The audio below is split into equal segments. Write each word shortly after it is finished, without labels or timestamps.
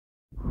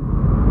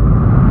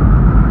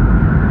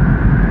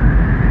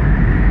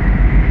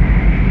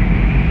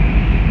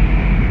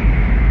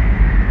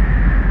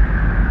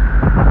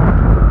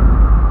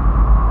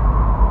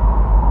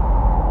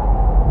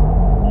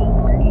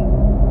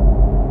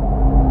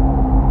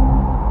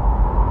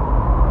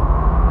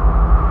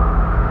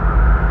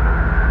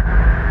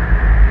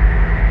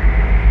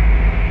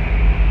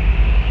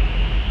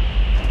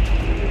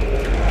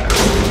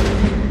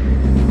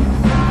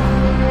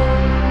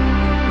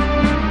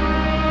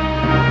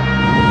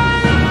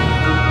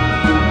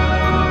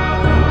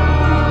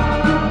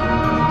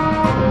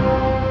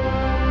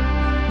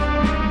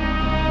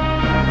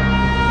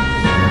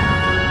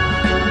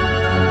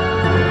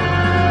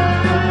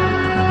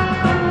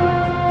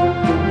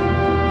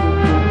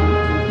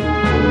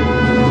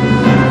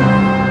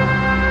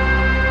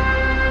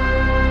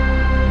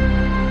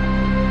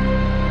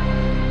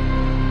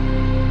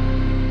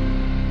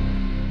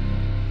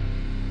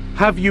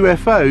Have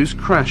UFOs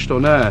crashed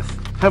on Earth?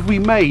 Have we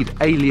made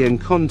alien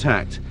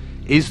contact?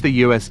 Is the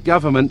US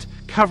government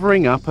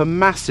covering up a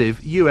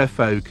massive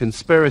UFO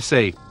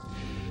conspiracy?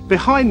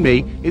 Behind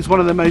me is one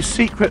of the most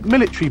secret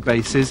military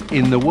bases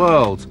in the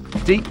world,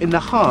 deep in the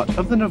heart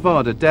of the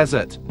Nevada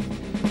desert.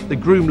 The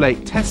Groom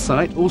Lake test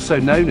site, also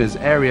known as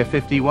Area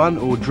 51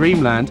 or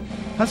Dreamland,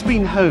 has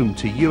been home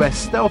to US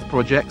stealth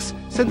projects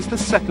since the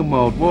Second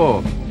World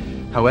War.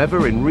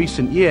 However, in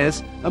recent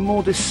years, a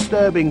more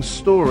disturbing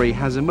story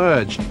has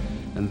emerged,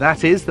 and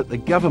that is that the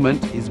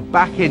government is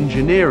back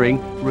engineering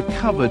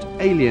recovered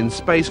alien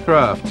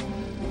spacecraft.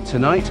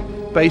 Tonight,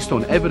 based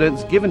on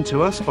evidence given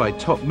to us by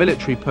top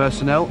military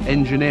personnel,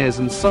 engineers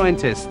and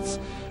scientists,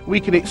 we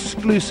can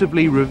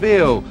exclusively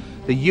reveal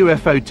the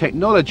UFO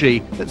technology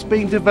that's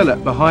being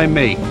developed behind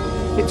me.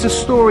 It's a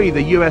story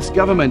the US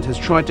government has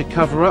tried to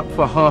cover up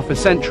for half a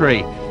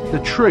century.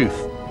 The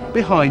truth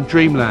behind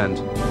Dreamland.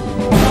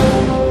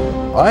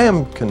 I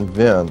am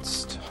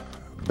convinced,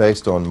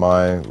 based on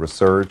my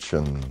research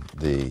and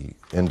the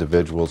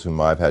individuals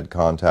whom I've had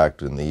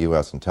contact in the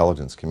U.S.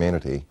 intelligence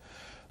community,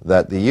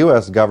 that the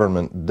U.S.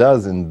 government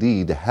does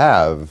indeed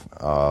have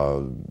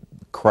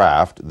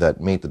craft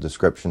that meet the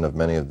description of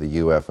many of the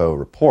UFO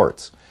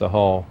reports. The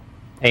whole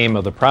aim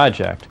of the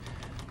project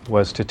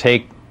was to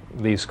take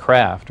these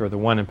craft, or the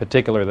one in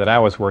particular that I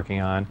was working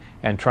on,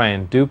 and try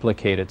and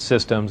duplicate its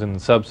systems and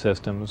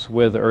subsystems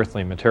with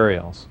earthly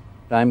materials.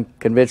 I'm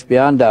convinced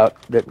beyond doubt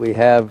that we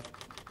have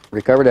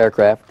recovered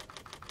aircraft,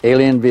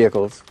 alien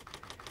vehicles,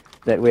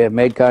 that we have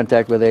made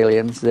contact with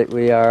aliens, that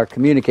we are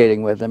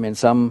communicating with them in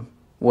some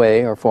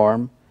way or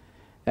form,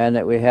 and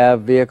that we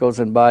have vehicles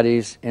and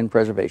bodies in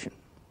preservation.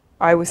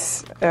 I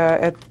was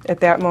at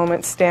that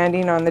moment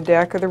standing on the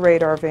deck of the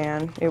radar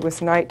van. It was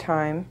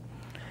nighttime,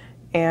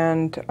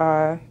 and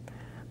I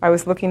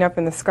was looking up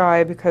in the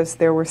sky because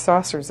there were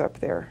saucers up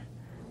there.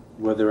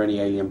 Were there any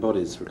alien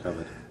bodies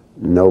recovered?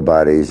 No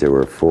bodies. There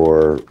were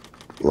 4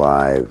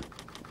 live,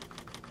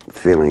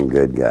 feeling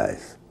good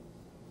guys.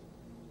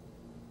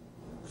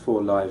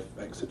 4 live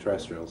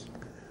extraterrestrials?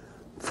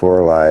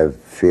 4 live,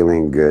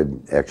 feeling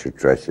good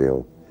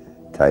extraterrestrial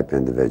type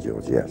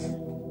individuals, yes.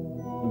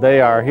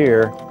 They are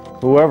here,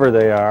 whoever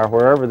they are,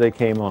 wherever they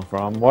came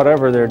from,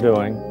 whatever they're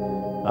doing.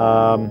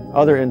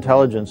 Other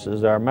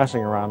intelligences are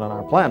messing around on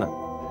our planet.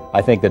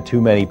 I think that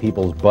too many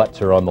people's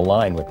butts are on the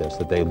line with this,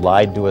 that they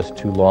lied to us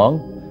too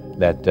long,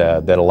 that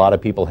a lot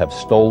of people have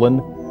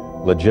stolen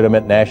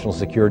legitimate national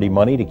security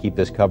money to keep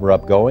this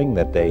cover-up going,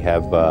 that they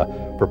have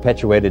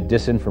perpetuated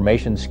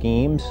disinformation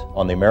schemes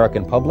on the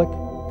American public,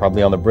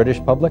 probably on the British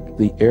public.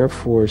 The Air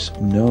Force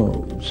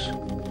knows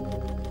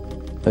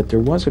that there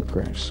was a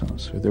crash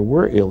saucer, there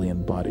were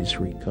alien bodies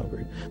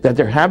recovered, that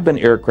there have been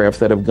aircraft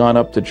that have gone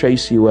up to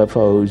chase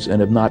UFOs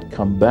and have not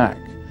come back.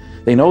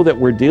 They know that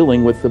we're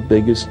dealing with the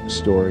biggest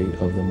story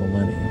of the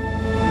millennium.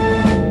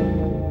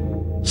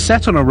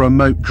 Set on a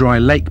remote dry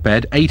lake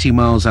bed 80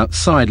 miles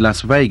outside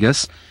Las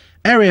Vegas,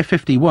 Area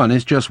 51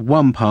 is just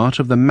one part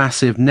of the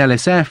massive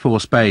Nellis Air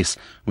Force Base,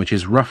 which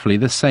is roughly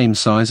the same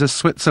size as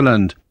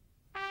Switzerland.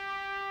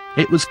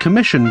 It was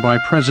commissioned by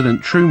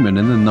President Truman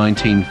in the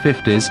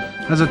 1950s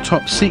as a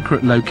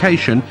top-secret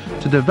location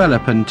to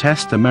develop and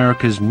test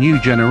America's new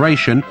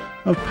generation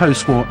of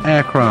post-war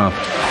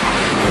aircraft.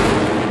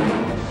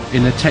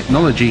 In the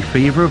technology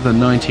fever of the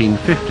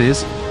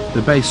 1950s,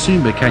 the base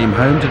soon became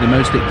home to the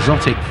most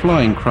exotic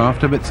flying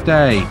craft of its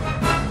day.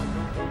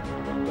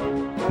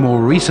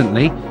 More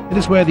recently, it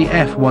is where the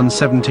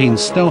F-117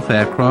 stealth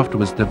aircraft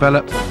was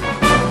developed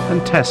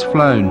and test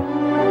flown.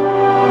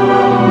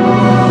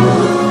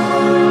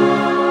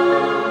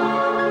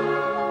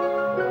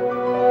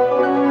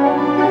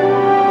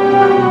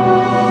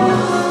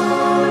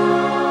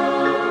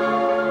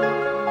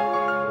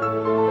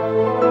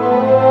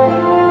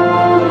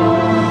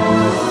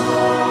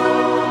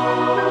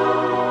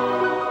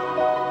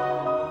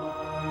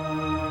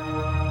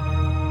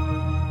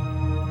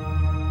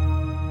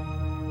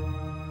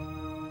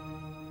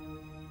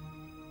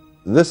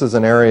 This is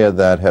an area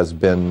that has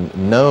been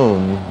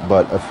known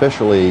but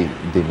officially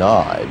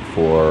denied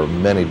for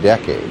many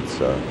decades.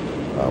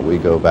 We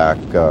go back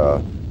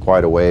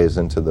quite a ways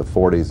into the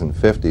 40s and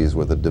 50s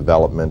with the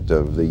development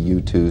of the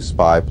U-2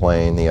 spy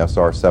plane, the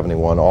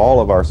SR-71. All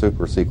of our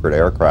super secret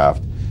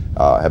aircraft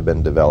have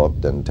been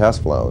developed and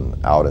test flown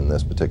out in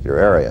this particular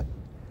area.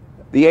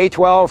 The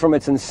A-12 from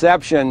its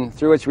inception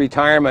through its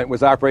retirement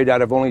was operated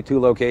out of only 2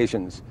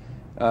 locations.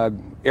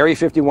 Area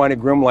 51 at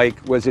Groom Lake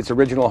was its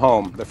original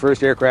home. The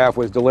first aircraft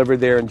was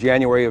delivered there in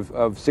January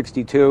of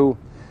 '62,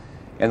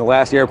 and the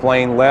last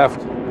airplane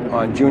left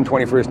on June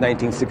 21st,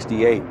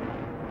 1968.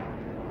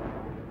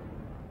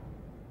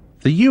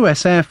 The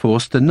US Air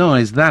Force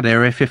denies that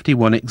Area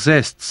 51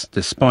 exists,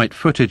 despite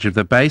footage of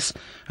the base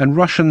and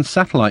Russian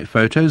satellite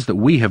photos that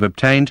we have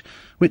obtained,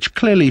 which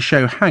clearly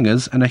show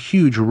hangars and a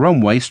huge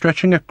runway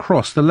stretching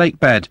across the lake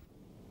bed.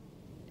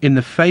 In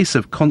the face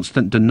of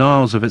constant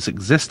denials of its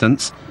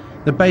existence,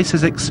 the base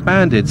has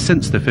expanded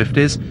since the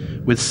 50s,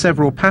 with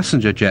several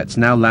passenger jets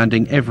now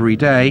landing every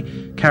day,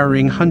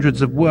 carrying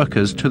hundreds of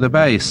workers to the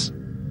base.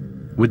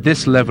 With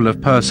this level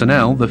of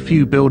personnel, the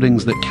few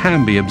buildings that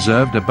can be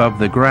observed above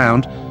the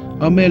ground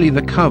are merely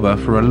the cover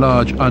for a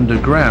large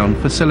underground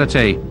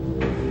facility.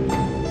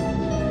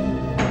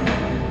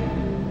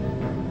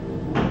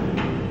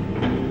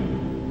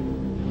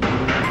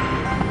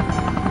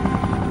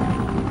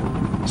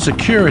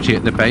 Security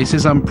at the base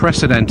is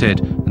unprecedented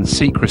and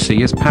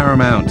secrecy is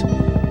paramount.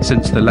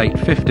 Since the late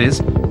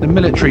 50s, the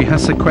military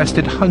has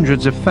sequestered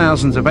hundreds of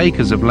thousands of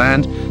acres of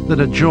land that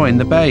adjoin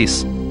the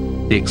base.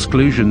 The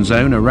exclusion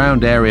zone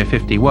around Area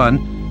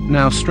 51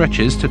 now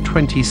stretches to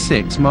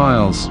 26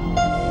 miles.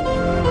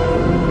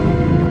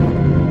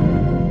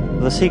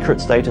 The secret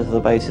status of the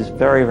base is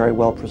very, very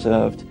well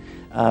preserved.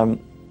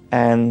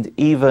 And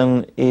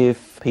even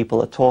if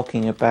people are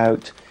talking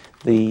about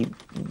the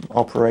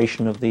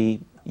operation of the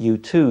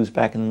U-2s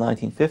back in the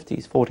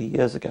 1950s, 40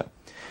 years ago,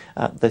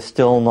 they're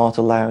still not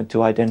allowed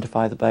to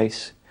identify the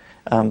base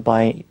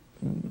by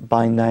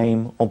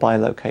name or by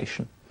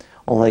location.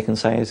 All they can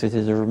say is it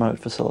is a remote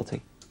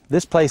facility.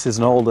 This place is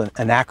an old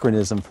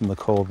anachronism from the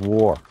Cold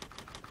War.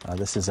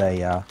 This is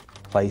a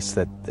place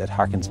that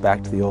harkens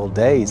back to the old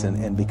days,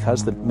 and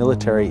because the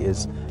military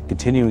is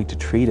continuing to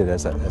treat it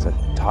as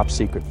a top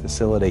secret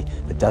facility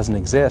that doesn't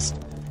exist,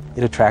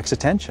 it attracts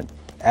attention.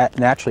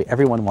 Naturally,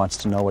 everyone wants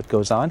to know what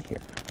goes on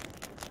here.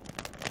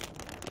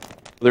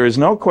 There is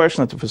no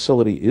question that the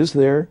facility is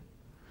there,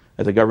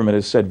 that the government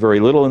has said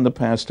very little in the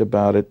past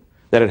about it,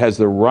 that it has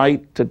the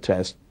right to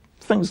test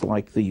things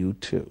like the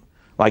U-2,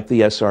 like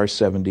the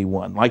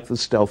SR-71, like the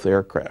stealth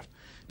aircraft.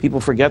 People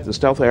forget the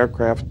stealth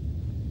aircraft,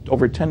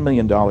 over $10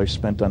 million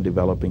spent on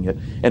developing it,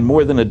 and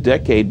more than a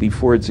decade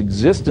before its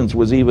existence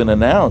was even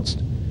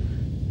announced.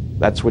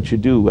 That's what you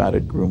do out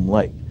at Groom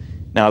Lake.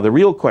 Now, the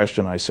real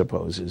question, I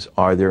suppose, is,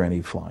 are there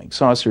any flying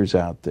saucers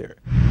out there?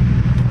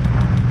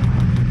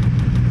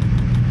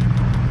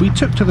 We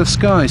took to the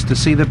skies to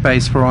see the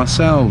base for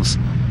ourselves.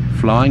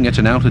 Flying at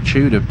an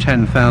altitude of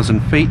 10,000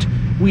 feet,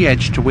 we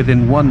edged to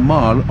within 1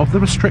 mile of the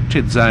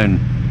restricted zone.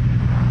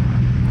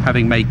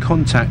 Having made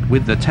contact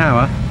with the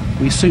tower,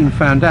 we soon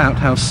found out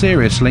how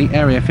seriously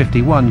Area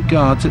 51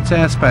 guards its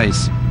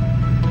airspace.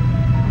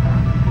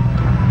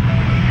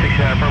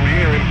 From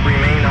here,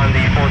 remain on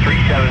the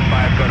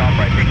 4375, going off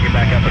right, take you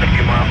back up in a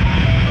few miles.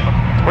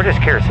 We're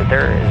just curious, is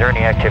there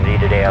any activity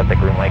today out at the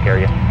Groom Lake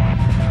area?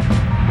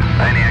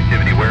 Any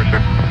activity where, sir?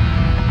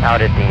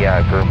 Out at the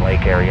Groom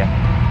Lake area.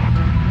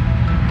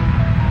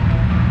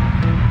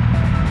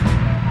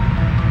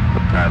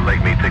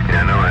 Lake Mead 60,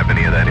 I don't have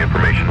any of that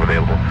information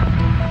available.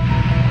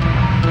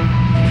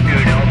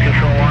 Nellis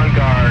control on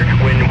guard.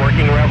 When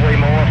working Reveille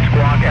Mola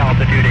squawk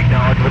altitude,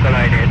 acknowledge with an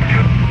ident.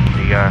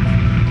 The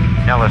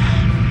Nellis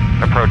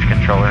approach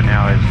controller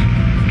now is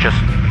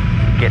just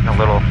getting a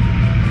little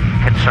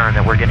concerned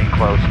that we're getting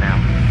close now.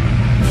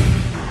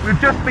 We've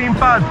just been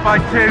buzzed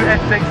by 2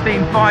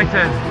 F-16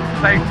 fighters.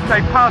 They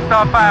passed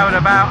our bow at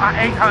about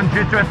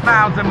 800 to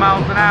 1,000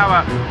 miles an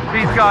hour.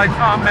 These guys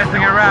aren't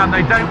messing around.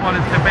 They don't want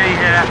us to be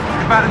here.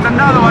 In fact, there's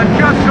another one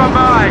just gone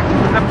by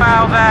the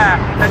bow there.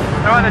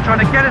 They're either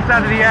trying to get us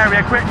out of the area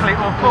quickly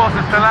or force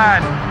us to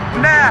land.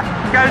 And there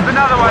goes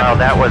another one.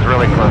 Well, that was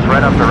really close,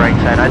 right off the right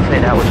side. I'd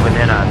say that was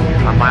within a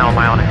mile,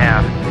 mile and a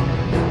half.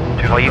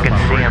 Well, you can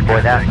see him,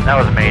 boy, that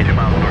was amazing.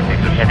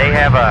 And they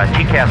have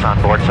TCAS on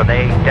board, so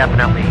they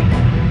definitely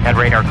had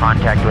radar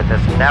contact with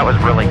us. That was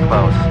really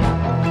close.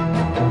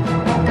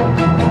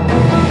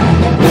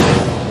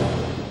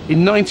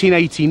 In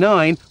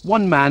 1989,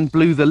 one man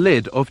blew the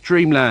lid off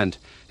Dreamland.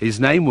 His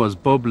name was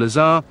Bob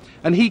Lazar,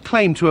 and he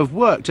claimed to have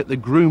worked at the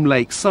Groom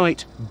Lake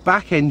site,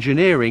 back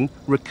engineering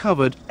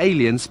recovered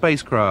alien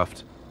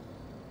spacecraft.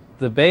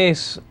 The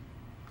base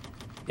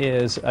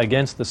is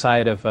against the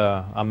side of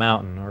a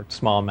mountain, or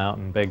small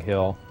mountain, big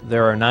hill.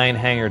 There are 9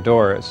 hangar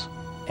doors,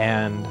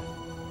 and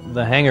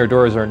the hangar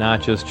doors are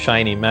not just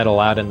shiny metal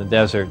out in the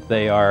desert.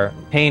 They are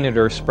painted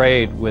or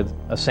sprayed with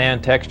a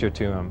sand texture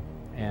to them,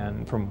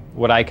 and from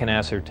what I can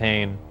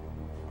ascertain,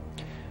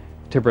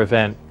 to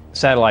prevent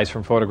satellites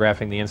from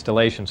photographing the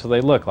installation, so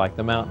they look like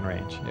the mountain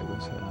range. It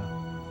was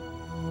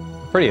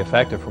pretty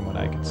effective from what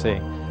I could see.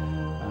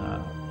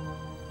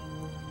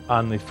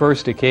 On the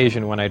first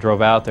occasion when I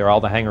drove out there, all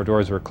the hangar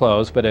doors were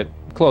closed, but at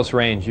close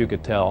range you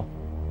could tell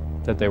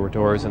that they were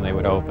doors and they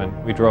would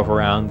open. We drove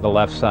around the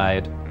left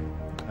side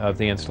of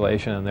the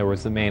installation, and there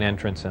was the main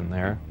entrance in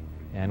there,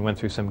 and went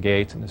through some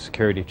gates and a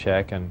security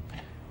check and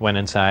went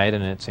inside,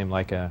 and it seemed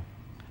like a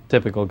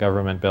typical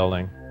government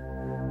building.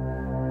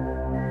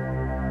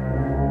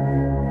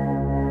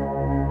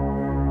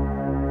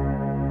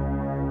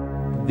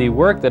 The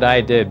work that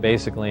I did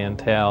basically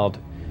entailed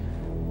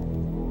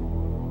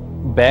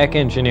back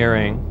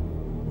engineering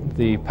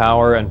the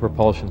power and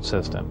propulsion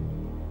system,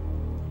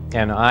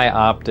 and I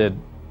opted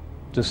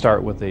to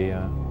start with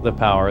the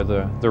power,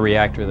 the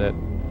reactor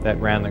that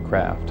ran the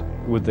craft.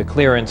 With the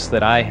clearance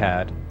that I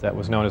had, that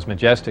was known as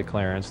Majestic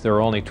clearance, there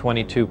were only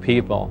 22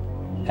 people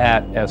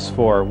at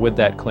S4 with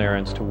that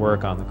clearance to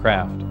work on the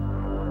craft.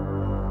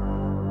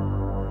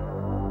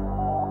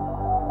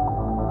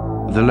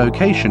 The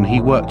location he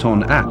worked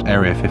on at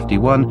Area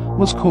 51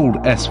 was called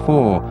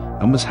S4,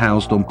 and was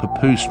housed on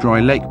Papoose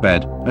Dry Lake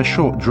Bed, a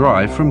short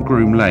drive from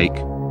Groom Lake.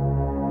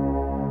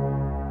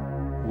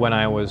 When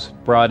I was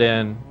brought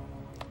in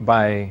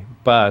by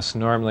bus,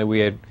 normally we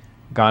had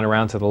gone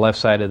around to the left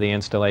side of the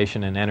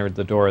installation and entered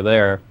the door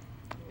there,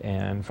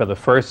 and for the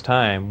first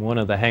time one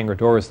of the hangar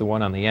doors, the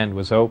one on the end,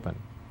 was open.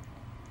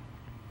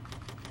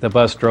 The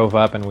bus drove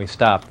up and we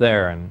stopped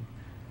there, and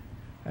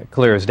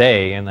clear as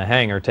day in the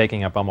hangar,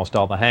 taking up almost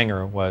all the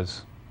hangar,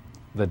 was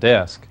the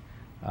disc.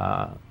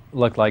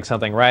 Looked like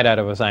something right out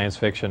of a science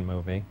fiction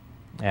movie,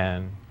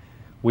 and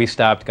we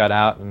stopped, got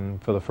out,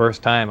 and for the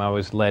first time I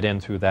was led in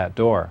through that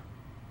door.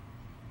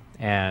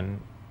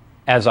 And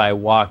as I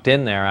walked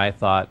in there, I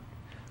thought,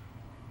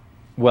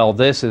 well,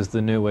 this is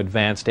the new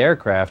advanced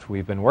aircraft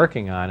we've been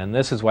working on, and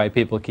this is why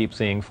people keep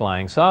seeing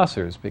flying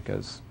saucers,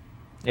 because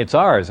it's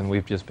ours and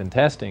we've just been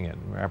testing it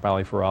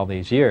probably for all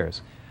these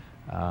years.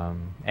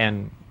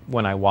 And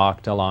when I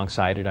walked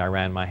alongside it, I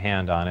ran my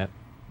hand on it.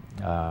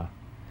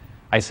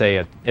 I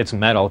say it's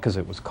metal because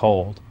it was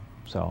cold,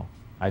 so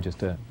I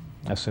just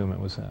assume it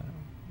was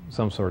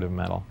some sort of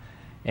metal.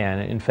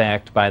 And in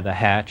fact, by the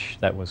hatch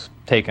that was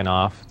taken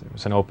off, there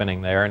was an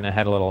opening there, and it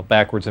had a little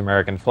backwards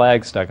American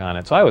flag stuck on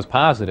it. So I was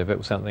positive it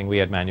was something we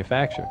had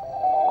manufactured.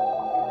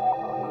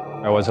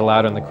 I was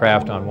allowed on the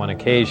craft on one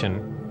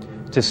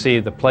occasion to see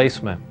the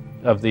placement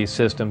of these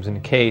systems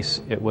in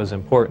case it was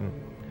important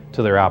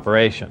to their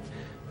operation.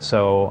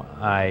 So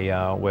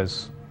I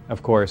was,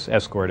 of course,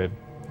 escorted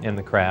in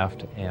the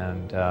craft,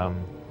 and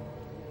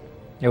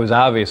it was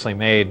obviously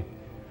made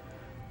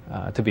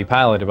to be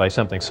piloted by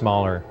something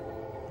smaller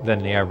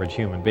than the average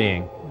human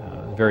being,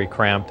 very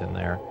cramped in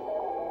there.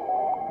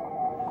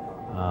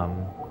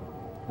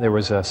 There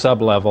was a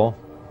sub-level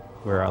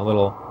where a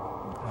little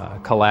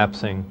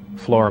collapsing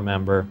floor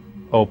member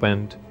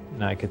opened,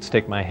 and I could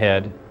stick my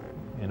head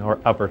and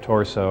upper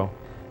torso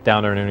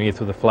down underneath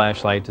with a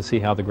flashlight to see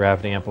how the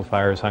gravity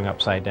amplifier is hung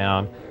upside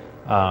down.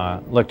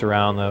 Looked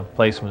around the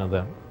placement of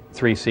the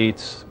 3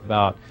 seats,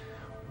 about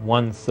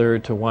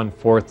 1/3 to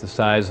 1/4 the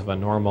size of a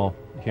normal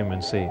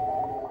human seat.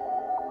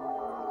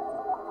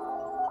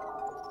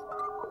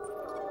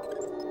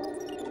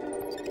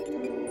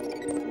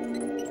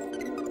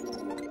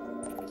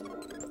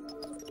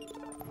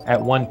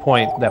 At one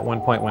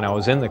point when I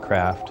was in the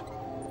craft,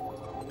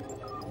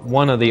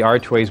 one of the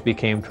archways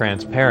became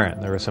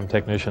transparent. There were some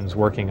technicians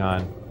working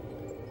on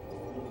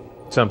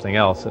something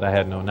else that I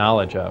had no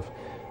knowledge of.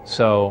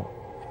 So,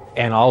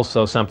 and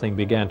also something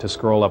began to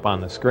scroll up on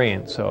the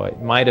screen. So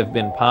it might have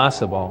been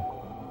possible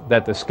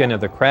that the skin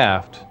of the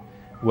craft,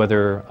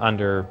 whether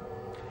under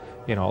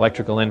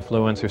electrical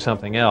influence or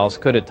something else,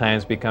 could at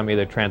times become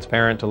either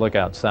transparent to look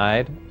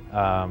outside,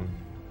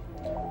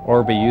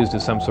 or be used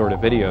as some sort of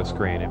video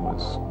screen.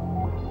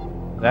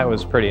 That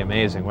was pretty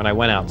amazing. When I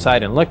went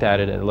outside and looked at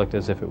it, it looked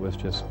as if it was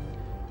just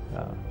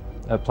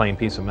a plain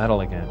piece of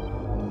metal again.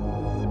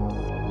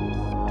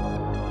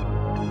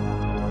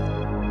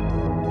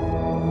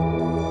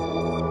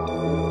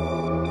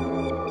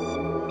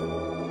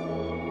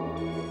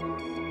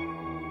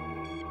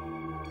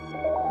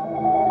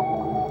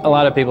 A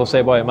lot of people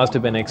say, boy, it must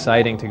have been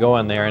exciting to go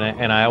in there,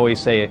 and I always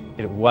say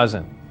it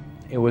wasn't.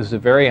 It was a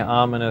very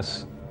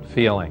ominous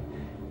feeling.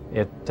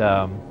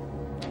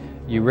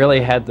 You really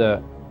had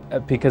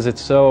because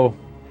it's so,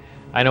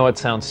 I know it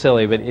sounds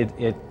silly, but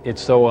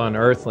it's so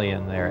unearthly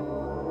in there.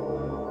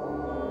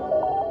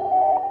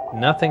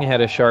 Nothing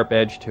had a sharp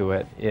edge to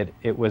it.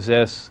 It was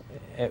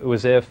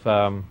if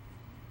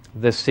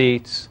the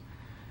seats,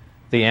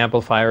 the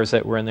amplifiers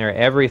that were in there,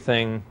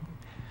 everything,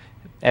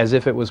 as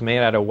if it was made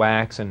out of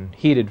wax and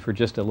heated for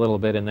just a little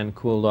bit and then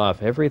cooled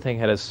off. Everything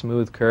had a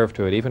smooth curve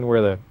to it, even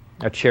where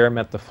a chair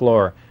met the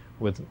floor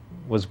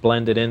was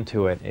blended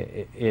into it.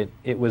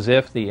 It was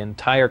as if the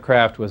entire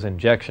craft was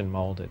injection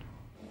molded.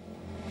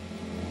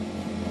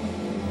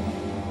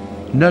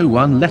 No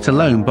one, let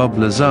alone Bob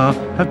Lazar,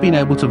 have been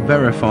able to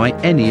verify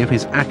any of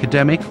his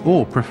academic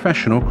or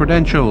professional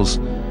credentials.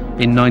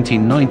 In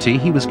 1990,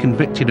 he was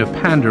convicted of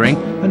pandering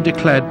and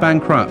declared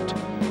bankrupt.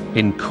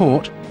 In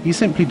court, he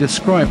simply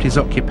described his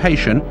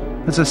occupation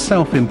as a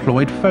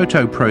self-employed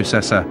photo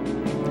processor.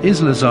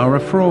 Is Lazar a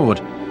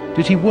fraud?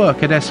 Did he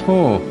work at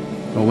S4?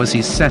 Or was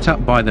he set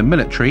up by the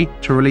military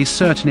to release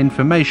certain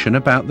information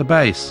about the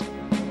base?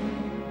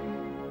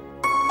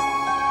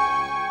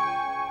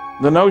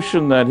 The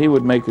notion that he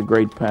would make a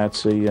great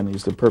patsy and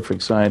he's the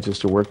perfect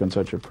scientist to work on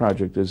such a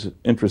project is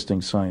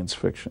interesting science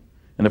fiction.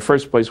 In the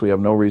first place, we have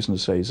no reason to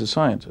say he's a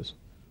scientist.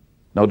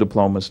 No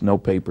diplomas, no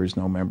papers,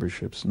 no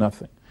memberships,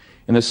 nothing.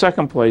 In the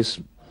second place,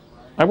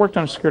 I worked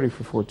on security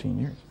for 14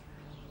 years.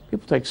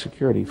 People take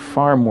security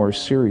far more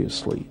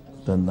seriously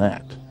than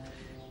that.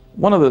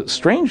 One of the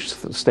strange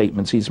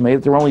statements he's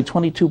made, there are only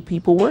 22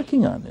 people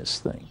working on this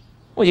thing.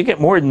 Well, you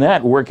get more than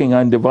that working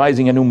on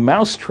devising a new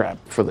mousetrap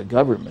for the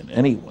government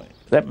anyway.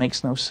 That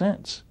makes no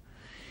sense.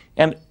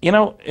 And,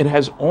 it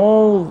has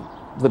all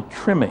the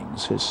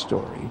trimmings, his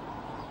story,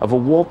 of a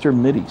Walter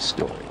Mitty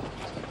story.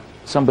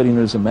 Somebody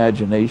whose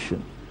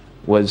imagination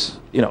was,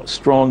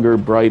 stronger,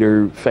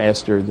 brighter,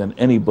 faster than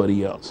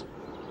anybody else.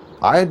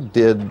 I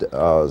did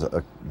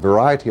a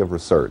variety of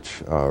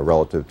research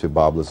relative to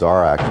Bob Lazar.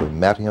 I actually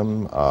met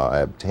him. I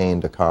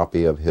obtained a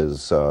copy of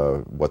his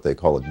what they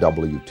call a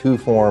W-2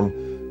 form,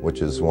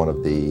 which is one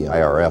of the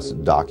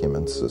IRS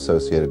documents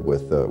associated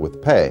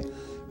with pay.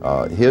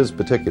 His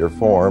particular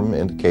form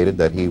indicated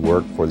that he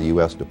worked for the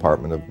U.S.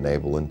 Department of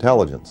Naval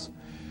Intelligence.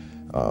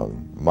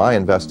 My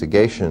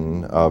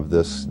investigation of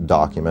this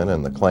document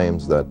and the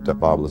claims that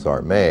Bob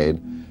Lazar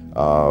made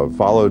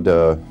followed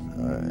a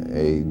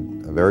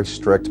very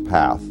strict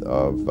path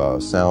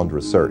of sound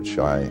research.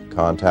 I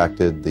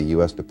contacted the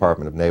U.S.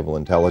 Department of Naval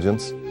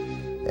Intelligence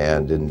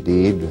and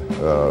indeed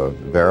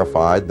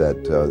verified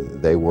that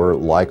they were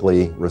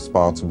likely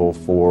responsible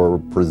for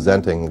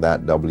presenting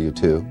that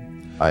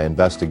W-2. I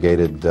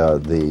investigated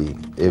the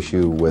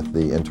issue with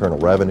the Internal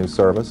Revenue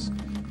Service.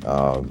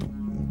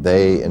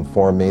 They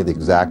informed me the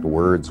exact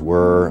words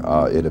were,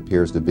 it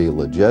appears to be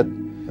legit,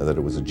 that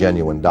it was a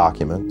genuine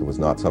document. It was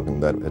not something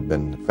that had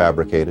been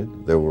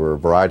fabricated. There were a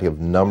variety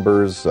of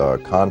numbers,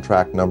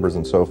 contract numbers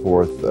and so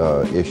forth,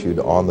 issued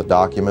on the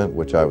document,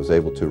 which I was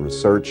able to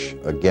research,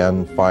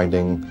 again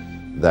finding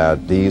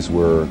that these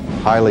were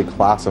highly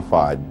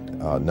classified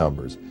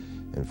numbers.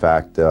 In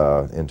fact,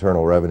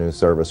 Internal Revenue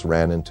Service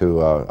ran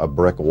into a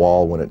brick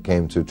wall when it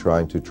came to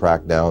trying to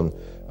track down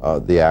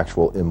the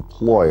actual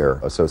employer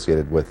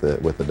associated with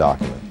the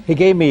document. He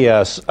gave me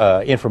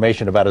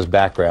information about his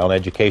background,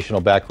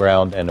 educational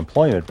background and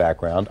employment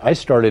background. I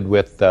started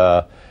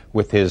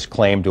with his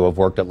claim to have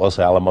worked at Los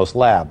Alamos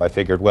Lab. I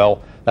figured,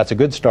 well, that's a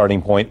good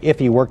starting point. If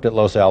he worked at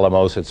Los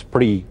Alamos, it's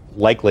pretty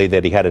likely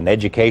that he had an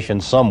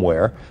education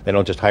somewhere. They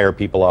don't just hire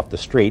people off the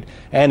street.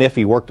 And if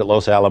he worked at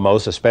Los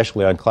Alamos,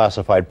 especially on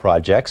classified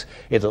projects,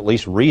 it's at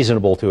least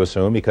reasonable to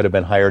assume he could have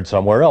been hired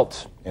somewhere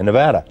else in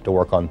Nevada to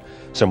work on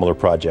similar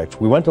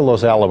projects. We went to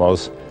Los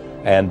Alamos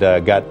and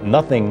got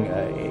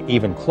nothing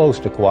even close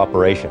to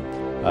cooperation.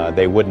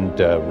 They wouldn't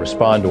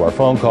respond to our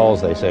phone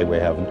calls. They say, we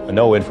have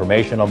no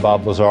information on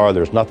Bob Lazar.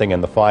 There's nothing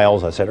in the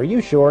files. I said, are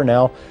you sure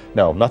now?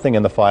 No, nothing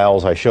in the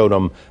files. I showed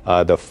them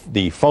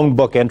the phone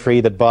book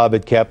entry that Bob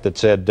had kept that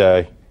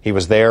said he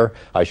was there.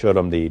 I showed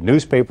him the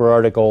newspaper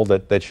article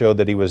that showed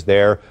that he was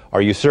there.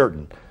 Are you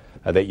certain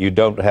that you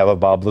don't have a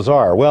Bob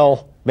Lazar?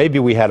 Well, maybe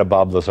we had a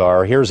Bob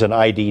Lazar. Here's an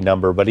ID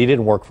number, but he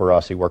didn't work for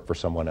us. He worked for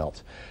someone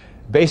else.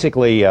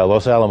 Basically,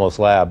 Los Alamos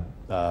Lab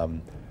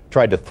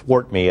tried to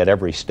thwart me at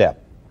every step.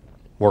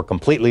 Were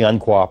completely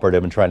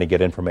uncooperative in trying to get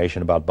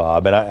information about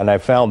Bob, and I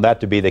found that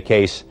to be the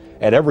case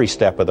at every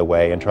step of the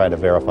way in trying to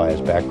verify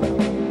his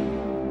background.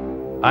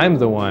 I'm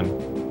the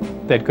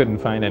one that couldn't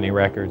find any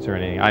records or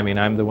anything. I mean,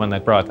 I'm the one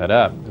that brought that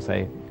up because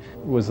I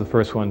was the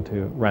first one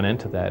to run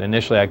into that.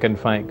 Initially, I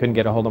couldn't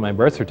get a hold of my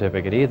birth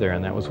certificate either,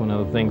 and that was one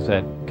of the things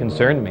that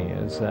concerned me,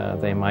 is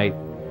they might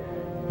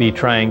be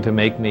trying to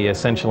make me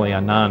essentially a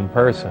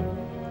non-person.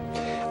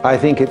 I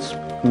think it's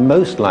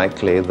most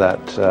likely that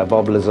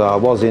Bob Lazar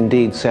was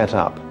indeed set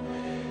up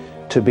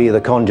to be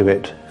the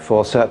conduit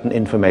for certain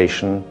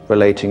information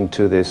relating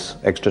to this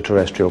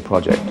extraterrestrial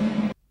project.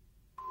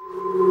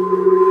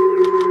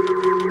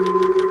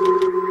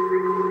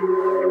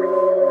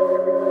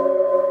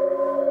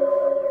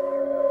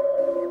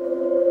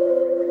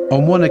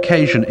 On one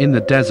occasion in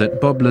the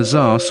desert, Bob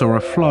Lazar saw a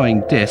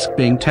flying disc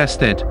being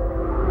tested.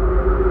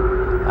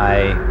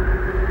 I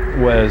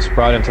was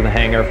brought into the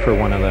hangar for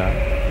one of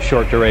the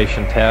short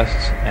duration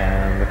tests,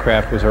 and the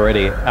craft was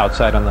already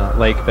outside on the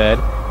lake bed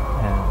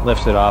and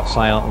lifted off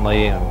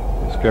silently and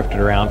was drifted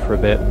around for a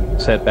bit and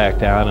set back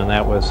down, and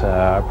that was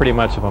pretty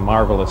much of a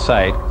marvelous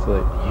sight. It's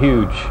a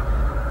huge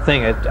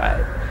thing.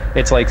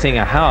 It's like seeing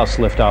a house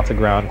lift off the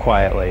ground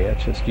quietly.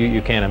 It's just,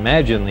 you can't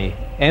imagine the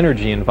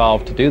energy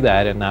involved to do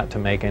that and not to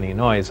make any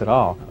noise at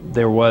all.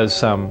 There was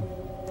some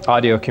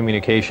audio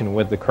communication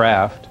with the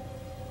craft,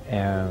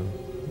 and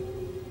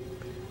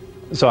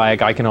so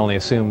I can only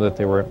assume that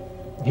there were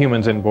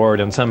humans on board,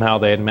 and somehow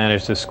they had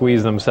managed to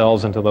squeeze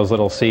themselves into those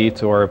little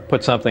seats or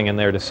put something in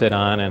there to sit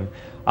on, and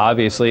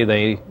obviously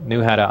they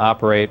knew how to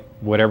operate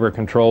whatever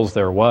controls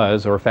there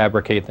was, or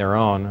fabricate their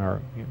own,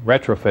 or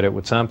retrofit it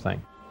with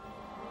something.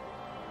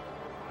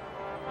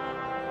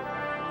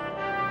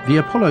 The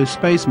Apollo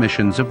space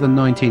missions of the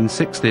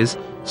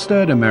 1960s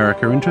stirred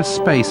America into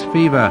space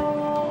fever.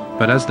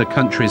 But as the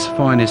country's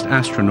finest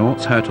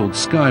astronauts hurtled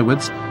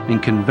skywards in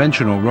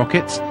conventional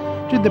rockets,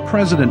 did the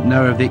President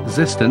know of the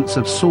existence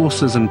of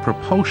sources and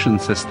propulsion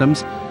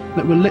systems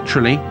that were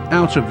literally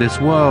out of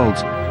this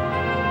world?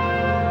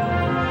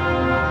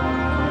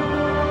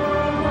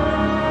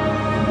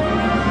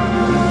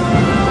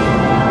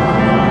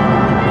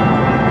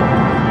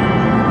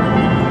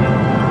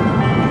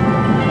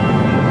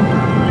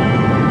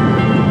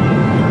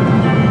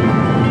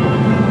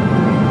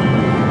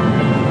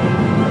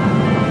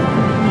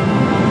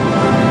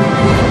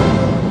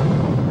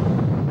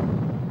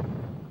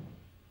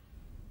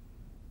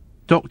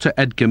 Dr.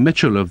 Edgar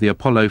Mitchell of the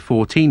Apollo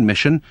 14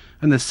 mission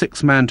and the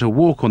sixth man to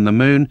walk on the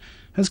moon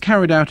has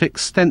carried out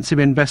extensive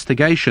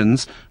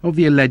investigations of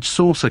the alleged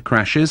saucer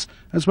crashes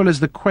as well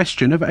as the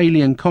question of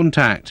alien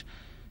contact.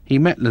 He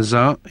met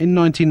Lazar in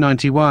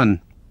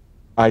 1991.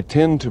 I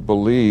tend to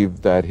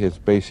believe that his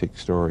basic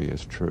story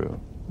is true,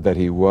 that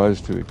he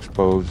was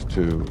exposed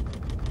to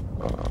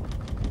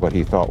what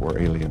he thought were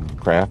alien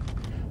craft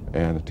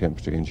and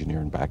attempts to engineer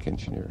and back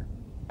engineer.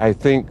 I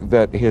think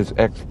that his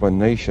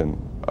explanation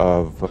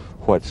of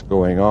what's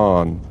going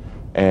on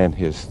and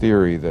his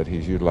theory that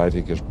he's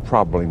utilizing is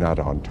probably not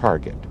on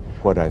target.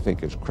 What I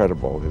think is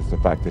credible is the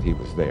fact that he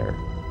was there.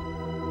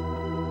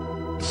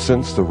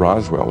 Since the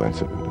Roswell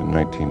incident in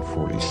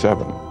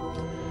 1947,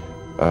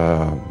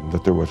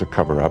 that there was a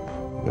cover-up,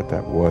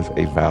 that was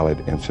a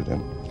valid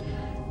incident,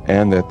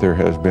 and that there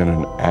has been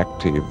an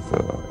active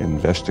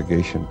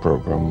investigation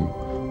program,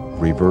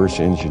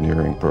 reverse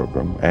engineering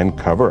program, and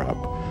cover-up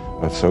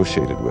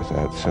associated with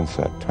that since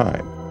that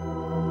time.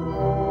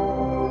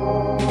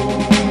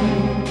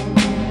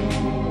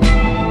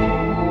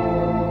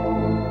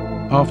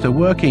 After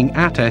working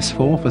at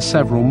S4 for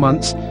several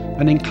months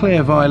and in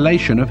clear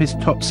violation of his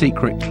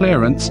top-secret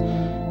clearance,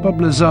 Bob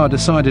Lazar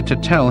decided to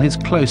tell his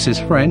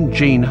closest friend,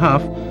 Gene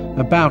Huff,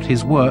 about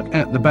his work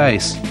at the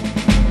base.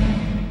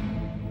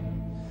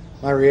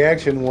 My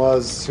reaction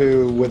was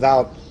to,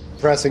 without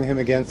pressing him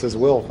against his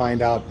will,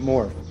 find out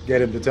more,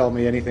 get him to tell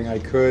me anything I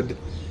could.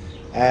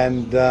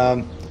 And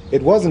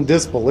it wasn't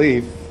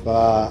disbelief.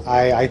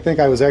 I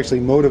think I was actually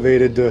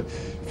motivated to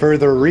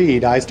further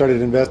read. I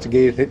started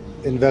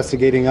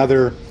investigating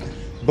other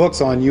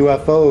books on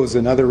UFOs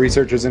and other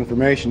researchers'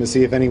 information to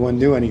see if anyone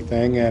knew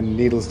anything, and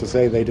needless to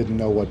say, they didn't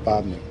know what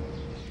Bob knew.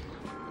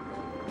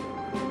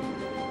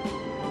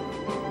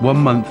 1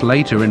 month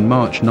later, in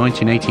March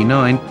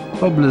 1989,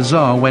 Bob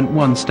Lazar went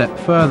one step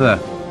further.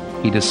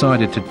 He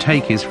decided to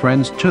take his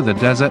friends to the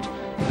desert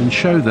and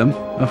show them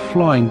a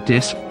flying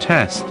disc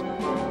test.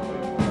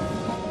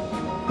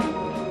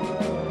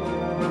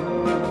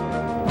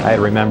 I had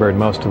remembered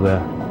most of the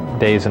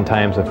days and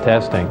times of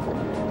testing.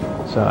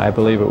 So I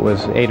believe it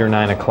was 8 or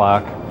 9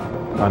 o'clock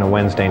on a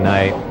Wednesday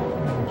night,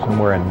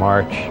 somewhere in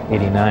March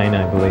 '89,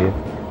 I believe.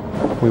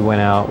 We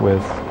went out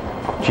with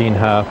Gene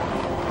Huff,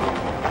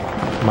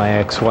 my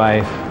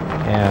ex-wife,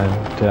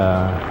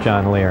 and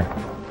John Lear.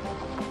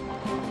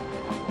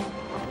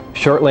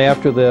 Shortly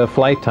after the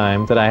flight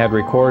time that I had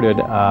recorded,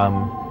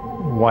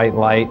 white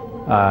light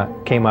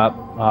came up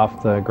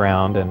off the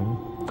ground and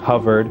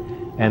hovered,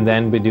 and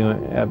then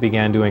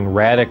began doing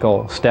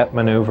radical step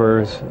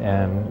maneuvers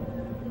and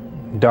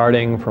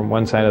darting from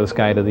one side of the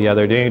sky to the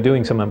other,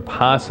 doing some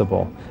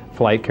impossible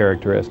flight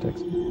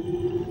characteristics.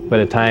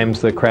 But at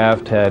times the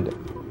craft had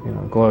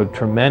glowed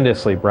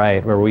tremendously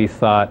bright, where we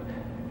thought,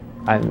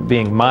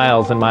 being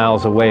miles and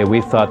miles away, we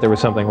thought there was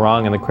something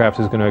wrong and the craft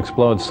was going to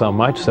explode, so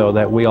much so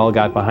that we all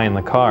got behind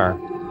the car.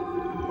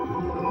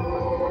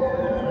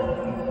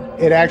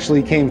 It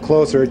actually came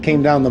closer. It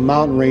came down the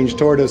mountain range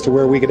toward us to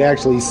where we could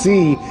actually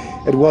see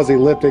it was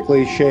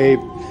elliptically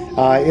shaped.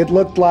 It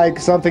looked like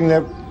something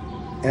that...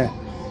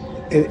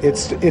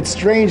 It's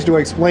strange to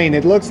explain.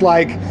 It looks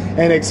like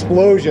an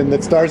explosion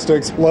that starts to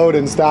explode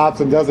and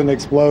stops and doesn't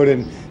explode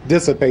and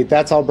dissipate.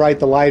 That's how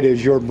bright the light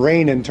is. Your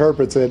brain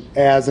interprets it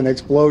as an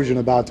explosion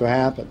about to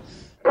happen.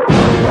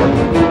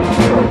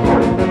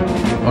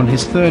 On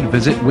his third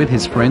visit with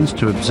his friends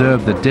to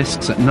observe the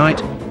discs at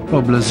night,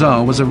 Bob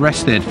Lazar was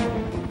arrested.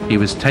 He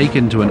was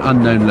taken to an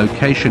unknown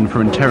location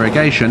for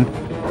interrogation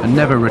and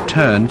never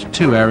returned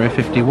to Area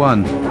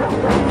 51.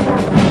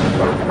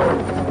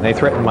 They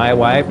threatened my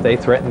wife, they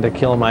threatened to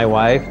kill my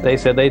wife. They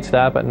said they'd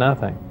stop at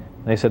nothing.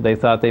 They said they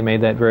thought they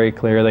made that very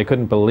clear. They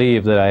couldn't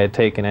believe that I had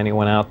taken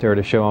anyone out there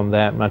to show them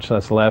that, much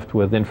less left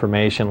with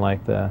information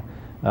like the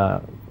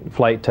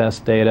flight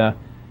test data,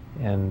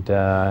 and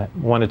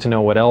wanted to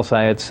know what else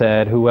I had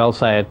said, who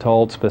else I had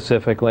told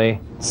specifically.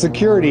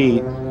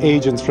 Security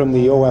agents from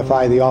the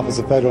OFI, the Office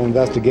of Federal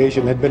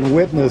Investigation, had been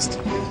witnessed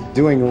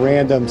doing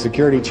random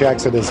security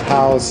checks at his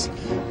house.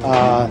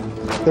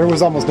 There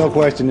was almost no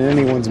question in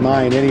anyone's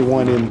mind,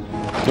 anyone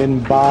in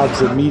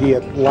Bob's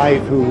immediate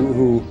life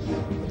who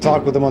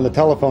talked with him on the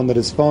telephone, that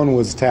his phone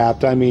was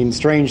tapped. I mean,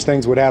 strange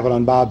things would happen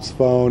on Bob's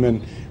phone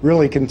and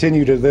really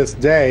continue to this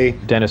day.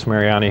 Dennis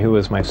Mariani, who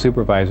was my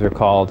supervisor,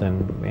 called,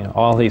 and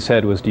all he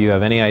said was, "Do you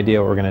have any idea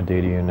what we're going to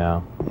do to you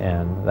now?"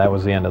 And that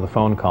was the end of the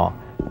phone call.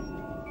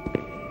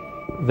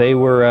 They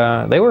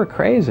were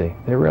crazy.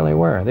 They really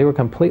were. They were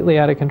completely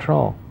out of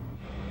control.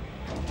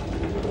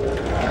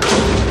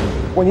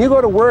 When you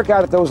go to work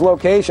out at those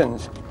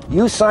locations,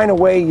 you sign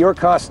away your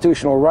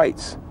constitutional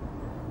rights.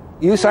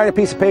 You sign a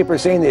piece of paper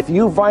saying that if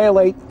you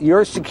violate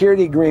your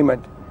security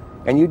agreement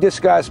and you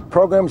discuss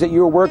programs that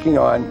you're working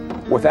on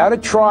without a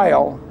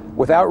trial,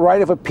 without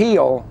right of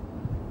appeal,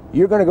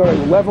 you're going to go to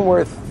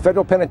Leavenworth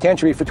Federal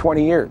Penitentiary for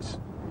 20 years.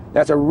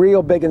 That's a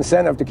real big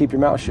incentive to keep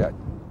your mouth shut.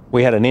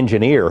 We had an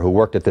engineer who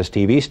worked at this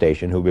TV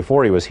station who,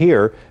 before he was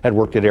here, had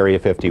worked at Area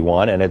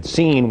 51 and had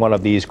seen one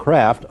of these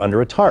craft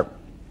under a tarp.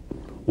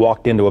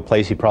 Walked into a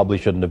place he probably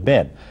shouldn't have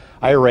been.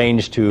 I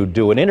arranged to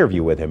do an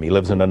interview with him. He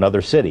lives in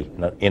another city,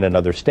 in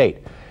another state.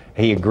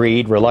 He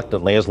agreed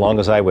reluctantly as long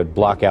as I would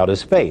block out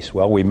his face.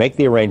 Well, we make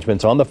the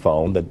arrangements on the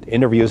phone. The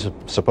interview is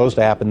supposed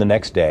to happen the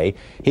next day.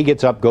 He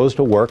gets up, goes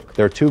to work.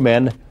 There are two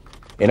men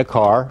in a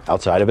car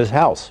outside of his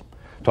house.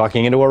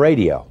 talking into a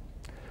radio.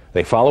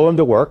 They follow him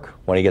to work.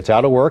 When he gets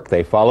out of work,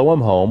 they follow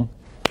him home.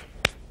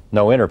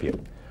 No interview.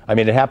 I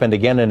mean, it happened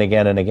again and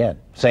again and again.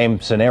 Same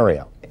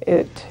scenario.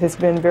 It has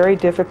been very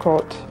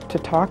difficult to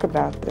talk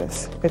about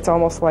this. It's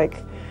almost like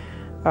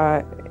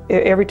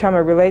every time I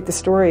relate the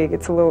story, it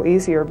gets a little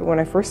easier, but when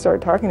I first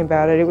started talking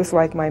about it, it was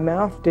like my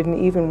mouth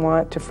didn't even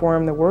want to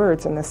form the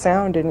words, and the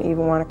sound didn't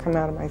even want to come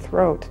out of my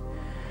throat.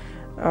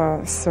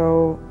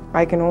 So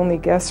I can only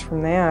guess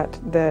from that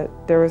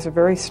there was a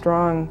very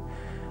strong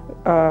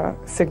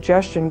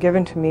suggestion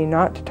given to me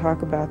not to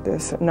talk about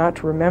this, not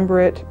to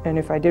remember it, and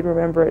if I did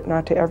remember it,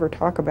 not to ever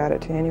talk about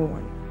it to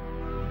anyone.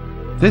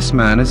 This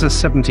man is a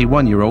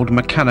 71-year-old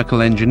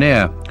mechanical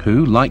engineer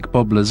who, like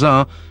Bob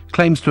Lazar,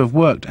 claims to have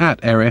worked at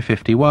Area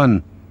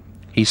 51.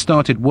 He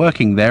started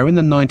working there in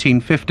the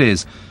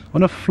 1950s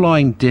on a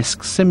flying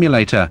disc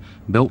simulator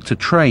built to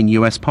train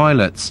US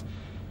pilots.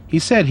 He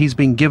said he's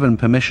been given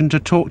permission to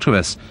talk to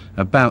us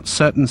about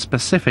certain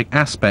specific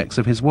aspects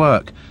of his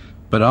work,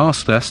 but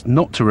asked us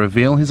not to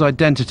reveal his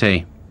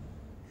identity.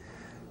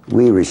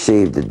 We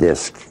received the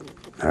disc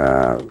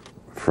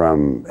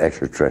from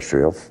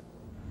extraterrestrials.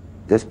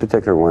 This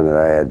particular one that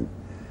I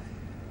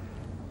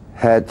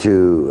had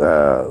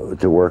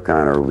to work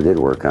on, or did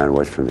work on,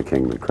 was from the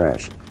Kingman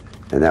crash.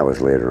 And that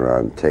was later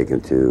on taken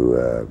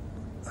to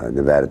a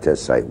Nevada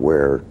test site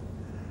where,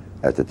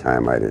 at the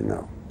time, I didn't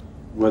know.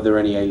 Were there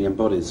any alien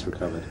bodies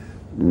recovered?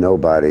 No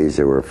bodies.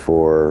 There were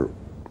 4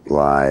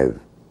 live,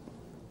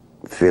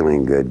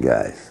 feeling good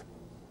guys.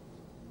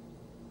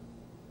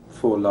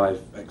 4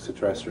 live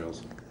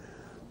extraterrestrials?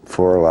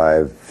 4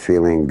 live,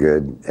 feeling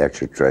good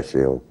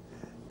extraterrestrial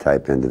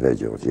type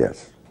individuals,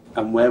 yes.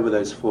 And where were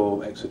those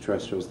 4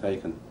 extraterrestrials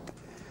taken?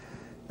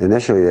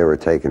 Initially they were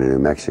taken to New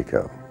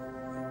Mexico.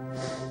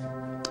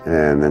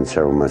 And then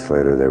several months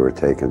later they were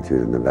taken to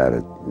the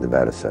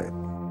Nevada site.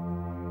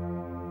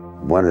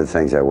 One of the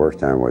things I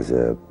worked on was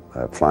a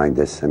flying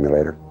disc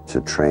simulator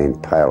to train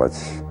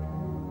pilots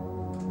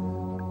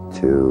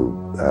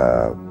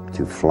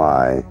to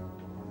fly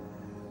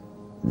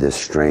this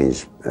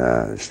strange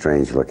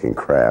looking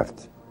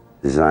craft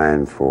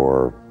designed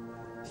for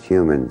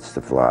humans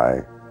to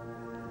fly,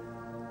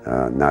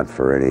 not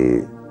for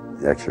any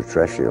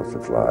extraterrestrials to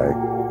fly.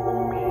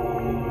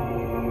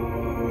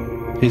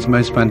 His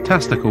most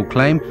fantastical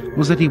claim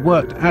was that he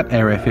worked at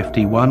Area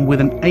 51 with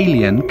an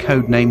alien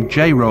codenamed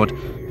J-Rod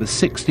for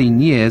 16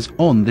 years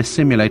on this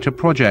simulator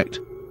project.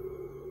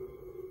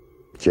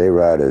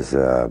 J-Rod is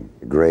a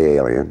gray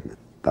alien,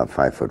 about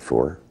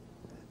 5'4".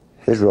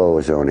 His role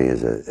was only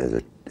as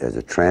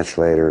a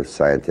translator,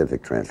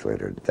 scientific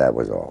translator. That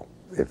was all.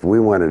 If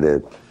we wanted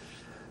to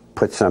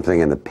put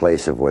something in the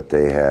place of what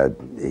they had,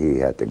 he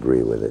had to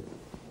agree with it.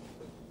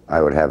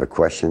 I would have a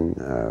question,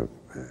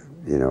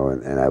 you know,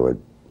 and I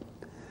would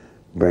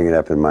bring it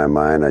up in my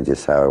mind,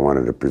 just how I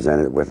wanted to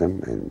present it with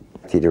him, and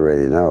he'd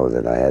already know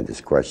that I had this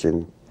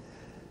question,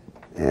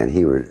 and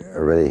he would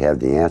already have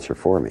the answer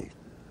for me.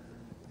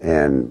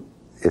 And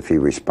if he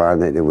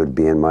responded, it would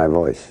be in my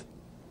voice.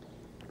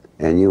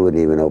 And you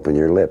wouldn't even open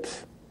your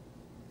lips.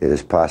 It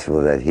is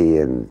possible that he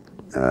and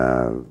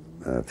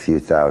a few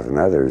thousand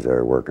others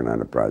are working on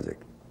the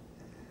project,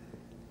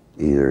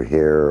 either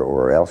here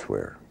or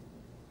elsewhere.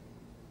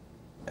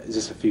 Is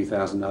this a few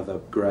thousand other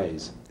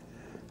greys?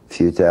 A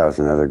few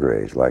thousand other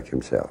greys like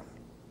himself.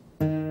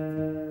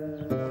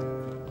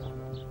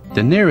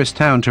 The nearest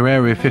town to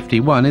Area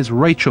 51 is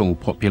Rachel,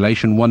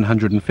 population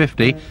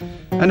 150,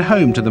 and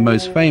home to the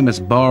most famous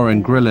bar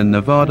and grill in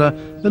Nevada,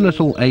 the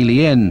Little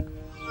Alien.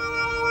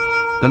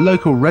 The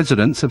local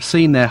residents have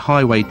seen their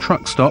highway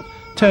truck stop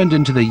turned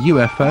into the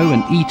UFO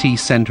and ET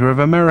Center of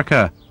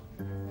America.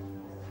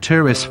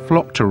 Tourists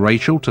flock to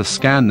Rachel to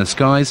scan the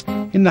skies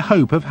in the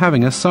hope of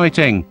having a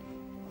sighting.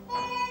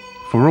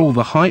 For all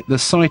the hype, the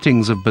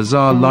sightings of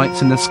bizarre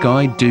lights in the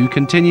sky do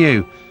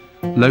continue.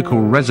 Local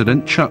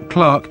resident Chuck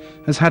Clark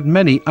has had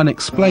many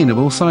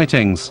unexplainable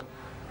sightings.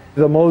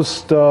 The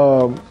most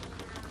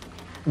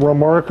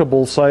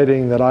remarkable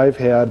sighting that I've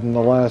had in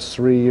the last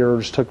 3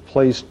 years took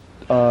place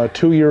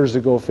 2 years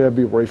ago,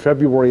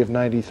 February of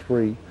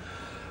 '93.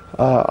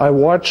 I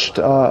watched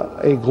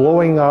a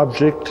glowing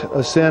object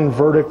ascend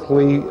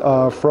vertically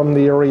from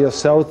the area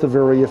south of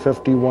Area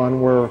 51,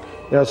 where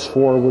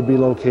S4 would be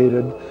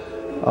located,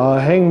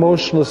 hang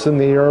motionless in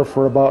the air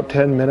for about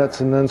 10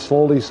 minutes and then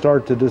slowly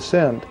start to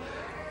descend.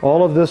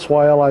 All of this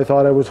while I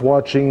thought I was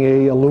watching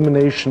a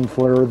illumination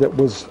flare that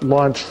was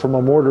launched from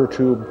a mortar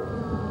tube.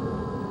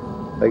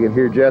 I can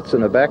hear jets in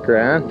the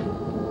background.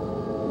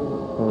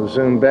 I'll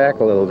zoom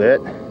back a little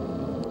bit.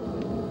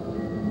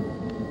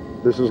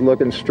 This is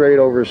looking straight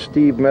over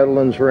Steve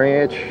Medlin's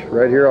ranch,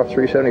 right here off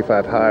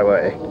 375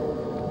 highway.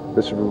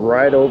 This is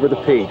right over the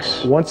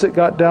peaks. Once it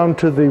got down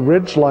to the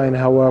ridge line,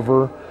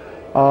 however,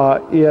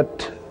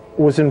 it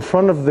was in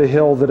front of the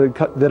hill that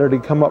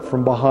had come up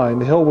from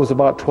behind. The hill was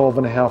about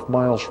 12.5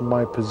 miles from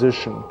my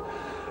position.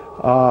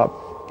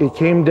 It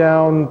came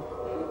down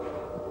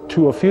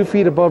to a few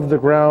feet above the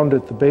ground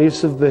at the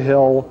base of the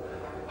hill,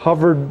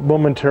 hovered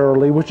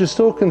momentarily, which is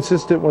still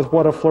consistent with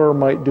what a flare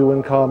might do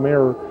in calm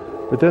air,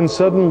 but then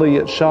suddenly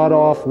it shot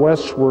off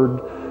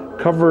westward,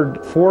 covered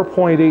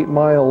 4.8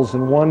 miles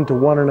in 1 to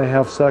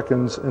 1.5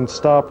 seconds, and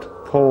stopped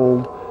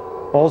cold,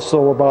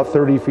 also about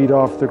 30 feet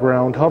off the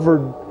ground,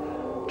 hovered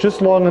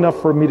just long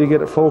enough for me to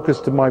get it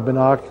focused in my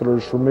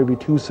binoculars for maybe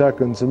 2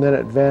 seconds, and then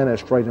it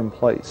vanished right in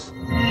place.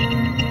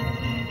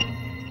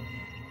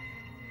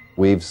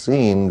 We've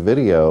seen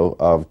video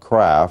of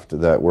craft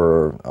that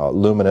were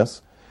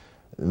luminous,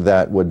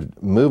 that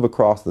would move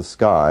across the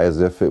sky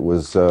as if it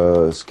was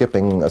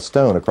skipping a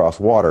stone across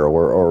water,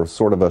 or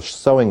sort of a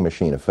sewing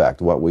machine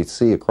effect. What we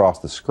see across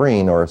the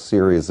screen are a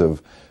series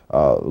of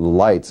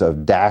lights,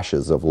 of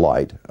dashes of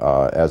light,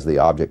 as the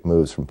object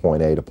moves from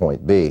point A to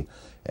point B.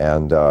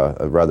 And a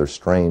rather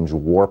strange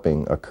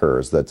warping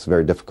occurs that's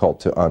very difficult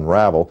to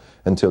unravel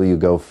until you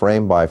go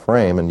frame by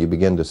frame and you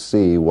begin to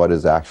see what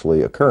is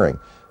actually occurring.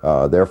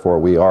 Therefore,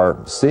 we are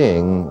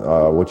seeing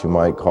what you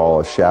might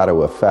call a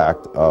shadow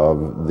effect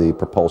of the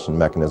propulsion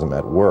mechanism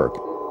at work.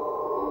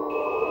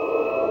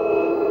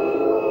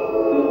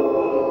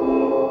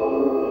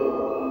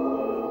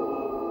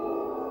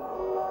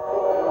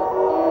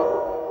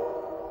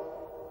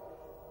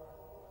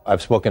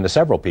 I've spoken to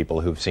several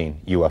people who've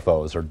seen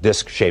UFOs or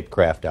disc-shaped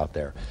craft out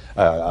there.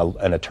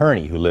 An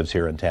attorney who lives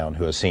here in town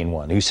who has seen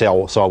one. He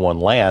saw one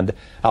land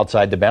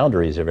outside the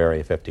boundaries of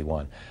Area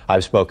 51.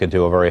 I've spoken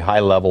to a very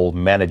high-level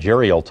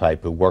managerial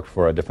type who worked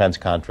for a defense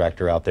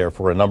contractor out there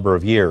for a number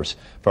of years,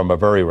 from a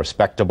very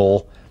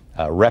respectable,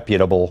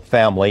 reputable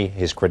family.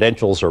 His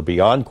credentials are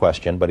beyond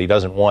question, but he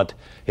doesn't want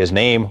his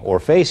name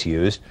or face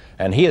used,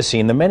 and he has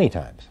seen them many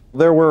times.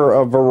 There were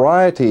a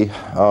variety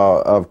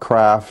of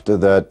craft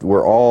that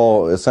were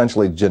all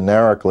essentially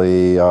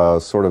generically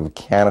sort of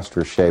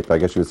canister-shaped, I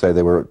guess you would say.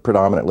 They were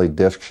predominantly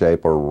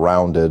disc-shaped or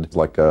rounded,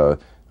 like one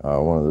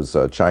of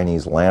those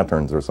Chinese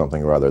lanterns or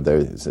something or other.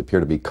 They appear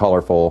to be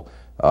colorful.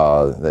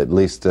 At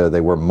least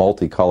they were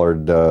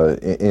multicolored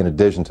in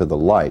addition to the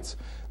lights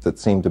that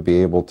seemed to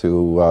be able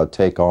to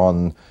take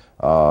on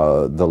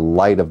the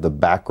light of the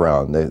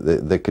background.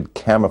 They could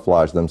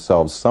camouflage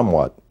themselves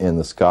somewhat in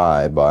the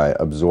sky by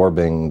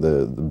absorbing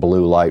the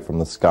blue light from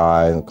the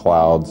sky and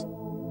clouds.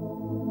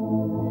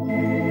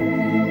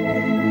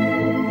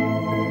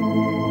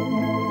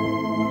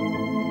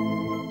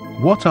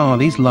 What are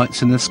these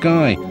lights in the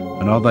sky,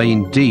 and are they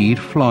indeed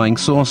flying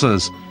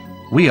saucers?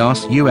 We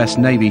asked US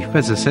Navy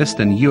physicist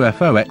and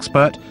UFO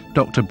expert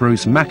Dr.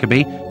 Bruce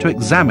Maccabee to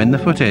examine the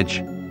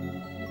footage.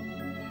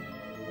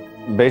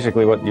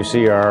 Basically what you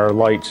see are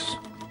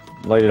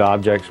lighted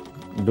objects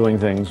doing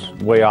things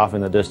way off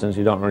in the distance.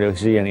 You don't really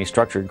see any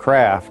structured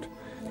craft.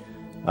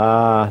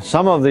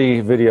 Some of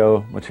the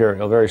video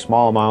material, a very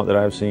small amount that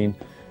I've seen,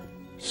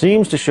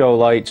 seems to show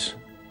lights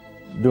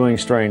doing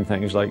strange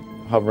things like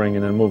hovering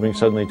and then moving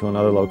suddenly to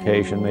another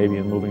location, maybe,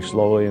 and moving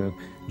slowly and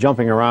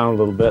jumping around a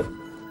little bit.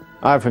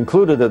 I've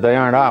concluded that they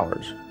aren't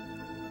ours.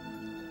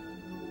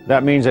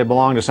 That means they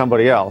belong to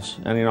somebody else,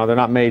 and they're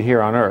not made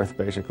here on Earth,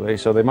 basically,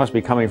 so they must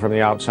be coming from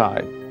the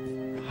outside.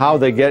 How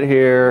they get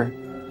here,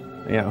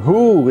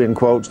 who, in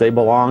quotes, they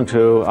belong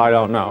to, I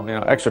don't know.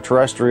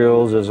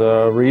 Extraterrestrials is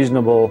a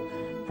reasonable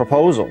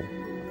proposal.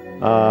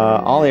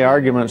 All the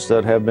arguments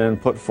that have been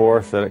put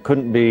forth that it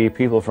couldn't be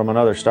people from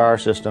another star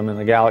system in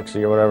the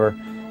galaxy or whatever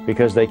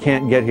because they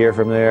can't get here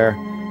from there,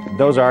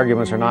 those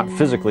arguments are not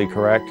physically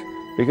correct,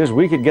 because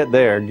we could get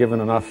there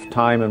given enough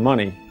time and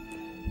money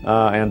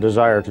and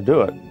desire to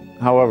do it.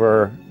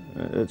 However,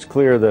 it's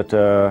clear that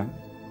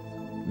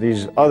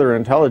these other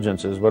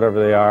intelligences,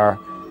 whatever they are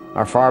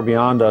far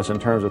beyond us in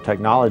terms of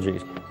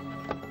technologies.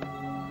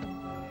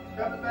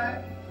 Coming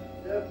back,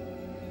 just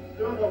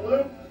doing a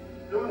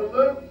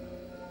loop.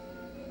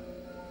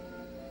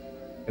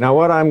 Now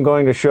what I'm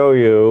going to show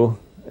you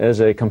is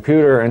a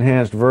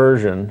computer-enhanced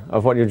version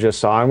of what you just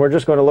saw, and we're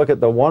just going to look at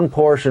the one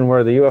portion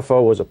where the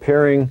UFO was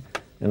appearing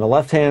in the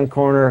left-hand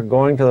corner,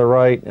 going to the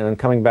right, and then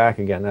coming back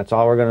again. That's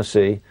all we're going to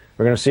see.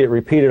 We're going to see it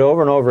repeated over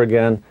and over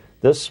again.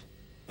 This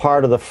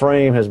part of the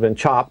frame has been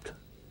chopped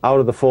out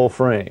of the full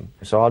frame.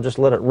 So I'll just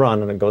let it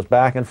run, and it goes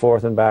back and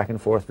forth,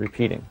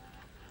 repeating.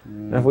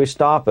 And if we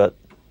stop it,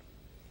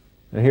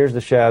 and here's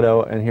the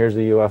shadow, and here's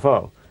the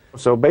UFO.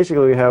 So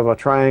basically we have a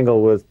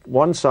triangle with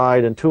one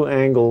side and two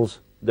angles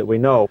that we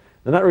know.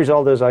 The net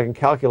result is I can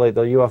calculate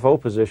the UFO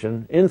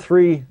position in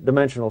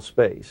three-dimensional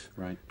space.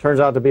 Right. Turns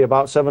out to be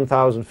about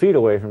 7,000 feet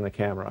away from the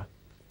camera.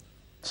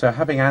 So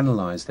having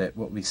analysed it,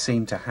 what we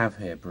seem to have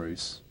here,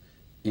 Bruce,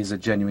 is a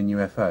genuine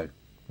UFO.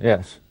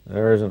 Yes,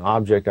 there is an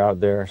object out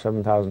there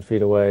 7,000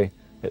 feet away.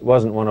 It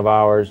wasn't one of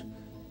ours.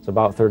 It's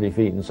about 30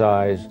 feet in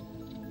size.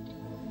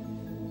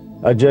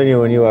 A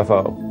genuine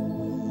UFO.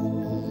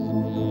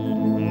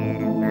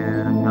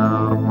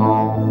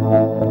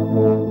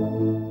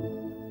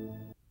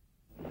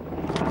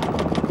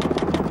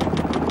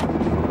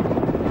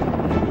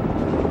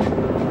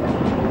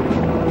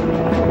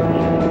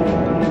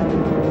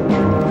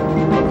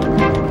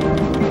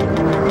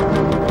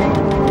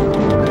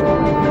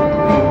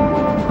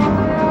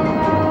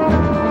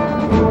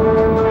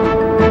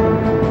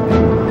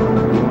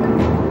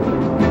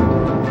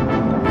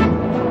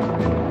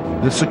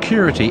 The The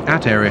security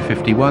at Area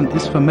 51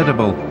 is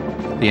formidable.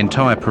 The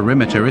entire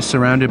perimeter is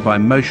surrounded by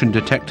motion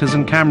detectors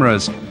and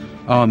cameras.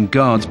 Armed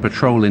guards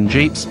patrol in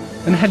jeeps,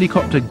 and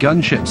helicopter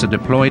gunships are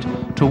deployed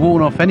to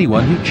warn off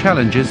anyone who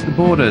challenges the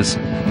borders.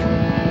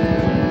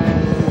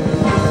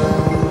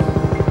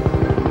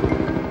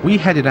 We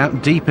headed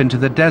out deep into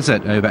the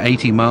desert over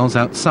 80 miles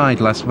outside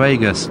Las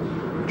Vegas.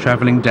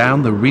 Travelling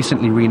down the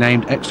recently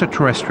renamed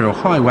extraterrestrial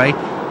highway,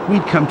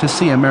 we'd come to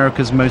see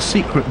America's most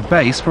secret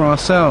base for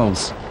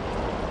ourselves.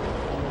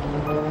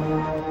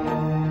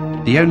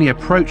 The only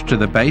approach to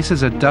the base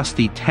is a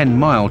dusty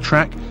 10-mile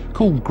track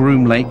called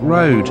Groom Lake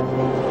Road.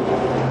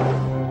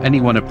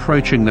 Anyone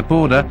approaching the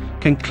border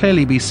can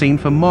clearly be seen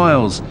for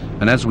miles,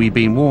 and as we'd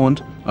been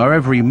warned, our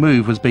every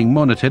move was being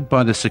monitored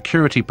by the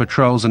security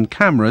patrols and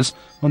cameras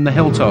on the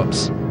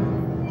hilltops.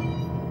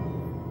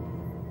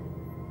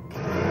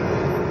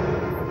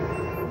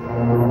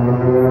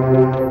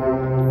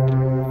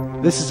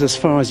 This is as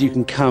far as you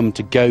can come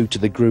to go to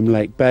the Groom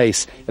Lake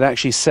base. It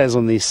actually says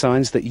on these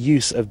signs that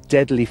use of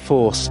deadly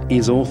force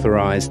is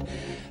authorized.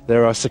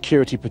 There are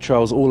security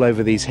patrols all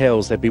over these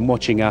hills. They've been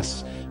watching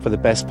us for the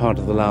best part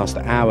of the last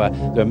hour.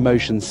 There are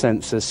motion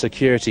sensors,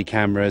 security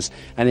cameras,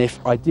 and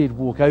if I did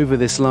walk over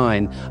this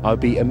line, I would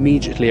be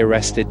immediately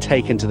arrested,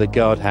 taken to the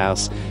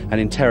guardhouse and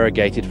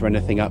interrogated for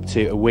anything up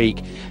to a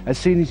week. As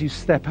soon as you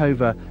step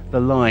over the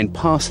line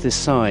past this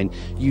sign,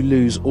 you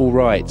lose all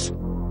rights.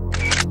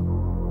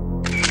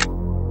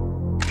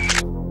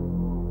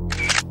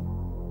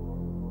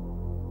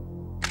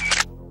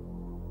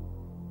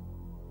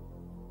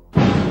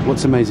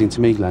 What's amazing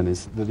to me, Glenn,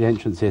 is that the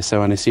entrance here is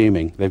so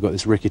unassuming. They've got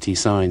this rickety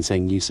sign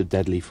saying use of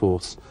deadly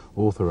force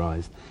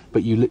authorised,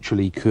 but you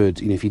literally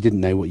could, if you didn't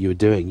know what you were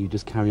doing, you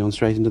just carry on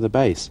straight into the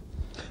base.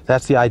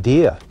 That's the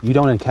idea. You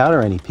don't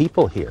encounter any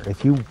people here.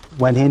 If you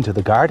went into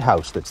the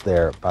guardhouse that's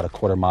there about a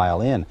quarter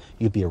mile in,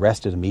 you'd be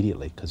arrested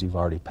immediately because you've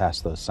already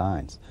passed those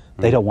signs.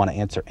 They don't want to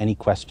answer any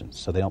questions,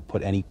 so they don't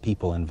put any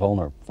people in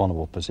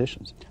vulnerable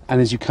positions. And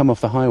as you come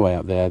off the highway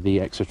up there,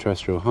 the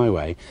extraterrestrial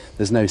highway,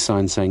 there's no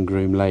sign saying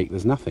Groom Lake.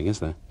 There's nothing, is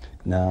there?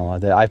 No,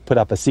 I've put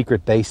up a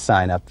secret base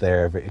sign up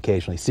there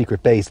occasionally.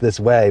 Secret base this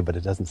way, but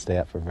it doesn't stay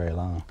up for very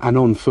long. And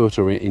on foot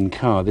or in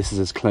car, this is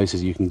as close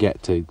as you can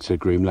get to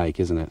Groom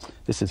Lake, isn't it?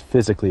 This is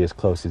physically as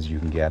close as you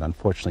can get.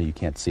 Unfortunately, you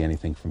can't see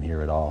anything from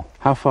here at all.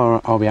 How far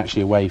are we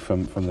actually away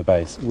from the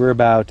base? We're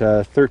about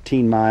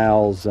 13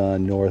 miles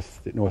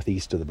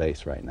northeast of the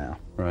base right now.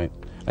 Right.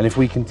 And if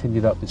we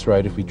continued up this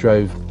road, if we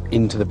drove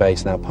into the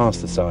base now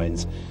past the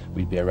signs,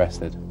 we'd be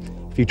arrested?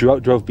 If you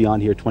drove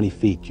beyond here 20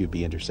 feet, you'd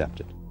be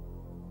intercepted.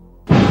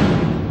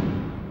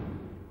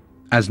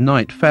 As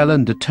night fell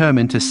and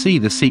determined to see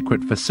the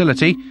secret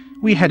facility,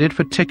 we headed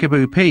for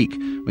Tikaboo Peak,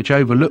 which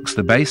overlooks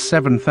the base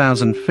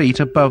 7,000 feet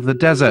above the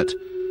desert.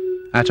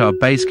 At our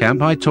base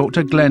camp, I talked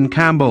to Glenn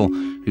Campbell,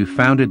 who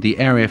founded the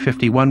Area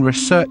 51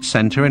 Research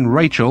Centre in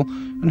Rachel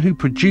and who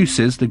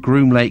produces the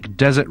Groom Lake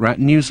Desert Rat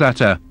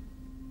newsletter.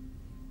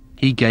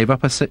 He gave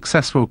up a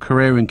successful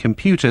career in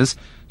computers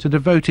to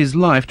devote his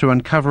life to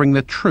uncovering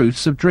the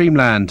truths of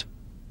dreamland.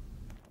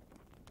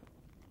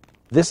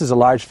 This is a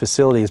large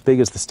facility as big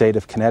as the state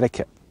of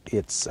Connecticut.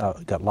 It's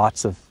got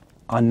lots of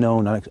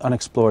unknown,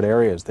 unexplored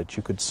areas that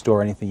you could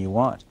store anything you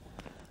want.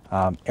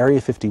 Area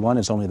 51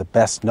 is only the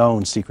best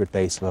known secret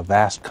base of a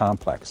vast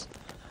complex.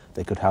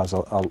 They could house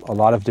a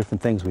lot of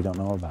different things we don't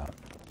know about.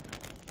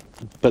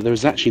 But there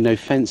is actually no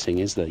fencing,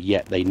 is there?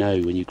 Yet they know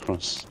when you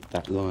cross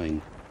that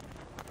line.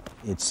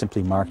 It's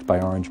simply marked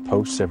by orange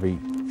posts every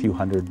few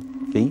hundred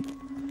feet.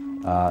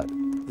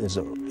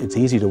 It's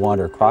easy to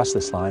wander across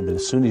this line, but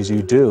as soon as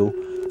you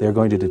do, they're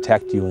going to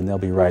detect you and they'll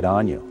be right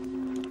on you.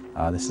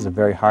 This is a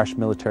very harsh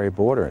military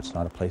border. It's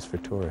not a place for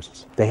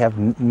tourists.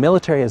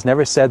 Military has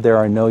never said there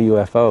are no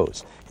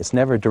UFOs. It's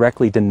never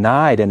directly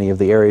denied any of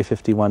the Area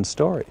 51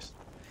 stories.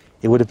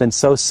 It would have been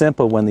so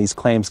simple when these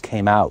claims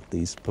came out,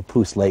 these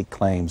Papoose Lake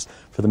claims,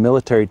 for the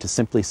military to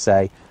simply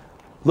say,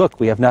 look,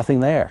 we have nothing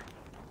there.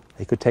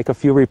 They could take a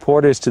few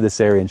reporters to this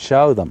area and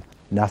show them,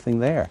 nothing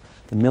there.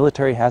 The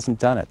military hasn't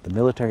done it. The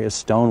military has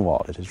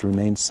stonewalled. It has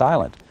remained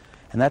silent.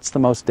 And that's the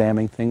most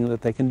damning thing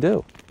that they can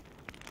do.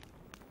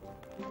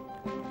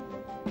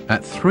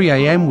 At 3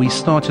 a.m. we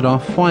started our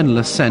final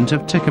ascent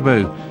of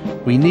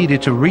Tikaboo. We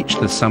needed to reach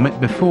the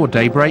summit before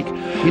daybreak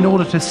in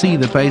order to see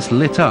the base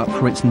lit up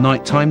for its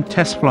nighttime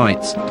test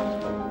flights.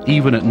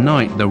 Even at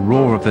night, the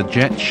roar of the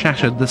jet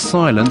shattered the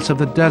silence of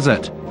the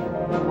desert.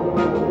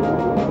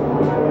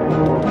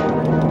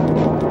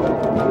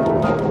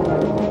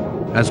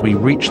 As we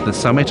reached the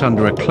summit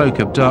under a cloak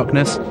of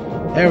darkness,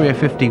 Area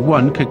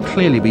 51 could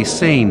clearly be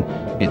seen,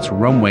 its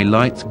runway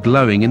lights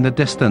glowing in the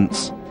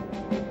distance.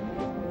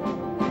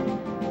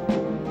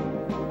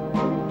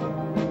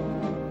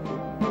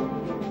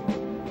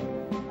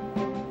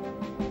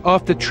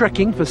 After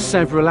trekking for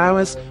several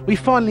hours, we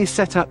finally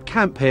set up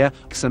camp here,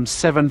 some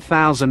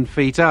 7,000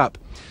 feet up.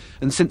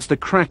 And since the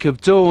crack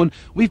of dawn,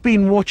 we've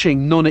been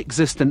watching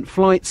non-existent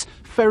flights,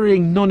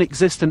 ferrying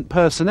non-existent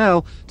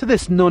personnel to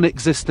this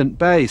non-existent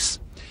base.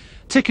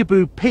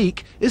 Tikaboo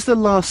Peak is the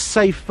last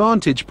safe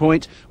vantage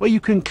point where you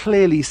can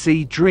clearly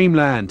see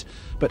dreamland.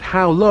 But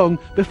how long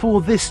before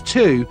this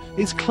too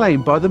is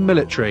claimed by the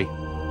military?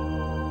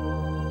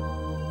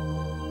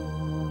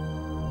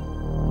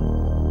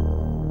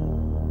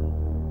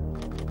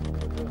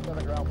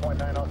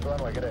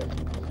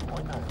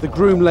 The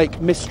Groom Lake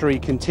mystery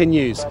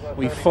continues.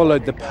 We've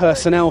followed the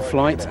personnel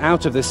flight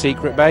out of the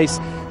secret base,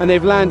 and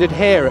they've landed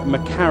here at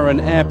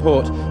McCarran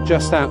Airport,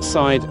 just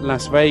outside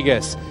Las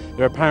Vegas.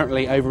 There are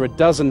apparently over a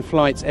dozen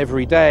flights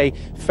every day,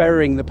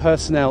 ferrying the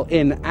personnel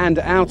in and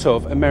out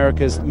of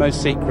America's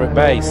most secret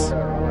base.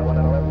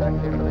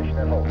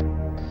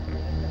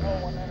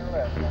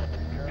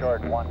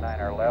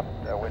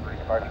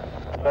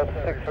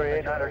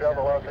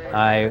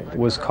 I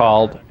was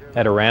called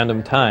at a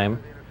random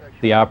time.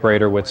 The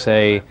operator would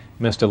say,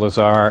 "Mr.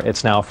 Lazar,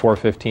 it's now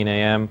 4:15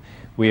 a.m.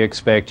 We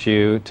expect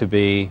you to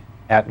be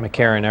at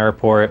McCarran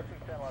Airport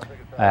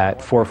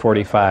at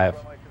 4:45.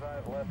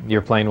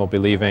 Your plane will be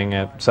leaving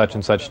at such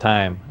and such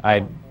time."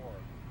 I'd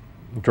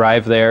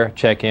drive there,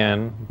 check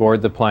in,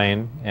 board the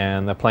plane,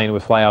 and the plane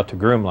would fly out to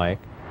Groom Lake.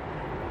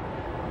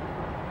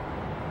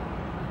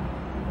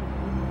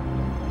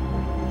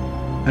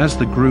 As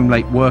the Groom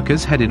Lake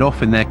workers headed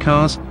off in their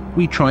cars,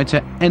 we tried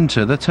to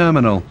enter the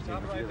terminal.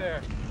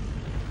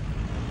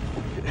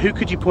 Who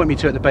could you point me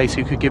to at the base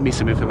who could give me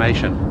some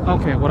information?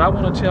 Okay, what I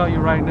want to tell you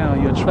right now,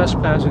 you're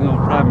trespassing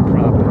on private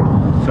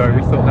property. Sorry,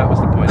 we thought that was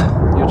the point.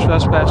 You're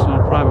trespassing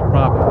on private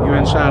property. You're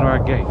inside our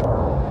gate.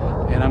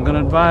 And I'm going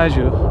to advise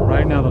you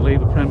right now to leave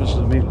the premises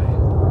immediately.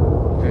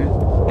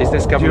 Okay? Is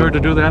this government? You're to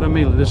do that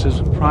immediately. This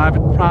is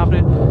private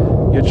property.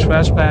 You're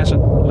trespassing.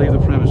 Leave the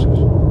premises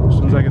as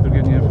soon as I get to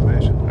get the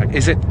information.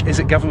 Is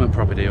it government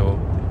property or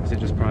is it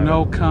just private?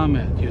 No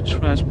comment. You're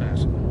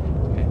trespassing.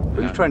 Okay. Who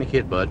are you trying to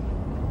kid, bud?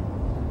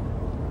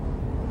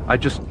 I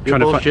just You're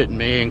trying to bullshitting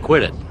me and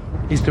quit it.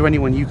 Is there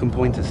anyone you can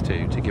point us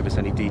to give us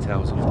any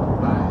details of?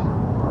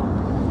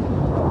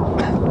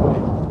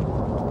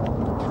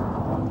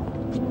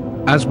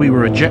 As we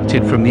were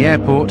ejected from the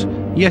airport,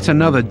 yet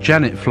another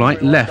Janet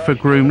flight left for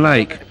Groom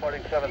Lake.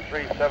 Reporting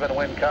 737,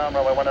 wind calm,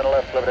 runway 19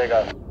 left, Liberty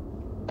Golf.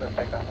 Let's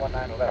take that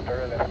 19 left,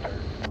 early left turn.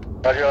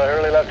 Roger,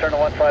 early left turn to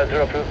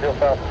 150, cruise field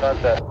south to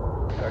sunset.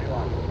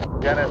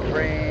 31. Janet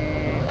 3.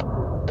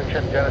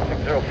 Janet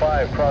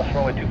 605, cross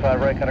runway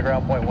 25 right, kind of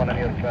ground point 1 on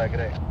the other side. Good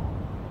day.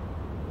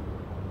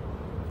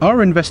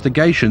 Our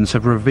investigations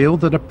have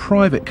revealed that a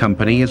private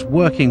company is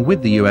working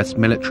with the US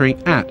military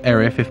at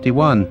Area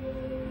 51.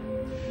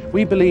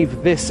 We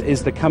believe this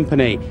is the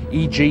company,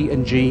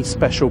 EG&G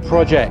Special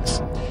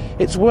Projects.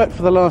 It's worked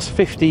for the last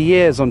 50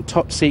 years on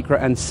top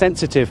secret and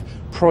sensitive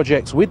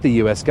projects with the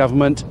US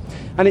government,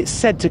 and it's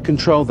said to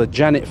control the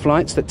Janet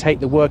flights that take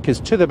the workers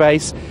to the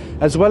base,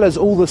 as well as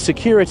all the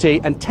security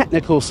and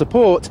technical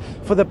support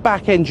for the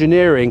back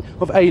engineering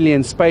of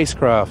alien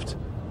spacecraft.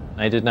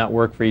 I did not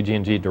work for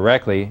EG&G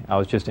directly. I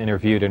was just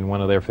interviewed in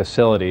one of their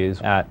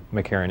facilities at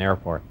McCarran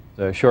Airport.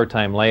 A short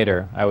time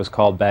later, I was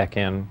called back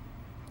in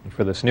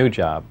for this new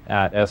job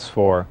at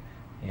S4,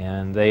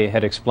 and they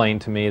had explained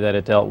to me that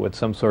it dealt with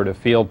some sort of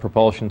field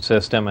propulsion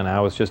system, and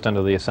I was just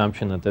under the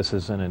assumption that this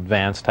is an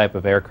advanced type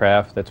of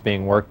aircraft that's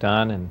being worked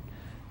on, and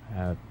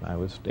I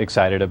was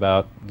excited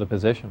about the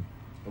position.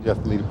 You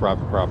have to leave the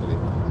private property.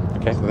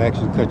 Okay. So they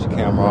actually cut your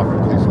camera off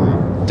and please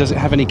leave. Does it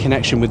have any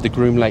connection with the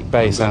Groom Lake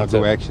base? I'm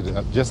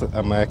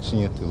asking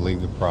you to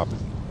leave the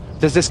property.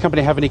 Does this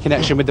company have any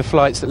connection with the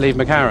flights that leave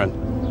McCarran?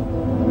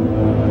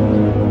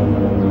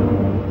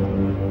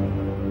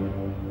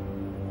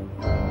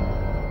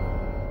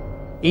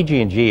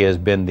 EG&G has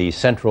been the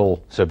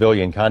central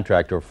civilian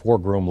contractor for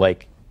Groom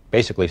Lake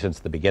basically since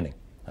the beginning.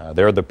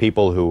 They're the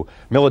people who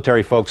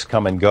military folks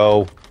come and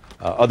go,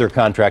 other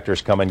contractors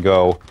come and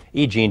go.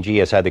 EG&G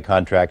has had the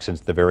contract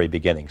since the very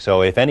beginning.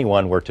 So if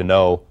anyone were to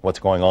know what's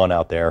going on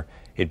out there,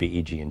 it'd be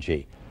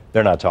EG&G.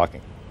 They're not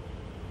talking.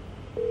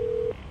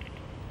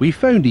 We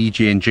phoned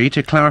EG&G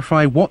to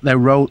clarify what their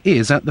role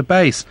is at the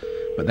base,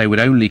 but they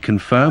would only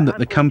confirm that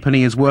the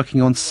company is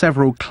working on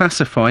several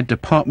classified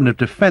Department of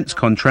Defense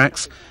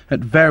contracts at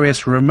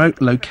various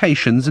remote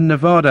locations in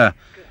Nevada.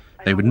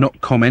 They would not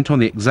comment on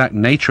the exact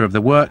nature of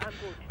the work,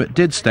 but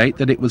did state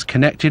that it was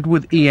connected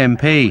with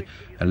EMP,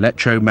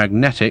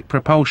 electromagnetic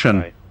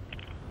propulsion.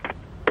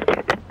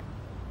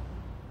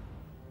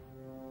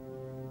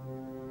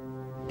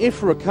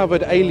 If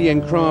recovered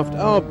alien craft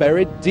are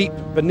buried deep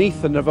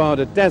beneath the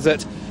Nevada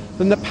desert,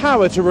 then the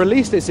power to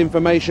release this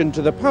information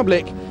to the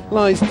public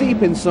lies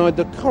deep inside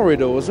the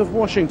corridors of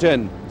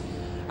Washington.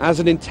 As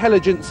an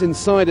intelligence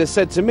insider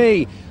said to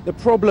me, the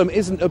problem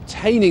isn't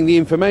obtaining the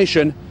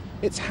information,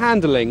 it's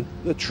handling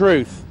the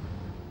truth.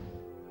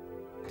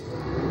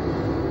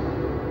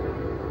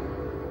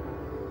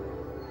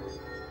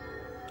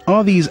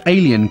 Are these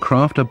alien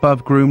craft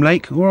above Groom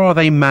Lake, or are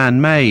they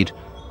man-made?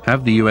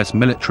 Have the US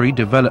military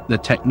developed the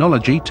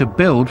technology to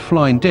build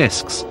flying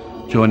discs?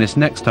 Join us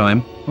next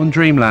time on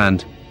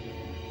Dreamland.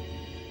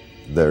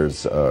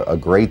 There's a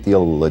great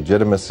deal of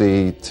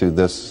legitimacy to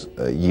this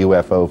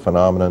UFO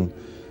phenomenon,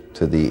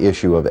 to the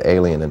issue of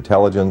alien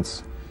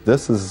intelligence.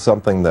 This is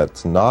something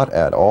that's not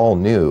at all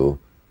new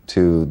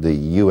to the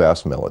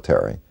U.S.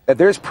 military.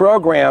 There's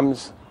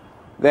programs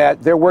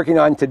that they're working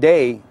on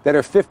today that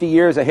are 50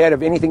 years ahead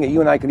of anything that you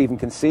and I could even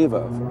conceive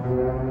of.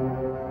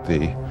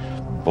 The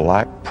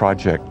black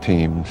project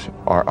teams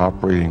are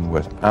operating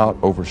without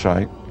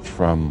oversight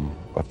from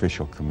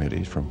official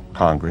committees, from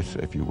Congress,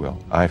 if you will.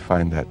 I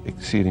find that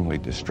exceedingly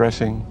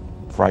distressing,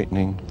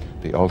 frightening,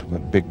 the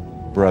ultimate big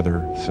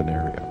brother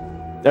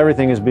scenario.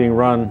 Everything is being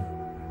run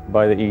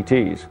by the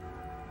ETs.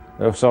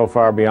 They're so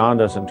far beyond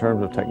us in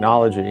terms of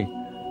technology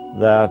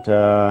that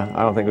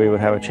I don't think we would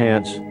have a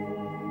chance.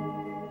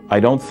 I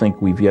don't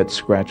think we've yet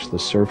scratched the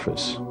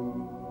surface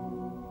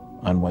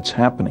on what's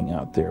happening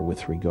out there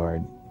with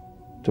regard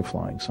to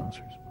flying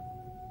saucers.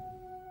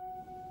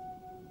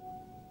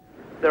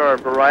 There are a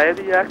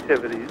variety of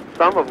activities,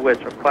 some of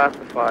which are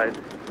classified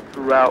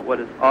throughout what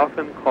is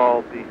often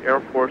called the Air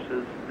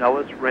Force's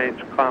Nellis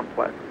Range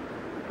Complex.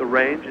 The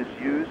range is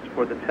used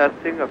for the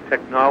testing of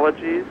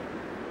technologies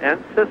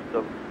and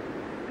systems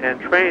and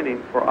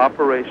training for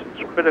operations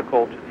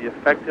critical to the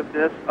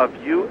effectiveness of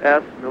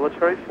U.S.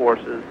 military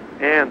forces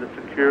and the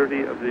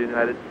security of the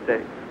United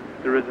States.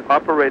 There is an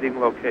operating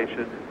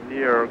location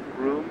near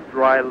Groom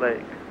Dry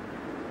Lake.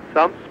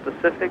 Some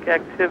specific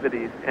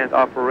activities and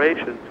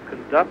operations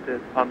conducted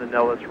on the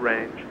Nellis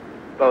Range,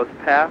 both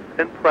past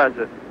and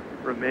present,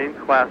 remain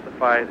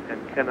classified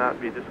and cannot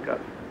be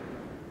discussed.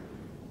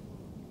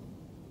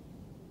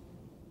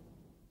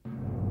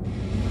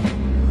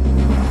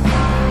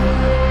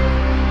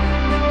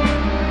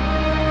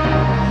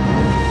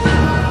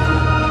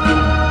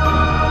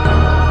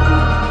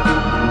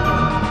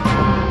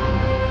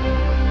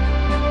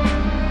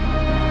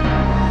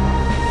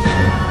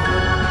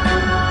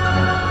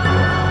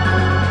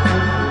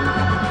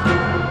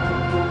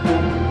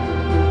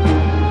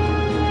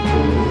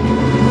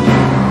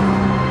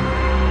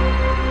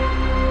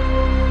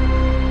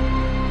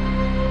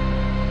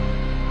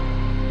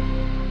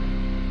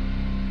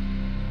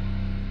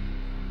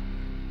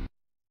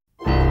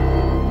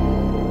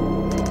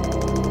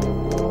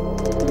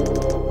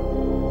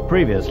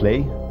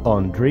 Previously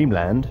on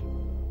Dreamland.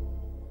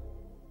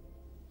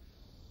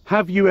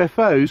 Have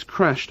UFOs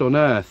crashed on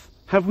Earth?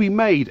 Have we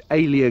made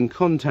alien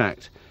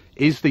contact?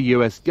 Is the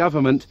US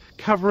government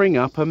covering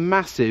up a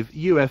massive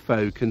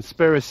UFO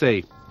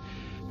conspiracy?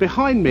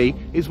 Behind me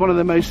is one of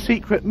the most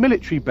secret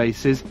military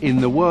bases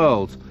in the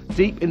world,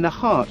 deep in the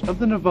heart of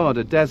the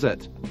Nevada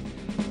desert.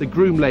 The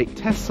Groom Lake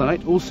test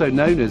site, also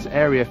known as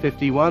Area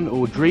 51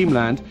 or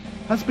Dreamland,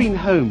 has been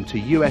home to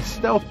US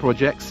stealth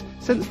projects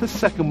since the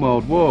Second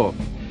World War.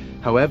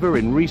 However,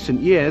 in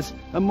recent years,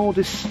 a more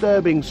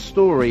disturbing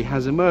story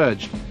has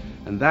emerged,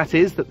 and that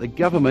is that the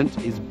government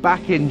is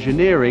back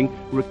engineering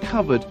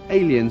recovered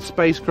alien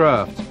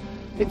spacecraft.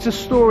 It's a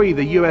story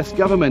the US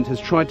government has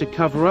tried to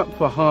cover up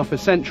for half a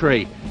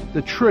century.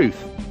 The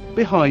truth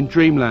behind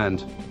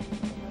Dreamland.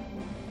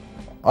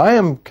 I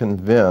am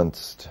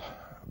convinced,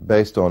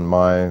 based on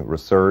my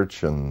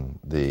research and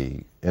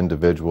the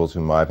individuals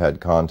whom I've had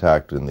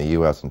contact in the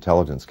U.S.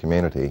 intelligence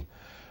community,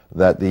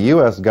 that the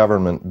U.S.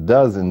 government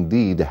does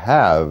indeed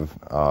have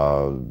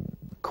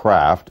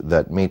craft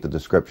that meet the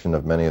description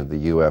of many of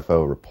the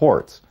UFO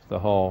reports. The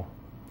whole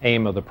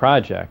aim of the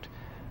project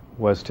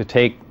was to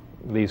take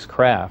these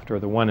craft, or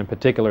the one in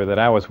particular that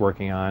I was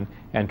working on,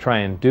 and try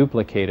and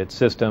duplicate its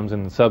systems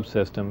and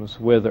subsystems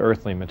with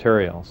earthly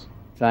materials.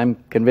 I'm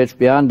convinced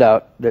beyond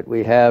doubt that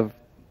we have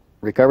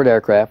recovered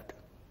aircraft,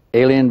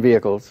 alien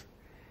vehicles,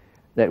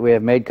 that we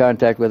have made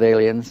contact with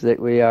aliens,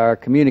 that we are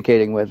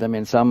communicating with them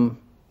in some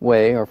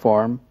way or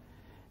form,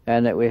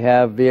 and that we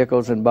have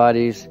vehicles and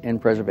bodies in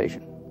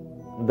preservation.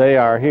 They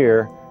are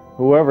here,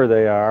 whoever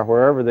they are,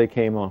 wherever they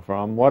came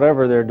from,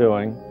 whatever they're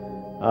doing.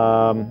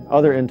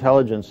 Other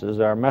intelligences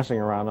are messing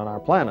around on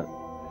our planet.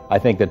 I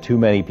think that too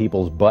many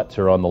people's butts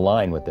are on the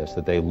line with this,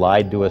 that they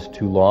lied to us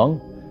too long,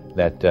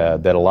 that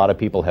a lot of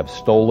people have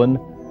stolen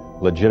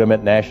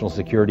legitimate national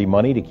security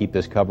money to keep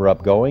this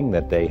cover-up going,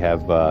 that they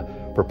have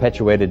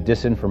perpetuated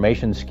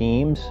disinformation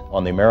schemes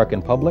on the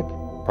American public,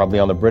 probably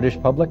on the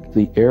British public.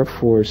 The Air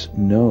Force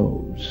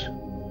knows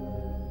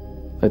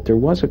that there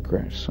was a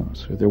crash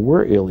saucer, there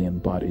were alien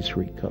bodies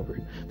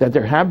recovered, that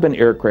there have been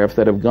aircraft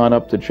that have gone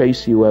up to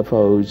chase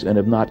UFOs and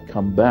have not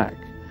come back.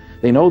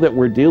 They know that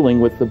we're dealing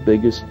with the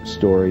biggest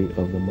story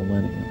of the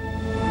millennium.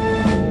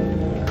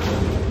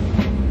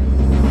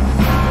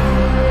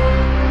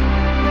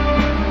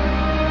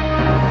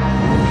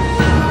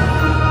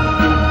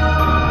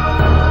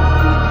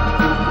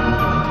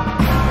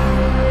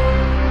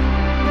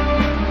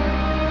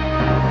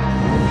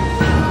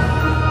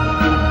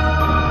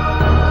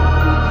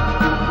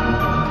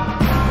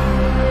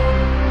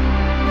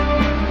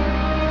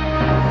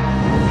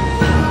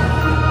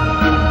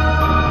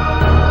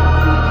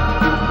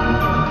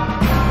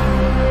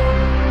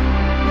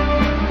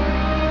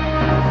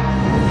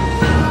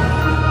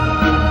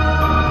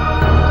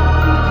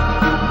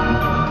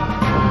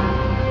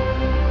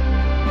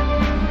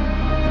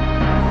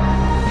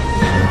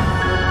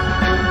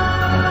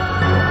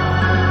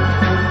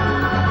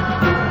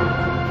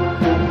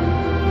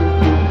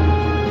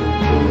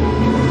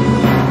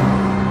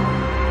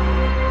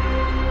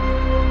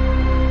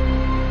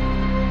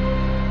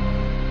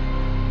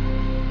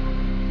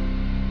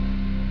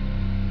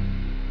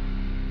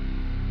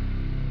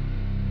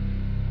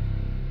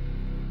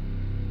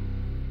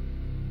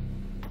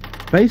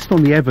 Based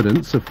on the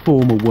evidence of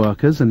former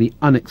workers and the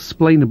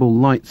unexplainable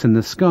lights in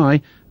the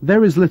sky,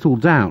 there is little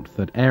doubt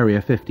that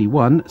Area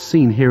 51,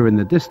 seen here in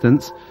the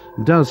distance,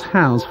 does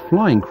house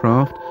flying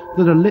craft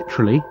that are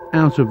literally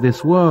out of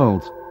this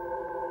world.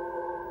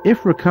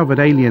 If recovered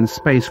alien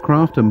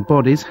spacecraft and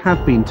bodies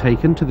have been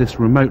taken to this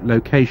remote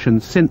location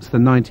since the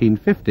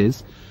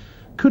 1950s,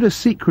 could a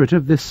secret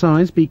of this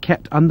size be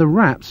kept under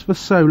wraps for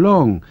so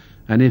long?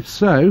 And if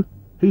so,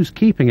 who's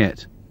keeping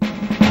it?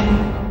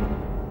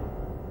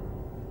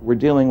 We're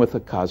dealing with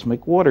a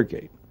cosmic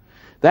Watergate.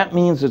 That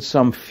means that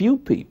some few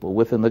people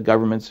within the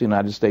governments of the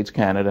United States,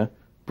 Canada,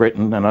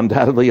 Britain, and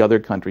undoubtedly other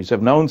countries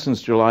have known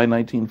since July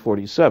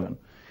 1947,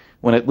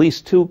 when at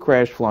least 2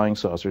 crashed flying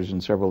saucers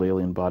and several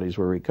alien bodies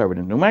were recovered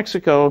in New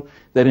Mexico,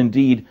 that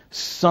indeed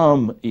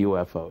some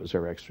UFOs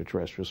are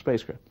extraterrestrial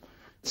spacecraft.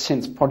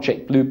 Since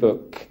Project Blue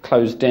Book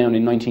closed down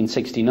in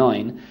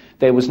 1969,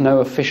 there was no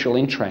official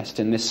interest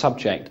in this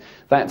subject.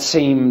 That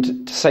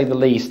seemed, to say the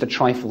least, a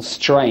trifle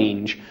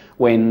strange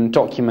when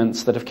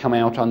documents that have come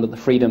out under the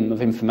Freedom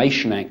of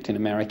Information Act in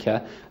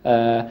America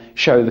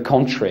show the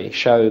contrary,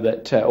 show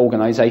that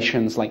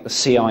organizations like the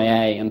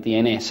CIA and the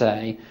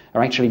NSA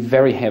are actually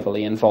very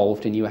heavily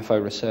involved in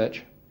UFO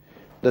research.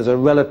 There's a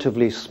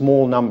relatively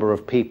small number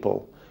of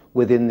people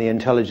within the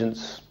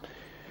intelligence,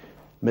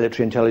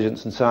 military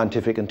intelligence and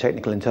scientific and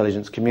technical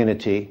intelligence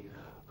community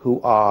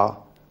who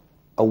are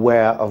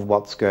aware of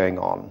what's going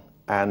on,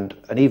 and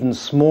an even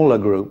smaller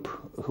group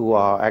who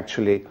are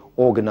actually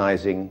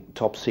organizing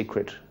top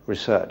secret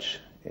research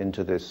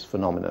into this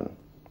phenomenon.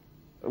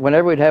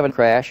 Whenever we'd have a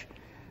crash,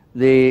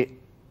 the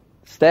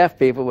staff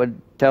people would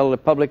tell the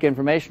public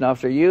information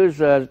officer, use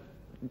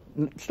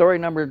story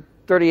number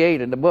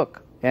 38 in the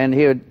book, and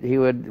he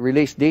would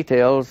release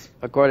details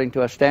according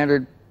to a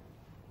standard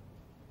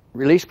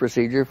release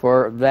procedure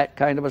for that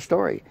kind of a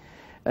story.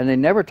 And they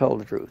never told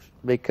the truth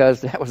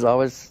because that was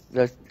always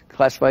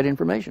classified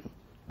information.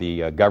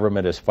 The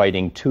government is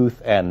fighting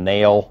tooth and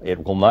nail.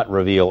 It will not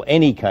reveal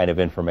any kind of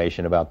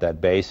information about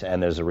that base,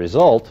 and as a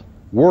result,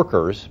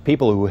 workers,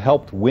 people who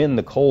helped win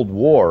the Cold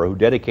War, who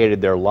dedicated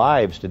their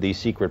lives to these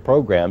secret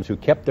programs, who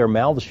kept their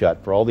mouths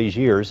shut for all these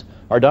years,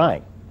 are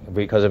dying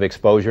because of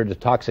exposure to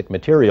toxic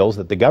materials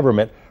that the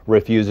government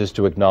refuses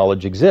to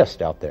acknowledge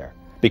exist out there,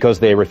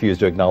 because they refuse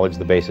to acknowledge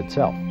the base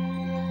itself.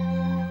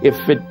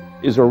 If it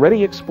is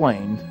already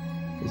explained,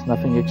 there's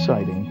nothing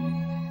exciting.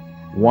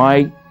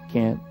 Why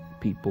can't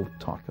people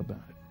talk about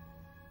it?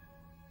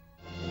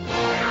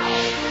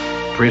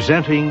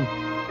 Presenting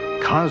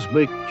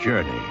Cosmic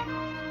Journey.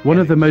 One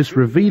of the most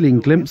revealing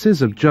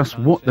glimpses of just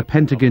what the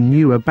Pentagon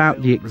knew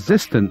about the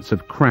existence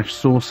of crash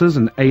saucers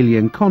and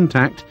alien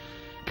contact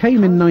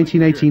came in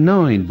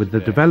 1989 with the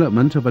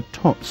development of a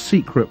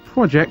top-secret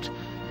project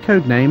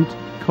codenamed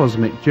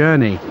Cosmic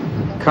Journey.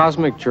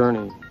 Cosmic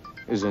Journey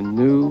is a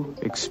new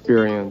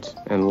experience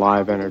in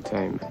live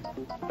entertainment,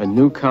 a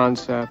new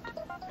concept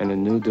and a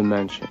new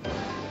dimension.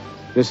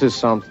 This is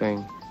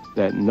something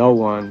that no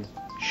one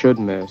should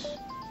miss,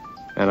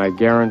 and I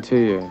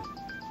guarantee you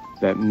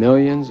that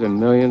millions and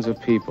millions of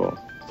people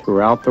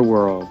throughout the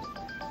world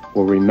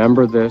will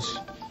remember this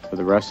for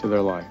the rest of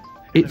their life.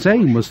 Its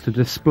aim was to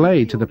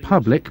display to the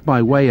public,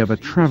 by way of a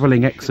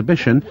travelling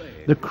exhibition,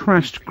 the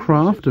crashed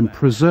craft and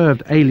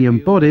preserved alien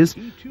bodies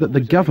that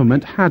the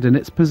government had in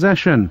its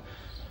possession.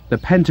 The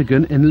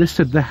Pentagon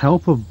enlisted the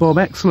help of Bob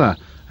Exler,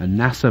 a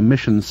NASA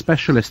mission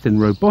specialist in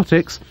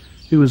robotics,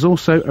 who was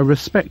also a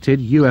respected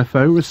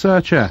UFO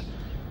researcher.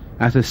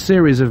 At a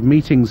series of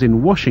meetings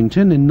in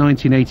Washington in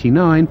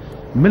 1989,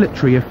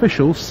 military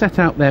officials set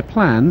out their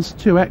plans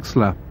to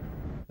Exler.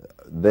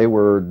 They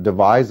were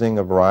devising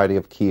a variety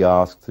of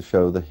kiosks to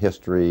show the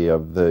history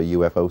of the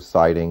UFO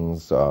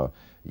sightings,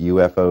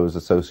 UFOs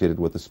associated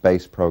with the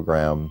space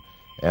program,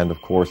 and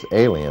of course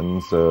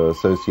aliens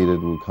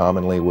associated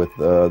commonly with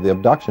the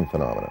abduction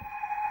phenomenon.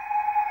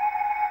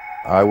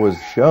 I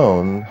was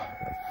shown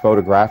a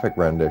photographic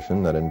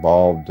rendition that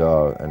involved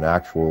an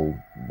actual,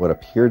 what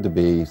appeared to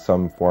be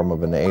some form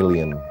of an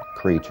alien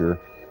creature,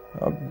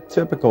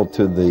 typical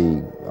to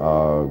the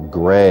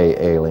gray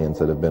aliens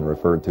that have been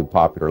referred to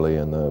popularly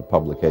in the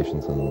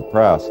publications and the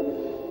press.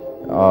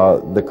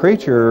 The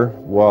creature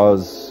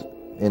was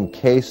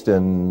encased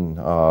in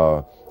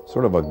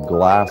sort of a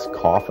glass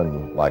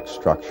coffin-like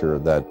structure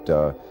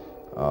that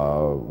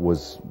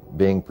was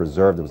being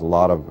preserved. There was a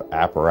lot of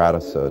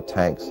apparatus,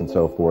 tanks and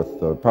so forth,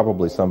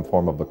 probably some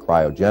form of a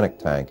cryogenic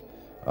tank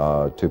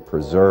to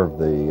preserve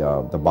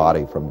the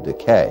body from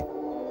decay.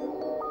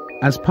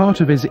 As part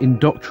of his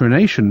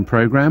indoctrination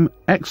program,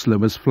 Exler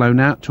was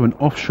flown out to an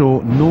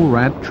offshore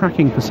NORAD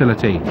tracking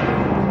facility.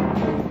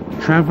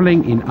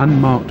 Traveling in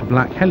unmarked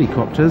black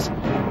helicopters,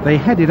 they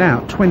headed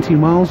out 20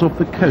 miles off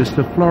the coast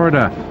of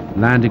Florida,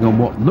 landing on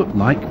what looked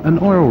like an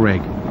oil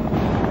rig.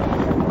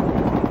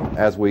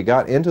 As we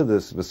got into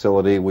this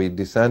facility, we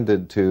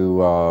descended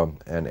to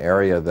an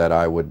area that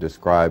I would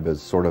describe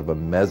as sort of a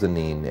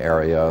mezzanine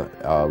area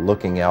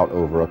looking out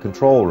over a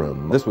control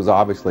room. This was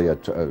obviously a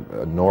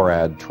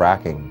NORAD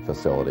tracking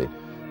facility.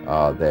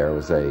 There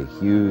was a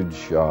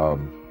huge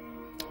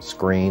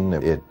screen.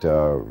 It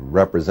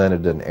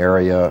represented an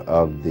area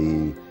of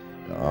the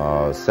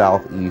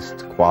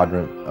southeast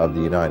quadrant of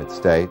the United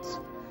States.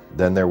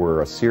 Then there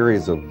were a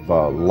series of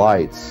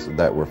lights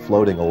that were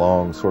floating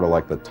along sort of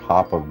like the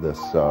top of this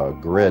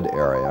grid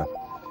area.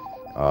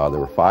 There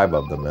were 5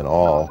 of them in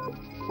all.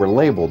 Were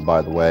labeled,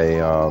 by the way,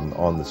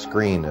 on the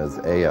screen as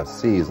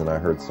ASCs, and I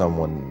heard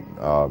someone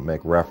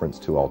make reference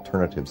to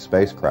alternative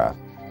spacecraft.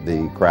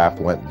 The craft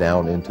went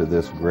down into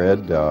this grid,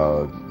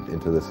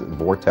 into this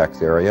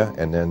vortex area,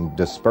 and then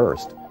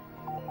dispersed.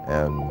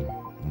 And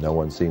no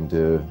one seemed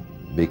to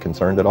be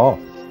concerned at all.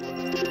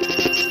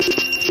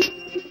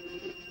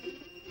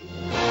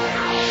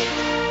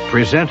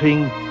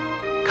 Presenting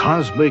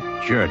Cosmic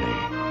Journey,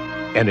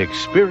 an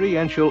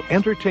experiential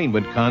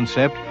entertainment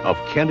concept of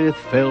Kenneth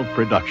Feld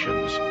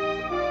Productions.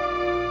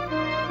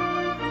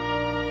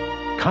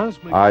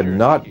 I've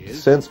not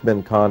since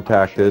been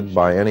contacted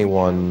by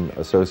anyone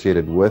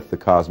associated with the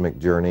Cosmic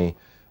Journey.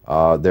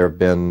 There have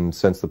been,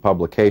 since the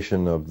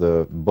publication of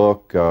the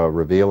book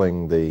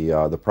revealing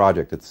the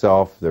project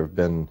itself, there have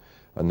been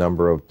a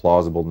number of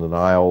plausible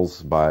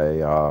denials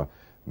by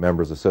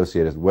members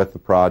associated with the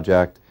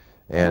project,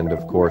 and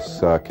of course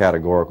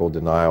categorical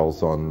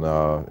denials on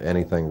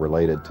anything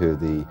related to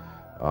the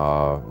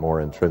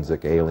more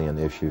intrinsic alien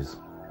issues.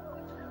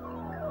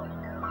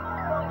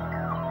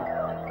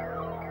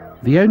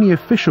 The only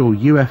official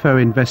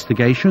UFO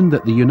investigation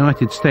that the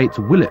United States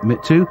will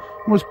admit to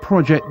was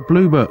Project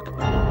Blue Book.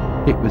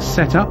 It was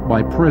set up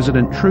by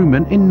President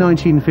Truman in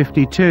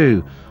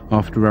 1952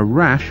 after a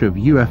rash of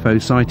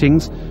UFO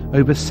sightings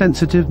over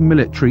sensitive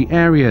military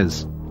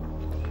areas.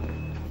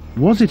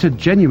 Was it a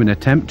genuine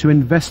attempt to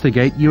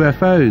investigate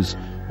UFOs,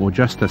 or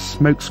just a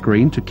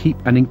smokescreen to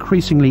keep an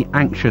increasingly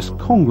anxious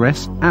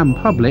Congress and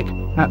public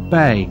at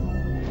bay?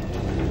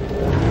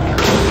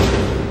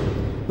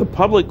 The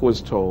public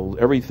was told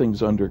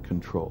everything's under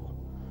control.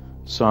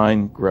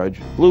 Sign, grudge.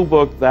 Blue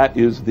Book, that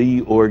is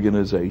the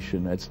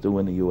organization that's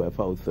doing the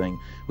UFO thing.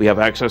 We have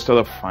access to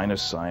the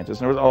finest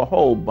scientists. And there was a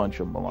whole bunch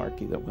of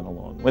malarkey that went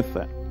along with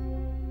that.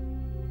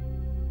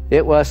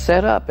 It was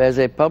set up as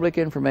a public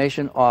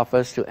information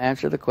office to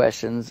answer the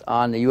questions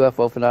on the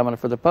UFO phenomena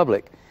for the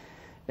public.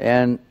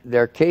 And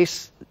their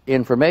case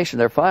information,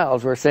 their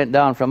files, were sent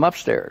down from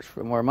upstairs,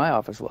 from where my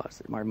office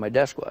was, where my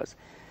desk was.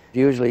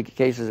 Usually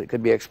cases that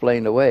could be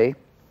explained away,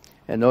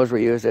 and those were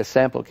used as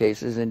sample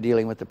cases in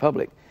dealing with the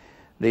public.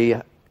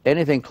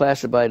 Anything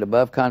classified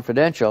above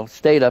confidential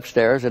stayed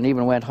upstairs and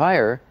even went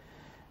higher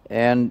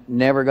and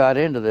never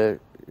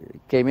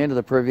came into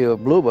the purview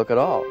of Blue Book at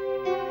all.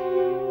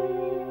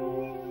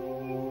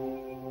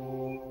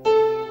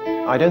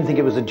 I don't think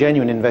it was a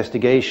genuine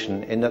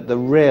investigation in that the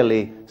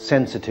really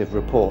sensitive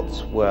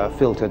reports were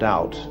filtered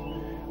out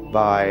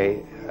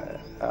by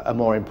a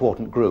more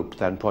important group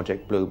than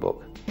Project Blue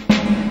Book.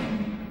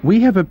 We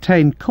have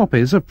obtained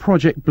copies of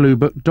Project Blue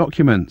Book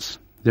documents.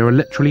 There are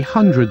literally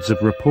hundreds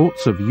of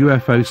reports of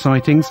UFO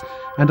sightings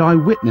and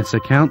eyewitness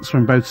accounts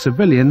from both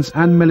civilians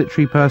and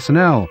military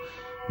personnel,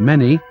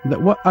 many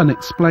that were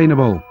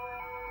unexplainable.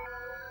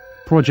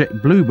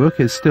 Project Blue Book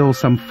is still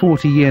some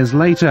 40 years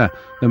later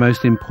the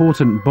most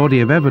important body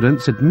of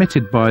evidence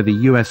admitted by the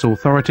US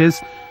authorities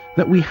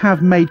that we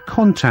have made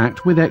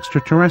contact with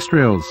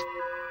extraterrestrials.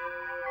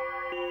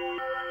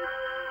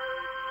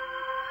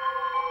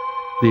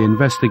 The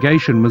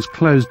investigation was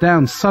closed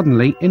down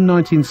suddenly in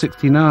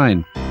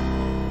 1969.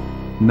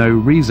 No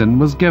reason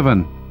was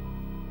given.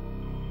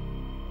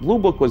 Blue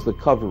Book was the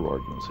cover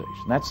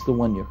organization. That's the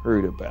one you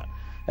heard about.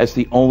 That's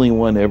the only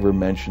one ever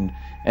mentioned.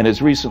 And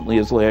as recently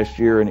as last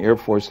year, an Air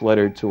Force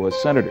letter to a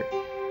senator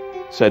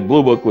said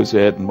Blue Book was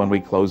it, and when we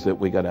closed it,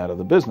 we got out of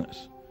the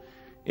business.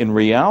 In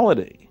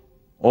reality,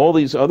 all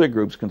these other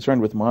groups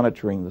concerned with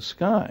monitoring the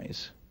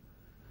skies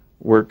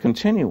were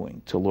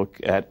continuing to look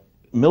at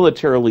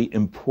militarily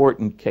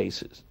important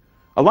cases.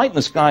 A light in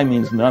the sky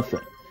means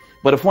nothing.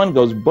 But if one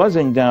goes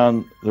buzzing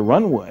down the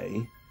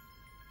runway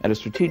at a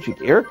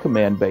strategic air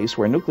command base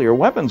where nuclear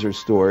weapons are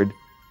stored,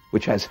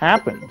 which has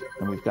happened,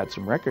 and we've got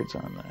some records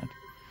on that,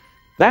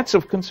 that's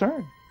of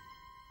concern.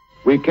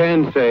 We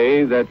can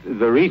say that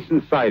the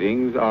recent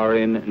sightings are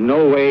in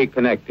no way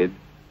connected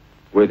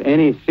with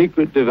any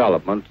secret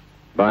development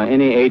by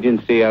any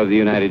agency of the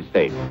United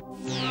States.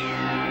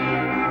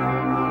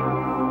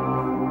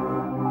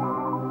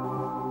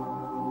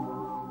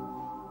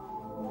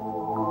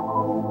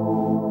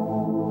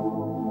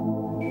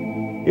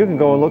 You can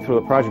go and look through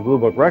the Project Blue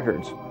Book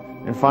records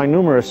and find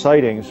numerous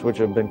sightings which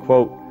have been,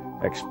 quote,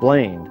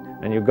 explained.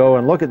 And you go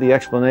and look at the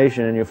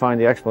explanation and you find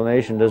the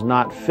explanation does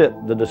not fit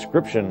the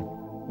description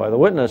by the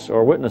witness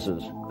or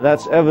witnesses.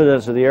 That's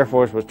evidence that the Air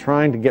Force was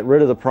trying to get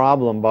rid of the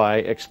problem by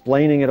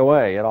explaining it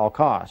away at all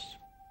costs.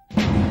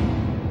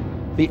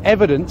 The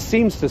evidence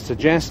seems to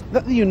suggest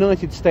that the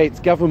United States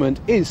government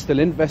is still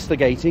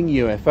investigating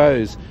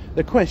UFOs.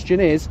 The question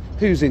is,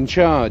 who's in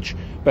charge?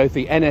 Both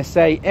the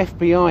NSA,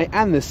 FBI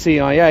and the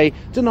CIA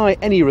deny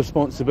any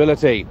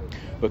responsibility.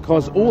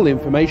 Because all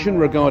information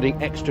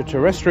regarding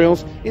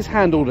extraterrestrials is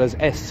handled as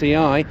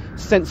SCI,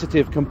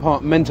 sensitive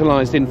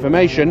compartmentalized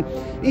information,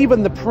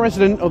 even the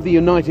President of the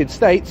United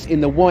States in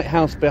the White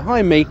House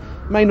behind me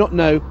may not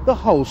know the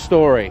whole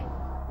story.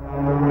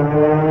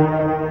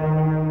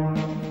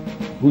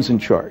 Who's in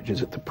charge?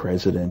 Is it the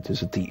President?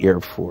 Is it the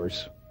Air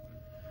Force?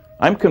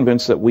 I'm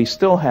convinced that we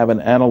still have an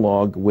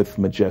analog with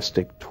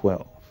Majestic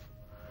 12,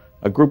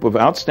 a group of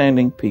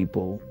outstanding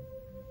people,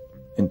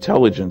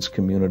 intelligence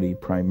community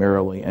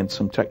primarily, and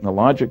some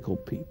technological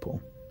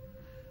people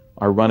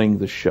are running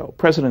the show.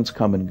 Presidents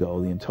come and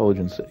go. The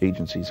intelligence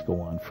agencies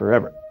go on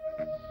forever.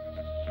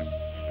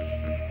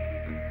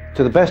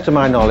 To the best of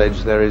my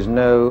knowledge, there is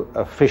no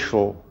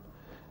official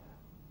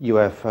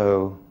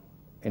UFO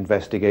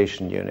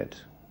investigation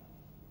unit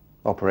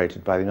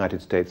operated by the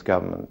United States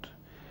government.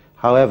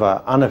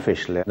 However,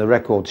 unofficially, the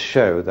records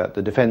show that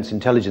the Defense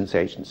Intelligence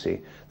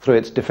Agency, through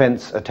its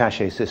Defense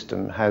Attaché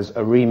system, has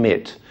a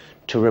remit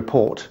to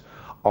report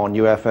on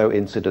UFO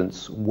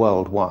incidents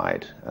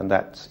worldwide, and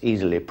that's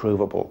easily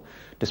provable,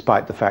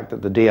 despite the fact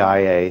that the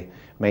DIA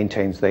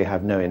maintains they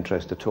have no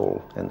interest at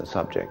all in the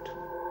subject.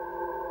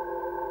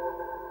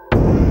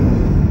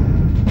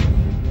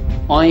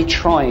 I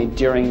tried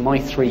during my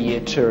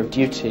 3-year tour of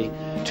duty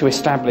to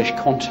establish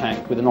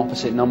contact with an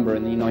opposite number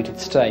in the United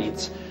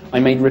States. I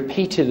made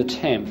repeated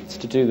attempts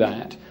to do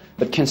that,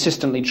 but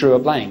consistently drew a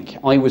blank.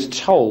 I was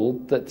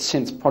told that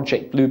since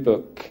Project Blue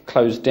Book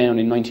closed down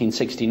in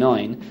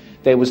 1969,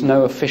 there was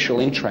no official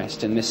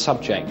interest in this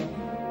subject.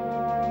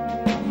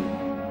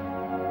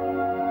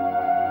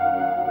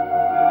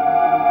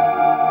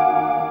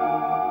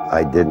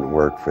 I didn't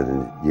work for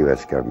the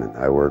U.S. government.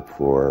 I worked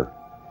for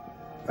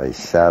a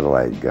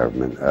satellite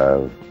government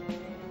of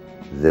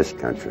this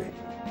country.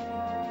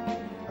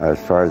 As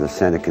far as the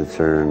Senate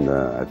concerned,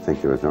 I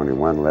think there was only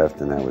one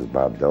left, and that was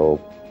Bob Dole.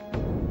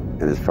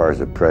 And as far as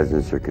the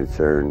presidents are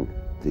concerned,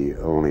 the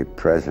only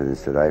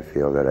presidents that I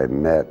feel that I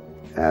met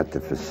at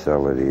the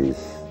facilities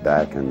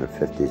back in the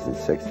 50s and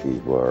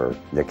 60s were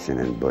Nixon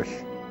and Bush.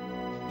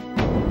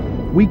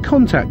 We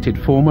contacted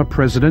former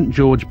President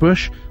George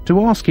Bush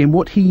to ask him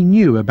what he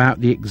knew about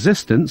the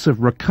existence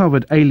of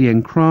recovered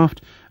alien craft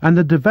and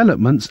the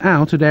developments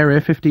out at Area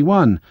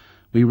 51.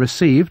 We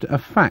received a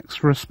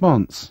fax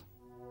response.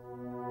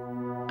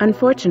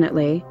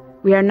 Unfortunately,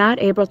 we are not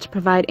able to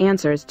provide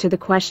answers to the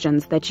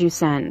questions that you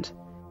send.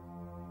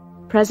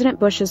 President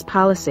Bush's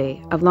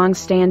policy of long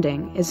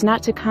standing is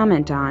not to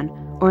comment on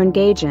or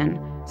engage in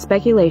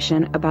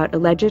speculation about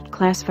alleged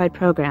classified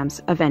programs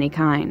of any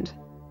kind.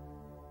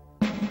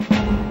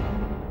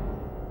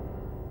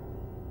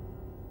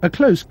 A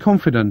close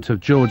confidant of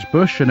George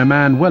Bush and a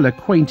man well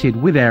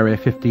acquainted with Area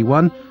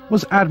 51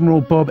 was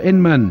Admiral Bob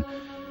Inman.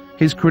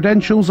 His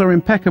credentials are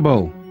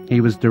impeccable. He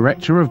was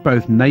director of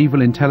both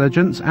Naval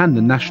Intelligence and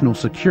the National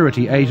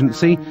Security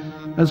Agency,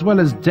 as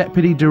well as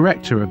deputy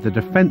director of the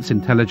Defense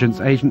Intelligence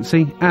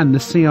Agency and the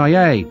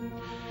CIA.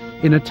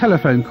 In a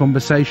telephone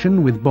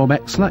conversation with Bob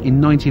Exler in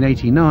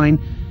 1989,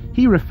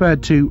 he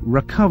referred to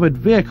recovered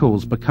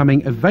vehicles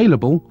becoming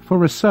available for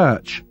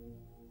research.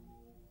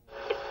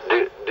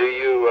 Do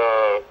you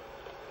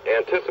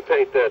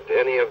anticipate that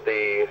any of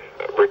the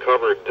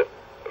recovered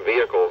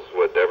vehicles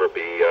would ever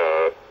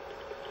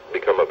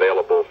become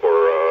available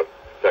for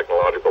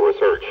technological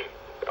research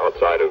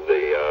outside of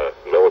the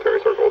military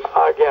circles?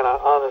 Again, I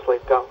honestly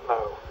don't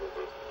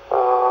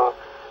know.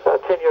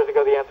 10 years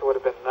ago, the answer would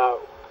have been no.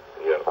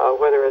 Yeah.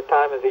 Whether as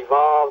time has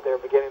evolved, they're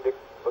beginning to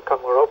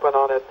become more open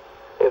on it,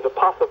 is a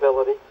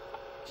possibility.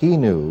 He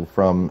knew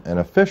from an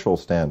official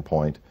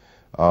standpoint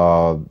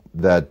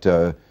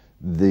that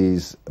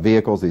these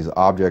vehicles, these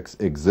objects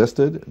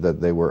existed,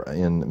 that they were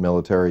in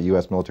military,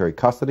 U.S. military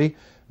custody,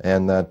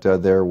 and that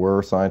there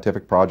were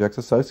scientific projects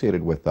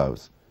associated with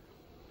those.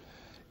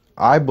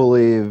 I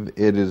believe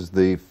it is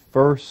the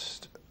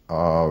first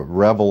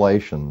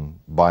revelation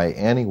by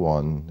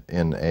anyone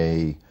in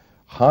a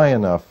high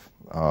enough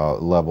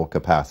level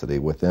capacity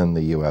within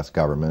the U.S.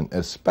 government,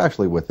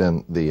 especially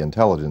within the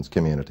intelligence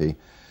community,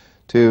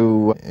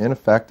 to in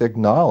effect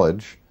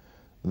acknowledge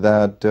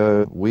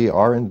that we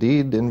are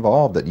indeed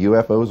involved, that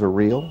UFOs are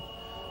real,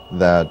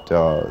 that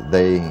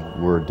they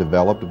were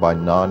developed by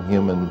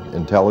non-human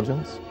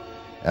intelligence,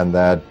 and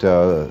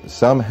that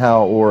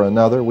somehow or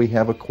another we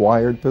have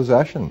acquired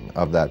possession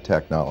of that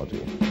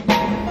technology.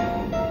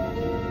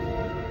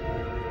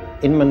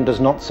 Inman does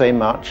not say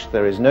much.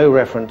 There is no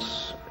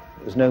reference,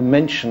 there's no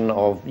mention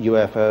of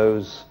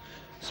UFOs,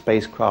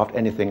 spacecraft,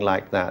 anything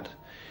like that.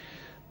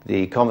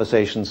 The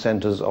conversation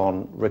centers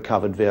on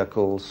recovered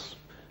vehicles,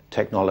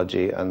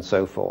 technology, and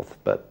so forth.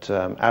 But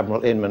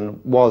Admiral Inman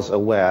was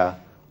aware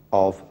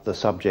of the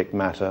subject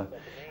matter,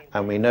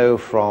 and we know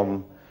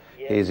from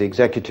his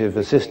executive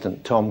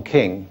assistant, Tom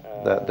King,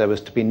 that there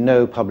was to be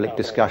no public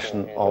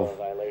discussion of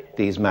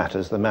these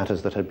matters, the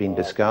matters that had been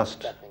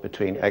discussed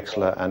between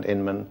Exler and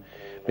Inman,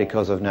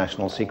 because of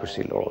national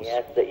secrecy laws. We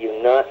ask that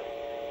you not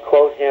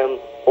quote him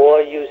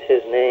or use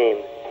his name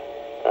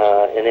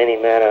in any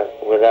manner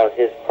without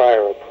his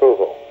prior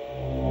approval.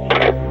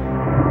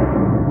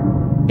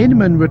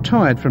 Inman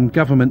retired from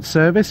government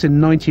service in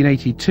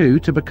 1982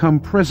 to become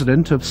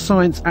president of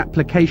Science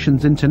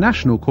Applications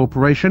International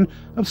Corporation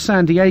of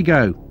San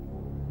Diego.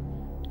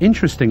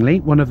 Interestingly,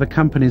 one of the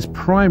company's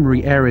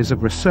primary areas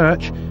of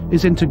research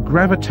is into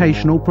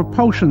gravitational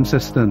propulsion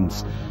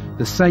systems,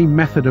 the same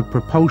method of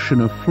propulsion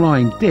of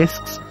flying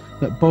discs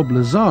that Bob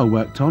Lazar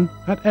worked on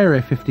at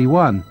Area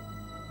 51.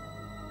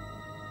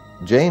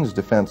 Jane's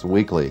Defense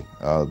Weekly,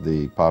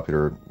 the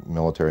popular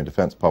military and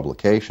defense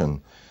publication,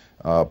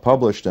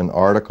 published an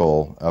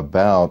article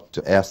about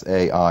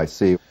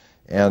SAIC,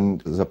 and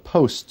there's a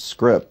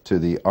postscript to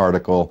the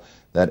article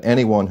that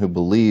anyone who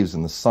believes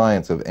in the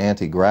science of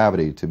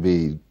anti-gravity to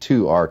be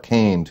too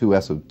arcane, too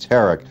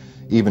esoteric,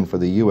 even for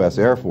the U.S.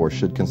 Air Force,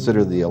 should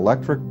consider the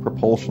electric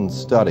propulsion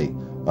study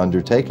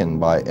undertaken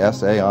by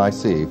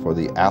SAIC for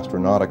the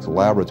Astronautics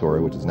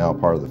Laboratory, which is now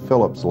part of the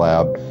Phillips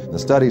Lab. The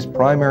study's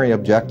primary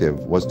objective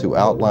was to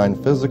outline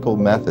physical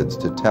methods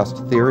to test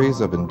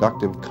theories of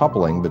inductive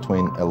coupling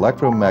between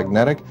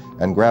electromagnetic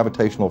and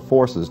gravitational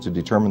forces to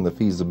determine the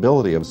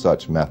feasibility of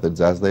such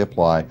methods as they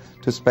apply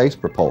to space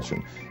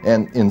propulsion,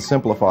 and in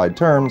simplified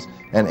terms,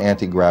 an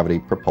anti-gravity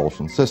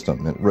propulsion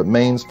system. It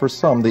remains for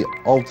some the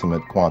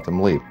ultimate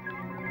quantum leap.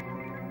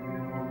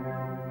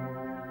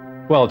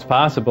 Well, it's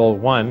possible,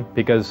 one,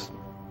 because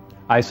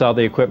I saw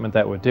the equipment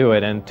that would do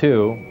it, and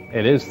two,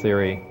 it is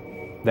theory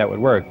that would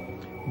work.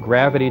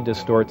 Gravity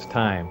distorts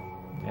time,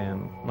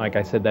 and like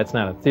I said, that's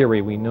not a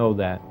theory, we know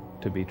that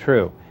to be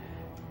true.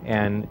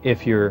 And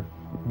if you're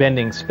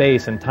bending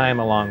space and time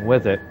along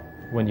with it,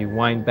 when you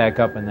wind back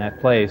up in that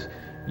place,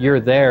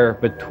 you're there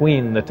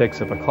between the ticks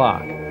of a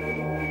clock.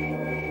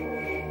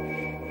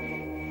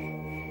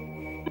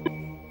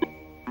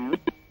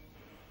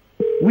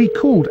 We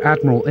called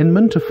Admiral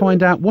Inman to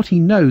find out what he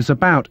knows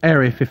about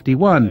Area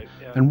 51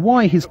 and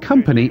why his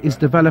company is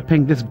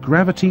developing this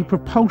gravity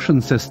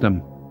propulsion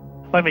system.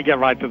 Let me get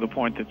right to the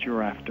point that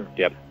you're after.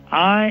 Yep.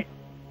 I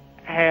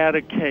had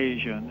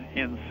occasion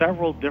in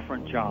several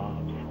different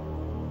jobs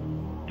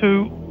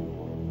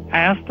to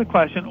ask the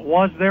question,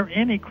 was there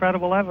any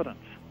credible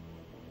evidence?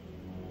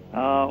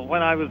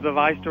 When I was the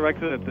vice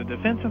director at the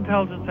Defense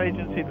Intelligence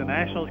Agency, the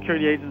National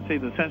Security Agency,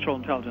 the Central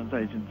Intelligence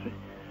Agency,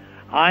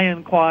 I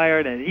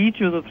inquired at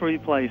each of the three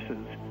places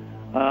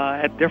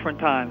at different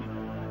times,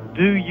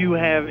 do you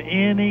have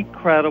any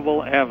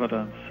credible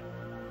evidence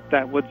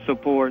that would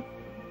support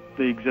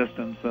the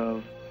existence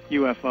of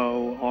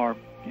UFO or,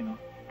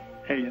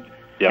 aliens?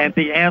 Yep. And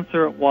the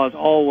answer was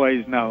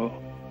always no.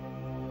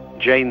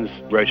 Janes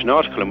wrote an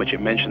article in which it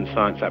mentioned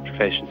Science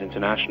Applications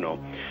International,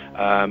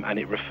 and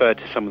it referred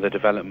to some of the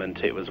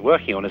development it was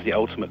working on as the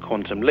ultimate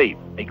quantum leap,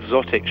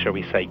 exotic, shall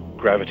we say,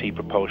 gravity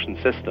propulsion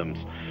systems.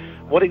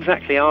 What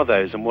exactly are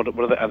those, and what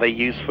are they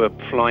used for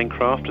flying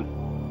craft?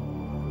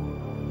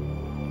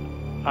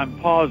 I'm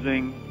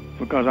pausing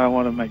because I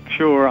want to make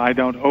sure I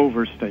don't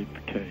overstate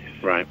the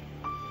case. Right.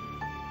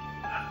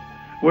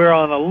 We're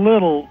on a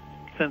little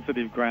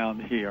sensitive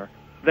ground here.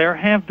 There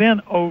have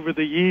been, over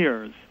the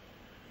years,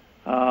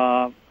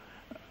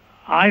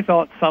 I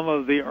thought some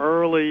of the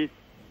early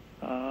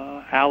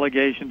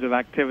allegations of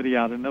activity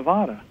out in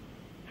Nevada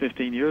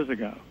 15 years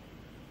ago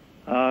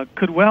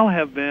could well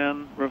have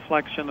been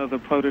reflection of the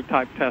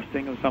prototype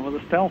testing of some of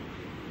the stealth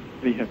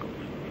vehicles.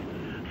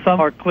 Some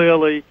are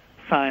clearly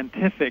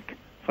scientific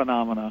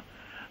phenomena.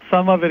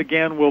 Some of it,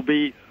 again, will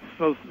be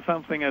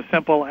something as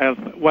simple as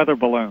weather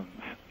balloons,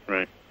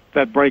 right,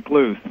 that break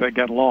loose, that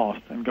get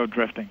lost and go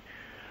drifting.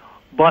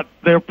 But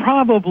there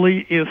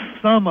probably is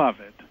some of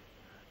it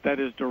that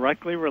is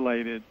directly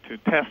related to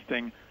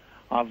testing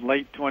of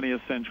late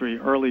 20th century,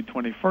 early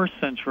 21st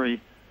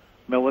century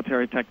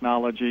military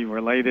technology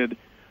related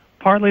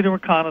partly to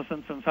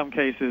reconnaissance in some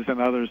cases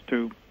and others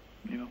to,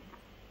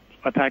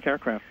 attack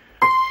aircraft.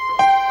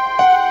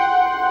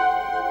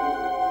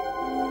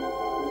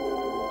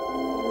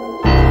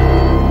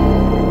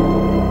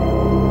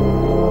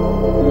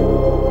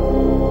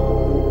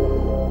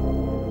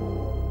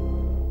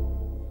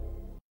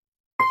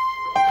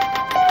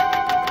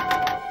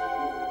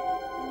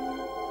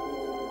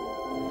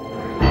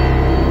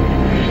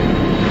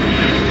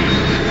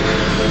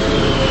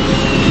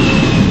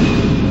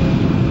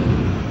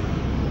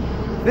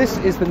 This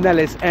is the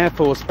Nellis Air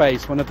Force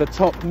Base, one of the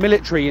top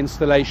military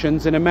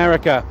installations in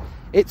America.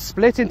 It's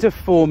split into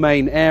four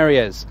main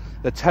areas.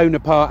 The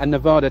Tonopah and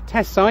Nevada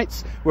test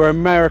sites, where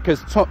America's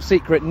top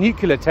secret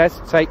nuclear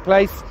tests take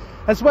place,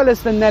 as well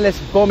as the Nellis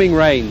bombing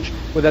range,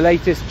 where the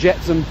latest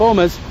jets and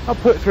bombers are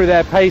put through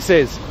their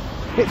paces.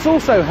 It's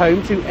also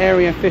home to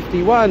Area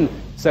 51,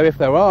 so if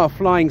there are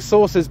flying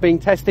saucers being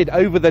tested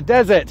over the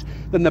desert,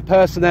 then the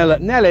personnel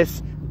at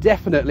Nellis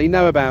definitely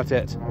know about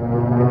it.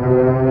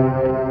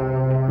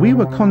 We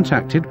were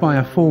contacted by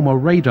a former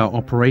radar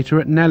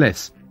operator at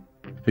Nellis,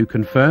 who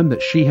confirmed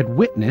that she had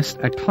witnessed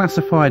a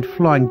classified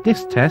flying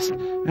disc test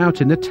out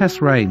in the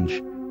test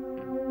range.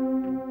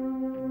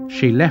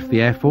 She left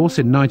the Air Force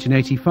in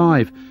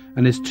 1985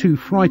 and is too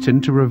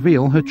frightened to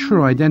reveal her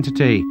true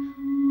identity.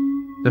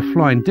 The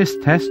flying disc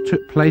test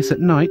took place at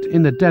night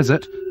in the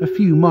desert a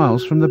few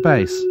miles from the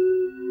base.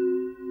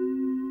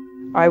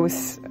 I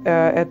was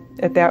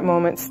at that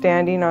moment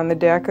standing on the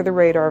deck of the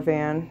radar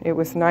van. It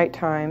was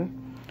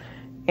nighttime,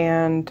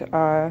 and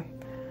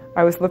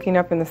I was looking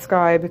up in the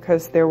sky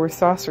because there were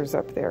saucers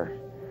up there.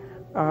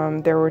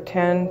 There were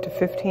 10 to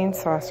 15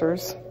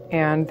 saucers,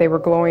 and they were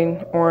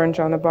glowing orange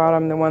on the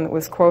bottom. The one that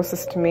was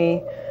closest to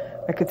me,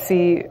 I could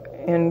see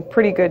in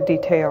pretty good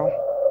detail.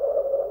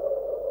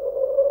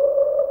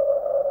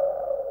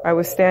 I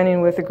was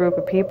standing with a group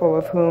of people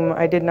of whom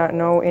I did not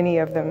know any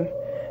of them,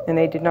 and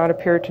they did not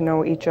appear to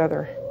know each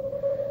other.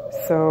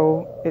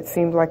 So it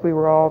seemed like we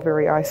were all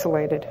very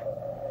isolated.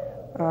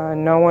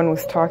 No one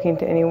was talking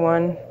to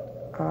anyone.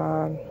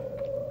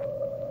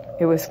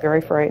 It was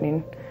very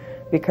frightening,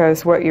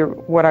 because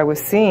what I was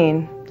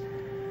seeing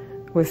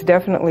was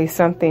definitely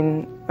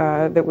something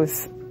that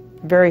was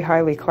very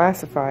highly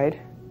classified,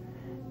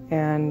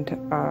 and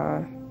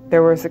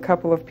there was a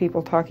couple of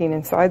people talking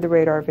inside the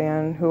radar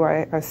van who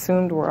I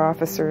assumed were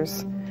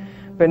officers,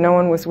 but no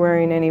one was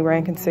wearing any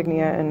rank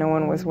insignia and no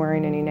one was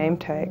wearing any name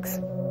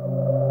tags.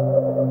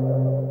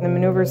 The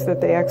maneuvers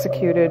that they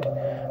executed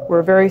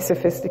were very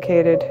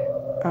sophisticated,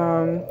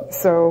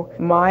 so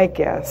my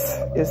guess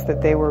is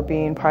that they were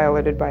being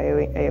piloted by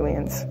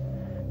aliens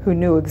who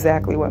knew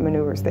exactly what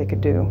maneuvers they could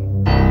do.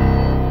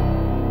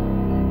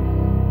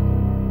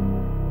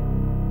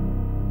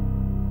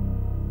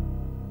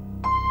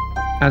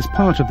 As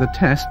part of the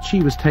test,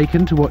 she was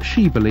taken to what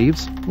she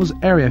believes was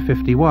Area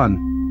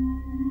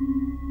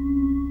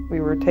 51.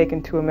 We were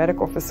taken to a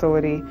medical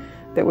facility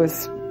that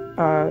was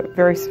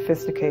very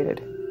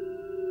sophisticated.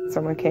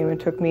 Someone came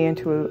and took me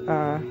into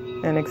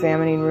an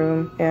examining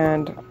room,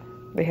 and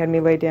they had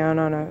me lay down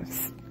on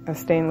a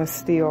stainless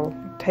steel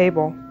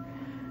table.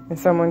 And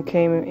someone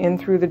came in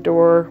through the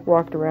door,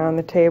 walked around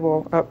the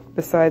table up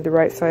beside the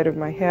right side of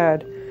my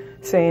head,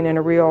 saying in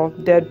a real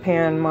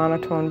deadpan,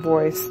 monotone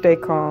voice, "Stay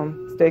calm.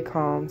 Stay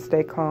calm,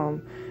 stay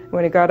calm."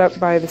 When he got up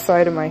by the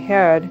side of my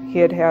head, he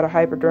had a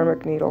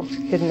hypodermic needle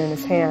hidden in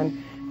his hand.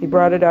 He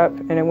brought it up,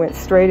 and it went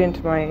straight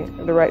into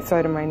the right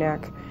side of my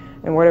neck,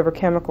 and whatever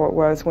chemical it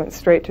was went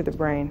straight to the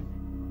brain.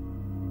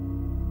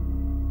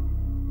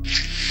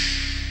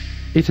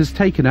 It has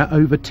taken her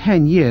over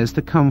 10 years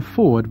to come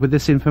forward with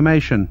this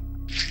information.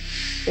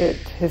 It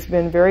has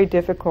been very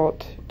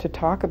difficult to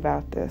talk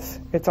about this.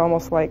 It's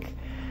almost like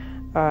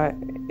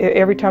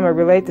every time I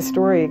relate the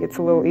story, it gets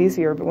a little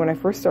easier, but when I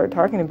first started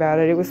talking about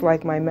it, it was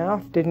like my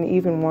mouth didn't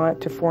even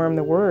want to form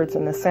the words,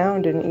 and the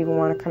sound didn't even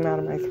want to come out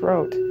of my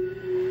throat.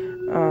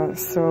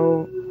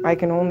 So I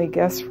can only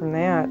guess from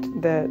that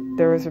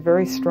there was a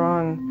very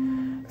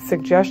strong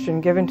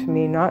suggestion given to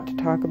me not to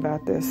talk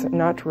about this,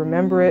 not to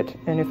remember it,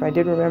 and if I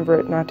did remember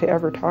it, not to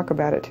ever talk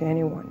about it to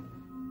anyone.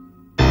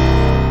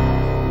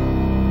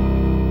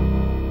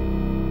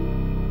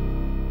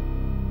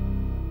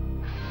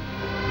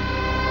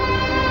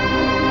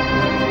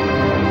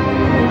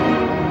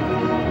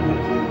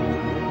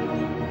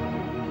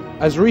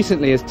 As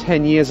recently as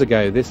 10 years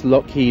ago, this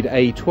Lockheed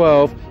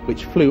A-12,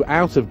 which flew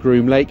out of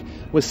Groom Lake,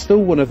 was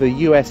still one of the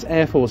US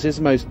Air Force's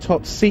most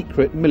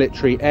top-secret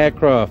military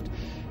aircraft.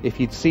 If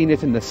you'd seen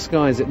it in the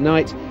skies at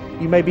night,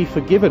 you may be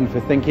forgiven for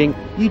thinking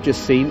you'd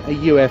just seen a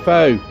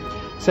UFO.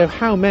 So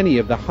how many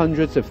of the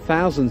hundreds of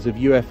thousands of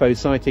UFO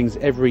sightings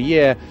every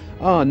year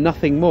are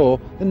nothing more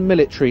than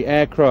military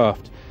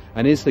aircraft?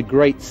 And is the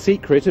great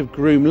secret of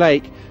Groom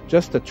Lake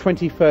just a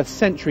 21st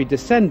century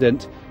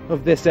descendant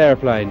of this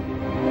airplane?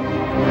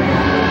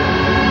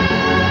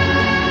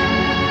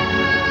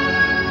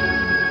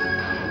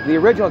 The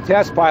original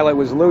test pilot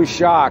was Lou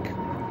Schock.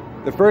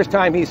 The first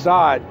time he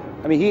saw it,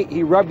 I mean,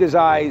 he rubbed his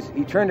eyes,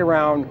 he turned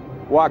around,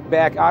 walked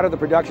back out of the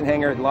production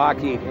hangar at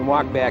Lockheed and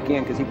walked back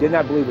in because he did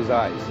not believe his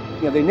eyes.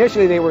 You know,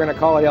 initially they were going to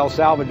call it El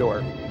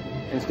Salvador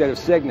instead of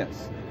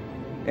Cygnus.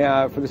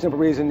 For the simple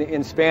reason,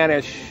 in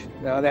Spanish,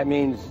 that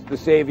means the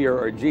Savior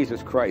or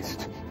Jesus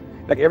Christ.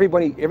 Like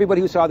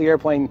everybody who saw the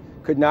airplane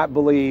could not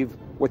believe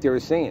what they were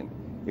seeing.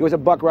 It was a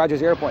Buck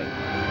Rogers airplane.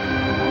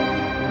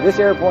 This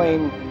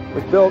airplane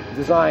was built,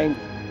 designed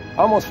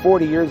almost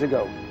 40 years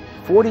ago.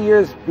 40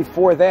 years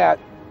before that,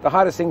 the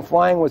hottest thing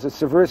flying was a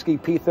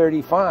Seversky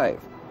P-35.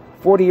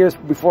 40 years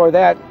before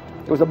that,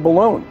 it was a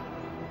balloon.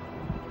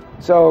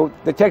 So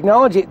the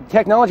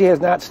technology has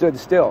not stood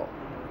still.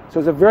 So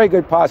it's a very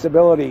good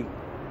possibility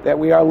that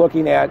we are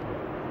looking at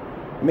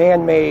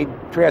man-made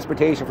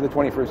transportation for the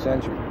 21st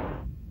century.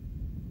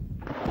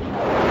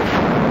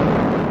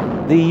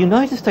 The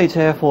United States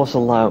Air Force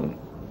alone,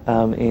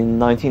 in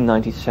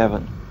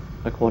 1997,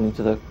 according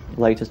to the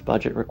latest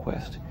budget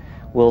request,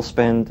 will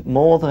spend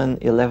more than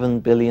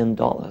 $11 billion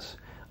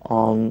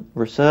on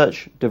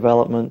research,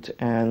 development,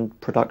 and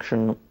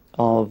production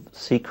of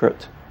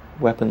secret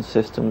weapons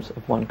systems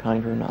of one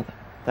kind or another.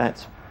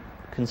 That's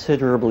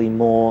considerably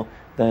more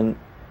than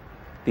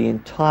the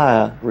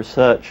entire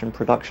research and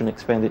production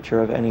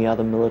expenditure of any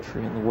other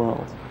military in the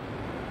world.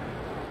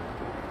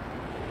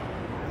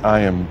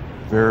 I am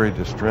very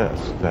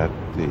distressed that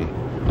the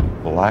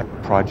black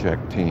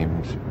project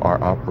teams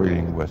are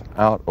operating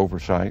without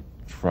oversight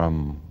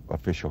from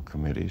official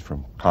committees,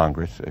 from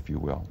Congress, if you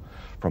will,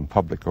 from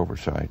public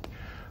oversight,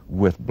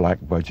 with black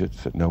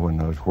budgets that no one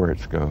knows where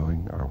it's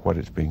going or what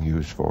it's being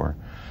used for.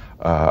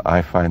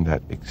 I find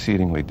that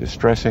exceedingly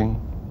distressing,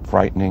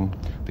 frightening,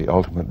 the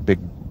ultimate big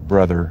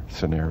brother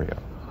scenario.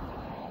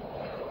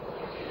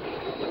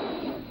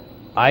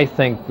 I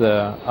think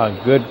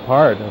a good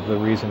part of the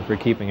reason for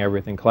keeping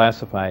everything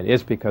classified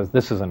is because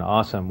this is an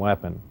awesome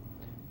weapon.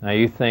 Now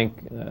you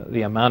think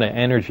the amount of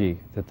energy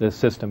that this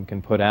system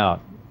can put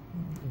out,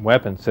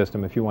 weapon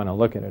system if you want to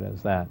look at it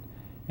as that,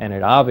 and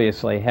it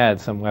obviously had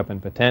some weapon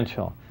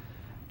potential.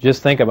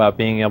 Just think about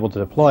being able to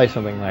deploy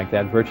something like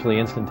that virtually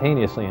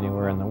instantaneously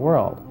anywhere in the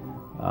world.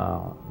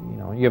 You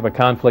know, you have a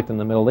conflict in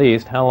the Middle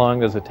East, how long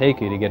does it take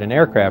you to get an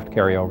aircraft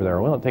carrier over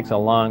there? Well, it takes a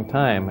long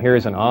time.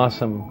 Here's an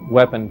awesome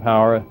weapon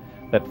power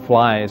that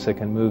flies, that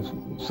can move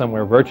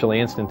somewhere virtually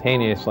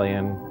instantaneously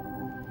and,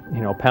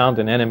 you know, pound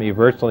an enemy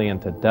virtually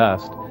into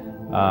dust.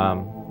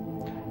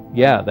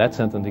 Yeah, that's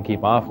something to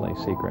keep awfully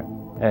secret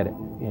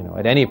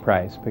at any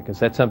price, because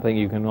that's something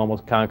you can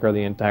almost conquer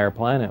the entire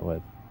planet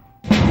with.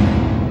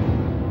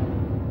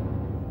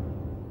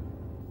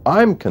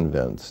 I'm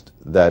convinced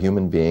that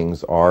human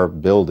beings are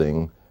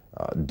building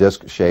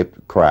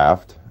disc-shaped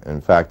craft. In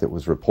fact, it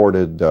was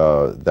reported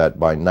that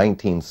by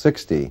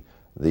 1960,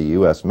 the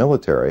U.S.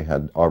 military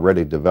had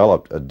already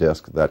developed a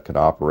disc that could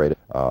operate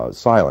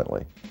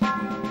silently.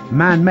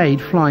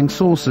 Man-made flying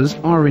saucers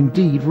are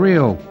indeed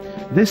real.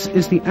 This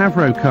is the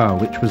Avrocar,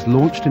 which was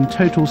launched in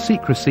total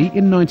secrecy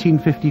in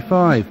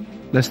 1955,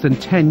 less than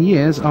 10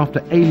 years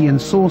after alien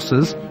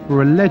saucers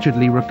were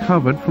allegedly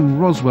recovered from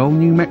Roswell,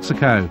 New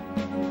Mexico.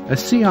 A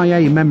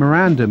CIA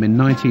memorandum in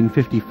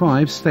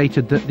 1955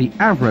 stated that the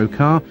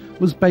Avrocar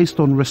was based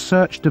on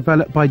research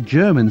developed by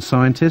German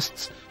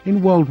scientists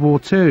in World War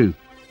II.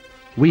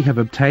 We have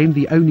obtained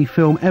the only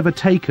film ever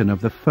taken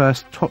of the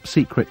first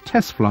top-secret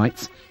test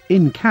flights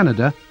in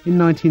Canada in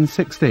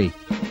 1960.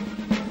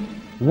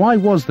 Why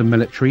was the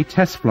military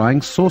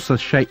test-flying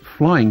saucer-shaped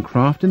flying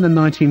craft in the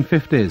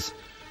 1950s,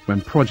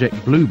 when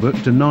Project Blue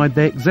Book denied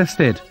they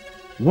existed?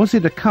 Was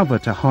it a cover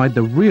to hide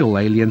the real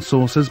alien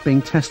saucers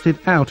being tested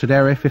out at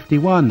Area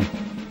 51?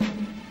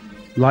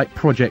 Like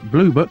Project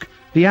Blue Book,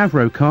 the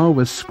Avrocar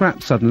was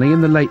scrapped suddenly in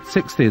the late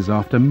 60s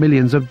after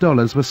millions of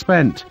dollars were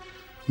spent.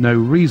 No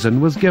reason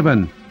was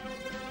given.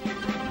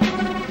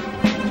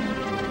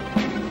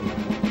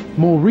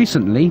 More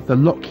recently, the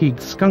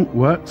Lockheed Skunk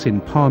Works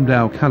in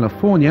Palmdale,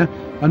 California,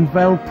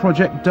 unveiled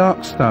Project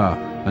Dark Star,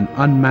 an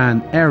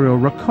unmanned aerial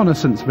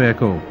reconnaissance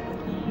vehicle.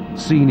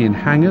 Seen in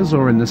hangars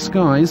or in the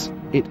skies,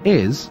 it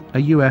is a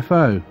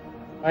UFO.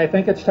 I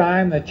think it's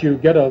time that you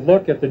get a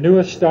look at the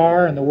newest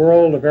star in the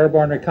world of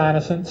airborne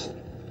reconnaissance.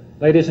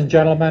 Ladies and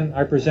gentlemen,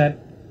 I present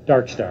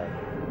Dark Star.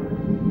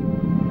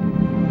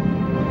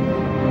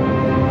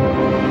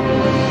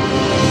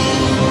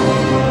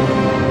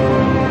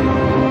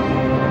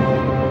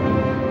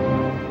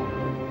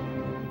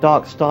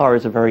 Dark Star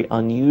is a very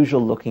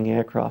unusual looking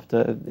aircraft.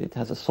 It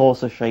has a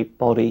saucer-shaped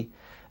body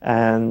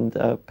and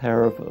a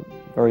pair of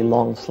very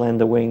long,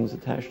 slender wings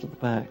attached to the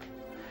back.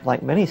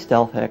 Like many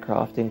stealth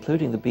aircraft,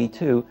 including the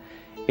B-2,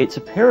 its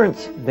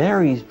appearance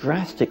varies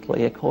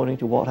drastically according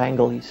to what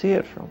angle you see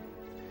it from.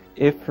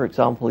 If, for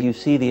example, you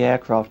see the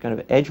aircraft kind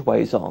of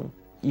edgeways on,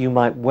 you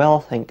might well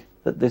think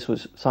that this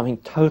was something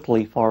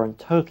totally foreign,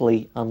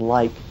 totally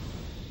unlike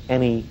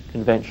any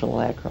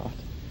conventional aircraft,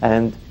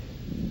 and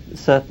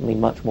certainly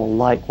much more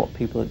like what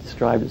people have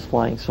described as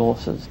flying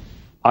saucers.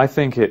 I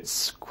think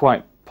it's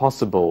quite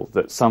possible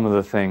that some of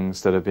the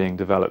things that are being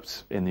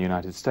developed in the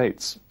United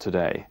States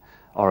today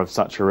are of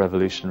such a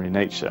revolutionary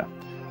nature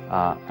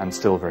and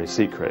still very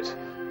secret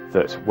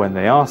that when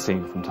they are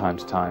seen from time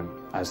to time,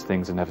 as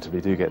things inevitably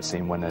do get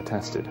seen when they're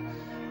tested,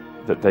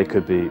 that they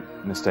could be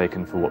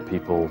mistaken for what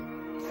people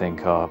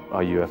think are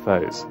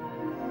UFOs.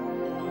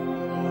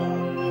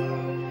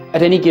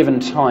 At any given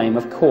time,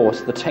 of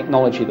course, the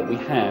technology that we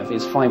have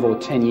is 5 or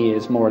 10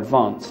 years more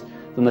advanced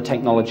than the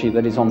technology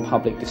that is on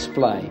public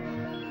display.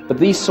 But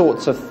these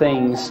sorts of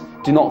things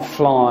do not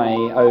fly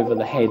over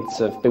the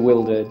heads of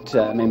bewildered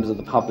members of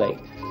the public.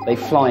 They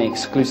fly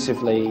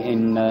exclusively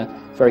in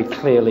very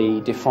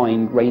clearly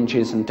defined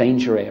ranges and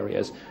danger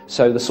areas.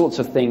 So the sorts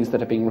of things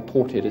that are being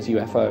reported as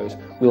UFOs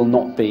will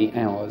not be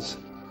ours.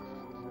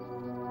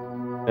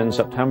 In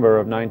September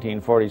of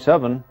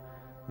 1947,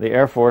 the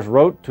Air Force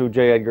wrote to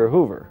J. Edgar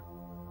Hoover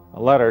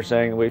a letter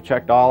saying, we've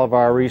checked all of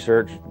our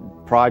research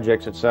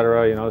projects,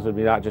 etc. You know, this would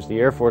be not just the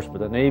Air Force, but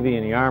the Navy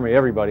and the Army,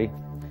 everybody.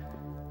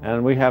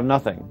 And we have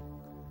nothing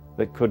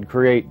that could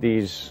create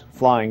these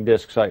flying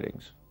disc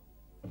sightings.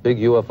 A big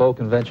UFO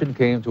convention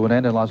came to an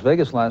end in Las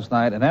Vegas last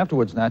night, and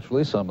afterwards,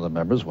 naturally, some of the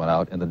members went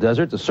out in the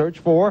desert to search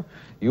for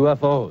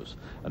UFOs.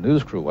 A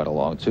news crew went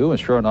along, too, and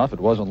sure enough, it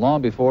wasn't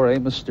long before a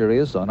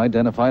mysterious,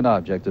 unidentified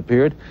object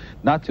appeared.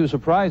 Not too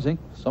surprising,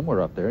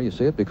 somewhere up there, you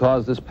see it,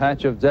 because this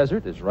patch of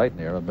desert is right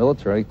near a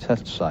military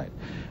test site.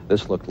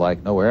 This looked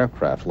like no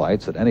aircraft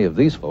lights that any of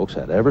these folks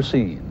had ever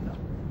seen.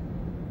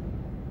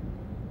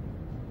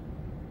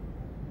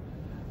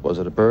 Was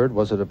it a bird?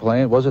 Was it a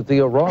plane? Was it the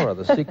Aurora,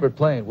 the secret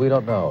plane? We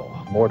don't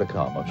know. More to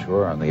come, I'm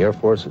sure, and the Air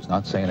Force is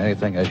not saying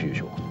anything as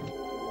usual.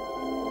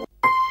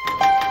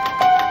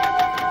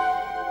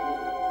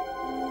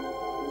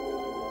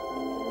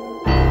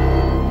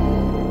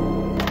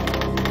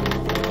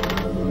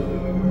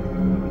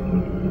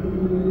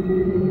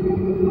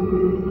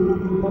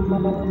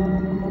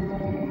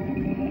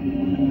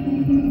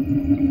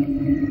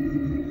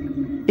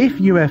 If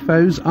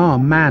UFOs are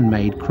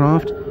man-made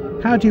craft,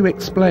 how do you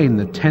explain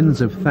the tens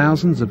of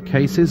thousands of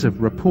cases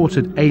of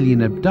reported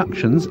alien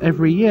abductions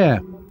every year?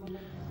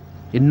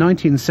 In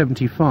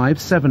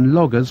 1975, 7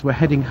 loggers were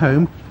heading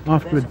home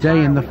after a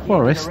day in the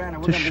forest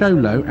to Show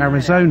Low,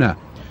 Arizona,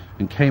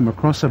 and came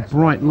across a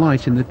bright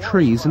light in the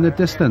trees in the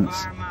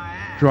distance.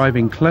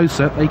 Driving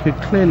closer, they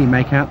could clearly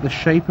make out the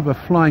shape of a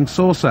flying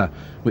saucer,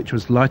 which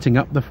was lighting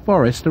up the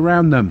forest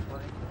around them.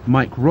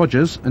 Mike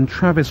Rogers and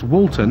Travis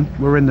Walton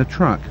were in the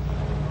truck.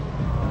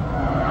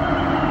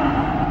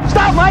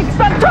 Stop, Mike!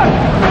 Stop the truck!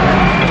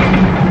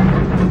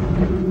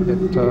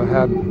 It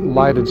had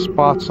lighted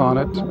spots on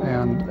it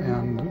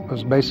and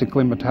was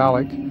basically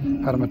metallic,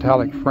 had a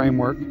metallic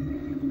framework.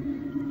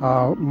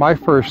 My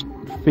first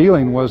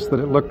feeling was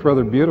that it looked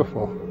rather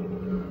beautiful.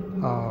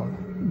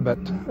 But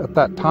at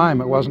that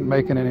time it wasn't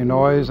making any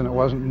noise and it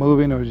wasn't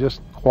moving, it was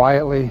just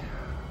quietly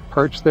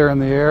perched there in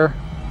the air.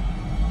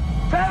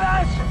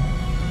 Travis!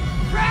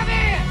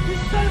 Travis! You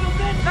son of a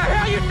bitch! What the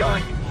hell are you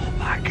doing? Oh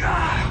my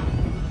God!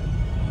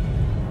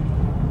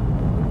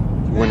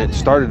 When it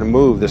started to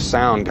move, the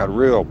sound got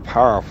real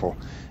powerful,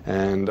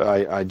 and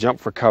I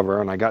jumped for cover,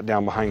 and I got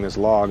down behind this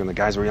log, and the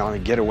guys were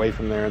yelling, "Get away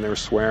from there," and they were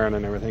swearing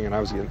and everything, and I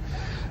was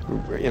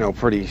getting,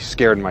 pretty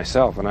scared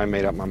myself, and I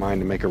made up my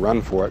mind to make a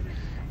run for it.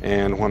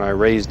 And when I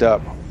raised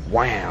up,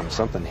 wham,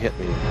 something hit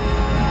me.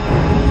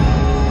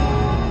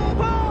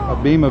 A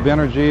beam of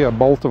energy, a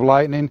bolt of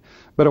lightning,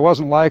 but it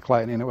wasn't like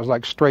lightning, it was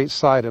like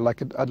straight-sided,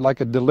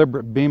 like a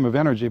deliberate beam of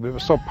energy, but it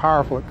was so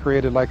powerful it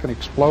created like an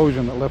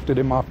explosion that lifted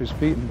him off his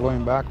feet and blew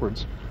him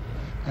backwards.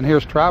 And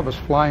here's Travis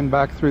flying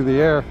back through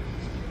the air.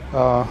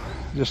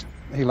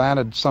 He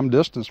landed some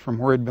distance from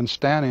where he'd been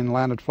standing,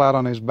 landed flat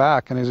on his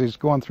back, and as he's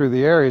going through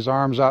the air, his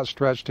arms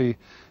outstretched, he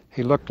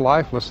looked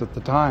lifeless at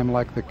the time,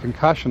 like the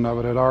concussion of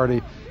it had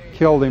already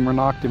killed him or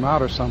knocked him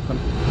out or something.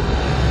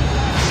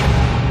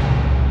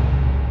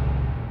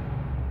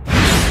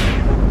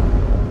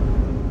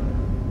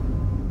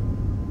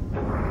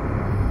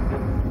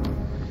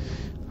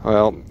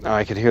 Well,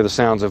 I could hear the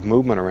sounds of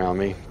movement around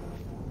me,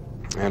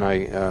 and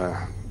I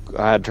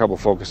had trouble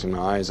focusing my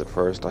eyes at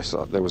first. I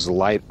saw there was a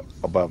light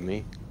above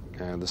me,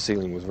 and the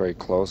ceiling was very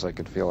close. I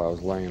could feel I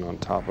was laying on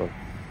top of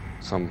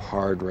some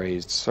hard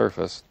raised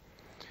surface.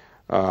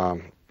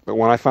 But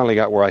when I finally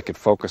got where I could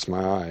focus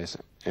my eyes,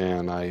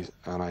 and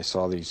I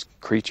saw these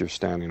creatures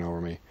standing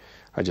over me,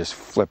 I just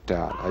flipped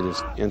out. I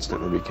just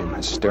instantly became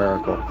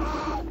hysterical.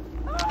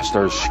 I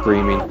started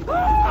screaming.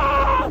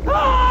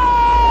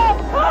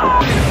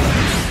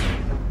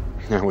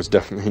 I was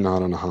definitely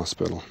not in a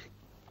hospital.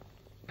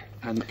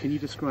 And can you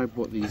describe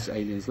what these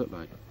aliens look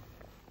like?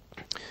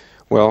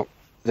 Well,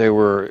 they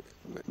were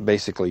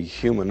basically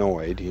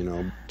humanoid,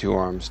 2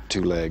 arms,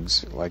 2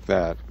 legs, like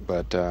that.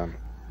 But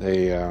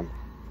they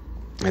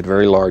had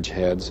very large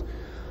heads,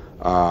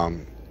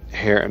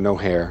 no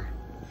hair,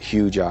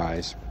 huge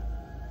eyes,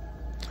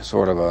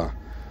 sort of a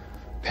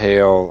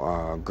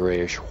pale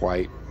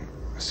grayish-white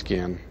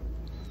skin,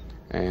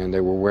 and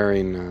they were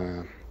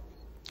wearing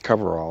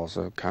coveralls,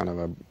 a kind of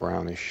a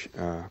brownish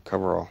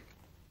coverall.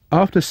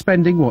 After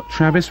spending what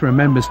Travis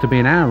remembers to be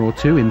an hour or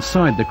 2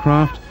 inside the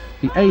craft,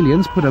 the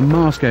aliens put a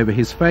mask over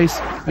his face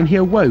and he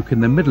awoke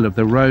in the middle of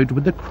the road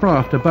with the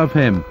craft above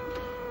him.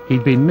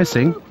 He'd been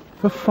missing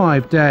for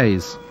 5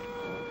 days.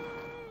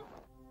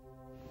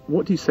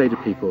 What do you say to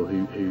people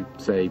who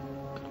say,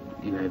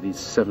 these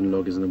 7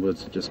 loggers in the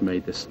woods have just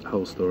made this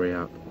whole story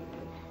up?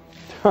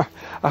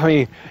 I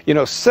mean,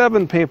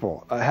 7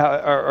 people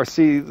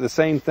see the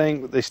same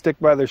thing. They stick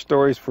by their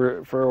stories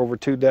for over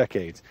 2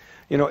 decades.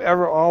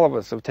 All of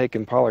us have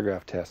taken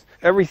polygraph tests.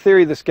 Every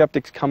theory the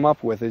skeptics come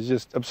up with is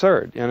just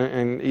absurd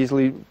and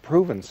easily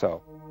proven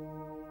so.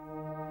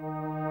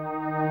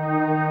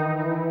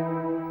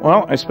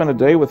 Well, I spent a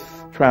day with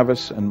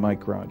Travis and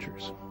Mike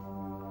Rogers.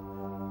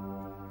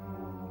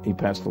 He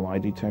passed the lie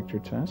detector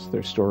test.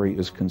 Their story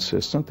is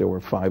consistent. There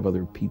were 5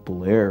 other people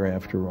there,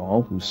 after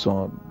all, who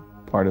saw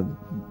part of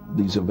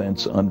these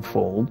events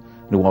unfold,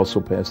 and who also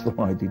passed the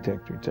lie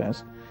detector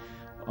test.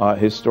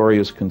 His story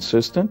is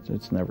consistent.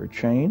 It's never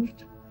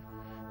changed.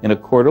 In a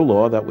court of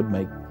law, that would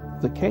make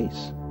the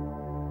case.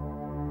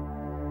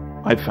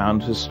 I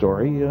found his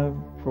story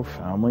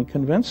profoundly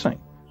convincing.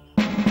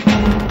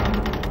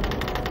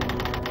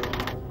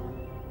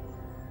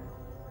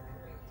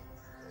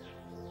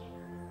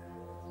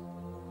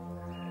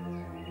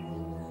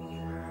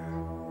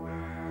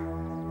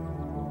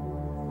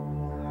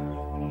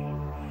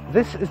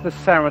 This is the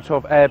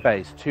Saratov Air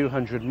Base,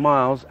 200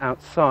 miles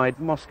outside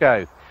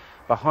Moscow.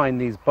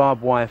 Behind these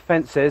barbed wire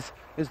fences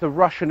is the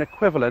Russian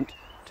equivalent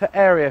to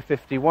Area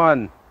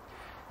 51.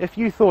 If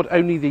you thought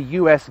only the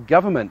US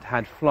government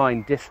had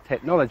flying disc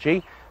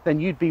technology, then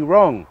you'd be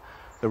wrong.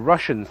 The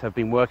Russians have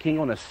been working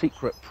on a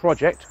secret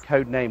project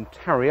codenamed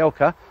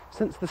Taryelka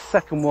since the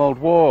Second World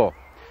War.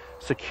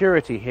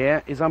 Security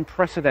here is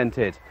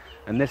unprecedented,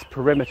 and this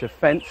perimeter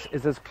fence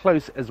is as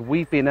close as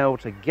we've been able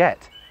to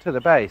get to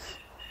the base.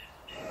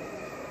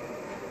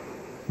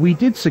 We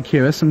did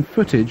secure some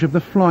footage of the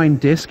flying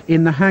disc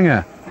in the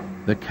hangar.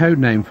 The code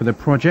name for the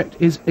project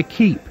is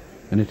Equipe,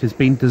 and it has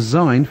been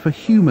designed for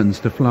humans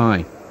to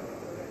fly.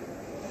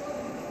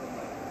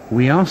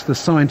 We asked the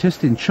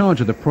scientist in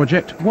charge of the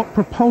project what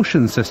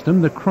propulsion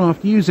system the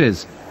craft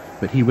uses,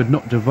 but he would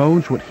not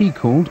divulge what he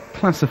called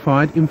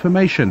classified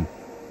information.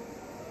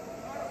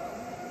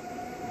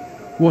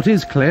 What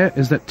is clear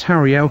is that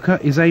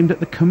Taryelka is aimed at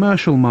the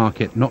commercial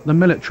market, not the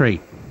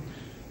military.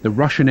 The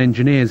Russian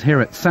engineers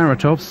here at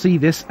Saratov see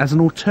this as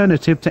an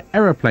alternative to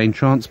aeroplane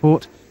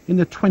transport in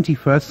the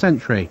 21st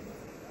century.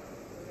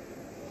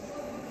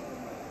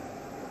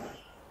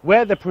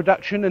 Where the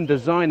production and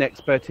design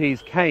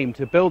expertise came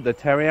to build the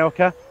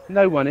Taryelka,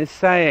 no one is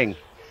saying.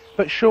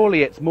 But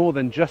surely it's more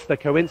than just a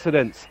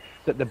coincidence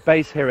that the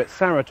base here at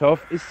Saratov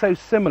is so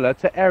similar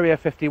to Area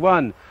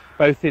 51,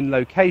 both in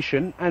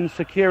location and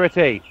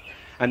security.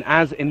 And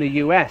as in the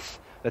US,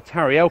 the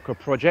Taryelka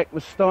project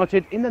was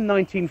started in the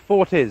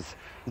 1940s,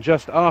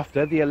 just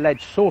after the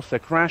alleged saucer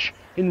crash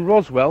in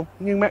Roswell,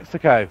 New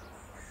Mexico.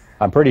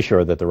 I'm pretty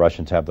sure that the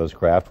Russians have those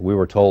craft. We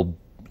were told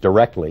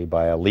directly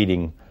by a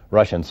leading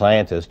Russian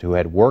scientist who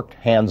had worked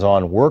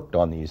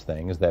on these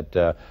things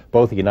that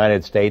both the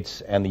United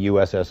States and the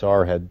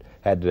USSR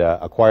had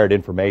acquired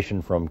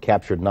information from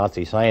captured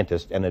Nazi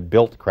scientists and had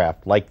built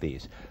craft like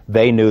these.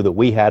 They knew that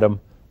we had them.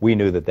 We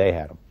knew that they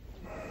had them.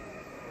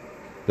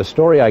 The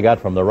story I got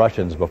from the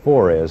Russians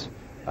before is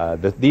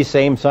that these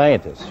same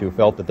scientists who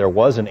felt that there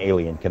was an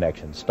alien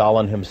connection,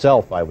 Stalin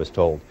himself, I was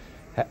told,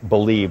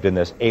 believed in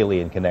this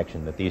alien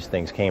connection, that these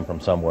things came from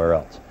somewhere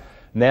else.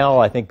 Now,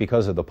 I think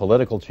because of the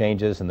political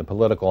changes and the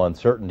political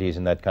uncertainties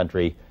in that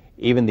country,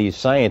 even these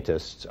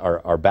scientists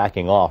are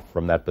backing off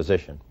from that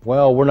position.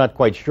 Well, we're not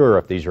quite sure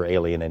if these are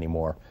alien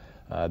anymore.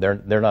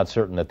 They're not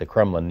certain that the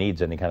Kremlin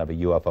needs any kind of a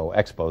UFO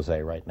expose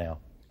right now.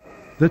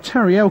 The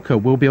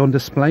Taryelka will be on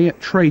display at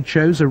trade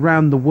shows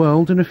around the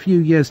world in a few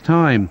years'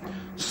 time,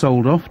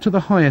 sold off to the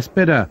highest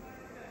bidder.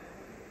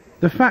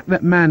 The fact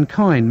that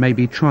mankind may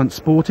be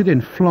transported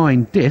in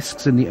flying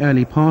discs in the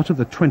early part of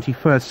the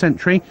 21st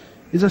century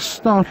is a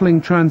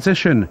startling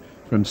transition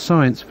from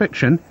science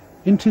fiction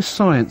into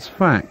science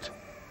fact.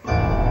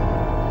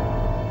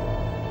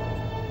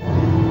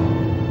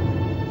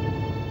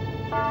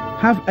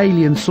 Have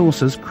alien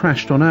saucers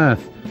crashed on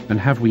Earth, and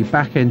have we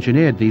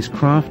back-engineered these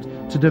craft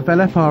to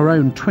develop our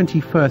own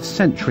 21st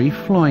century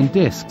flying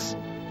discs?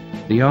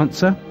 The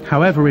answer,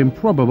 however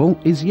improbable,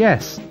 is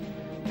yes.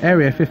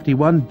 Area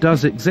 51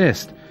 does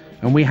exist,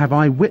 and we have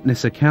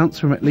eyewitness accounts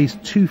from at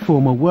least 2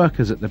 former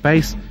workers at the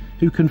base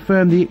who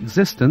confirm the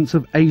existence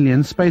of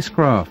alien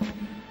spacecraft.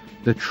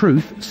 The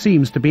truth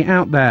seems to be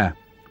out there,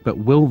 but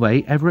will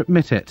they ever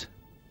admit it?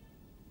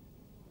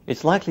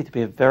 It's likely to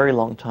be a very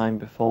long time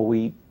before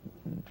we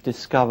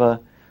discover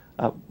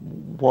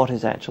what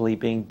is actually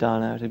being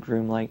done out of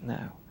Groom Lake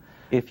now.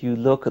 If you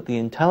look at the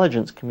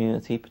intelligence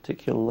community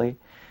particularly,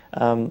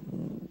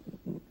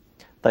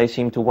 they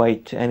seem to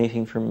wait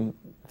anything from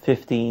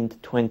 15 to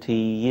 20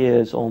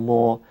 years or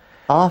more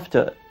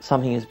after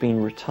something has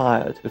been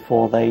retired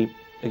before they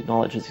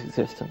acknowledge its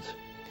existence.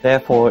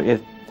 Therefore,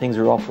 if things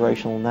are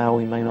operational now,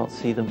 we may not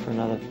see them for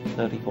another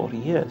 30, 40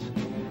 years.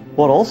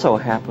 What also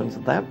happens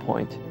at that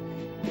point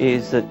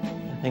is that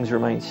things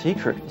remain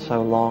secret for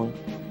so long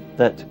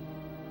that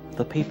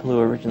the people who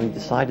originally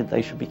decided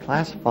they should be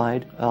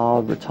classified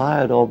are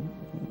retired or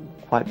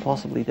quite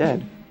possibly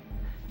dead.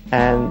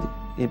 And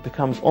it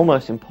becomes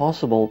almost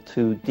impossible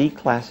to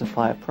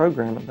declassify a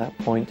program at that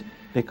point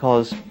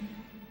because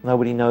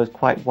nobody knows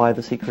quite why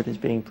the secret is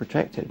being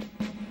protected.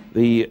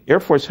 The Air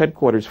Force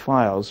headquarters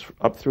files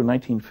up through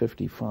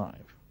 1955,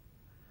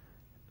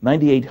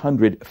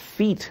 9,800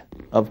 feet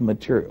of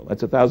material.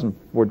 That's 1,000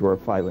 four-drawer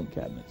filing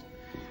cabinets.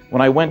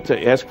 When I went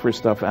to ask for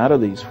stuff out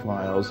of these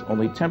files,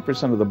 only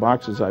 10% of the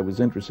boxes I was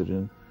interested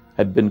in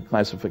had been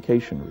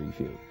classification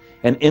reviewed.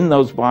 And in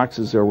those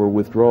boxes there were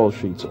withdrawal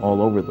sheets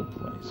all over the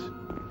place.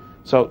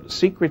 So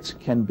secrets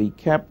can be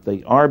kept.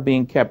 They are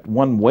being kept.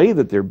 One way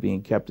that they're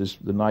being kept is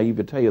the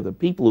naivete of the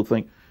people who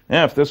think,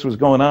 if this was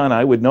going on,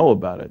 I would know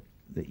about it.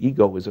 The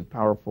ego is a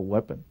powerful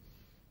weapon.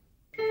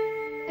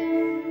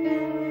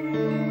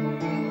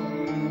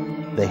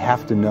 They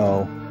have to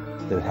know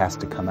that it has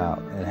to come out,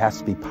 and it has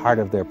to be part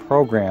of their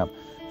program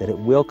that it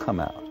will come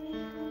out.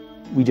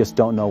 We just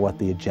don't know what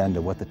the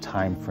agenda, what the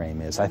time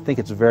frame is. I think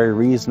it's very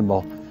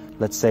reasonable,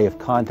 let's say if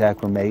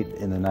contact were made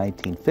in the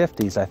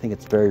 1950s, I think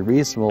it's very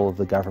reasonable of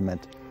the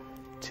government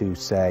to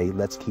say,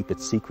 let's keep it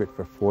secret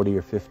for 40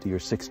 or 50 or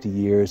 60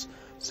 years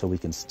so we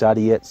can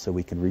study it, so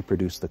we can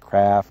reproduce the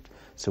craft,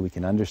 so we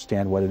can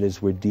understand what it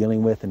is we're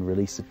dealing with and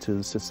release it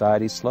to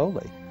society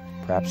slowly.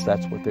 Perhaps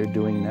that's what they're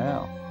doing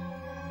now.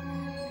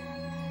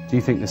 Do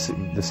you think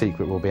the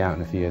secret will be out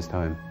in a few years'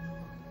 time?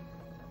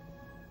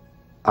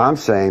 I'm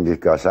saying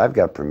because I've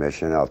got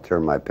permission, I'll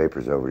turn my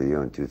papers over to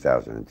you in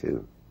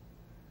 2002.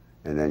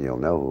 And then you'll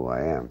know who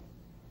I am.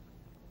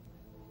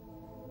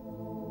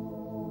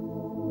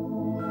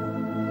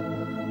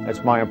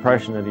 It's my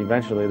impression that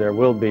eventually there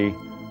will be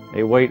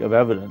a weight of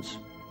evidence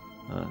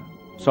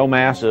so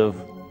massive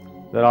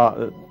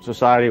that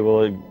society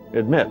will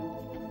admit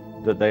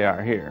that they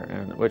are here,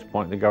 and at which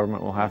point the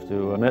government will have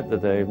to admit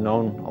that they've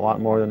known a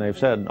lot more than they've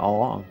said all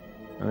along.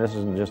 And this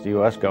isn't just the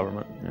U.S.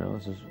 government,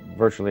 this is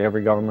virtually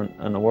every government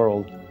in the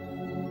world.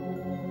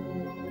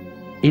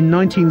 In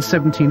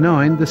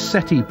 1979, the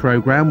SETI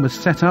program was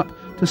set up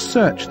to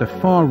search the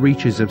far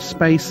reaches of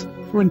space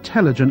for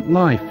intelligent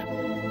life.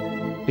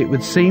 It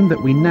would seem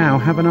that we now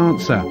have an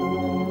answer.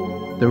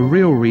 The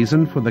real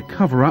reason for the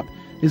cover-up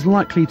is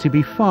likely to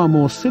be far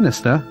more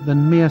sinister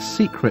than mere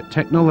secret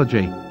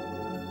technology.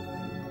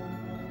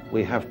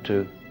 We have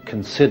to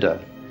consider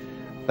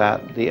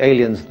that the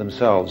aliens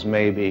themselves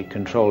may be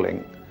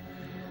controlling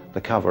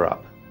the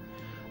cover-up,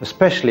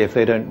 especially if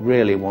they don't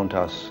really want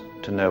us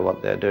to know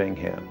what they're doing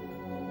here.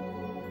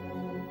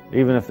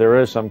 Even if there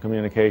is some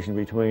communication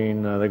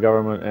between the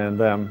government and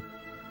them,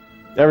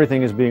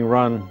 everything is being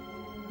run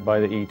by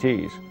the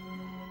ETs.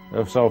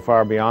 They're so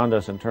far beyond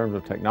us in terms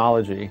of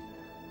technology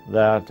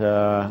that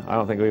I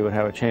don't think we would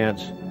have a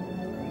chance.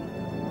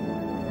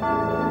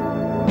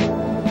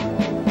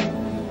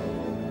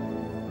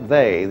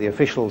 They, the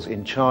officials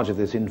in charge of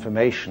this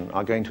information,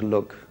 are going to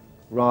look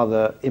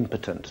rather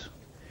impotent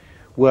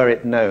were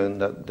it known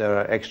that there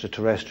are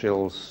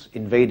extraterrestrials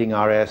invading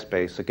our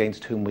airspace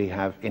against whom we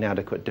have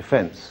inadequate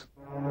defense.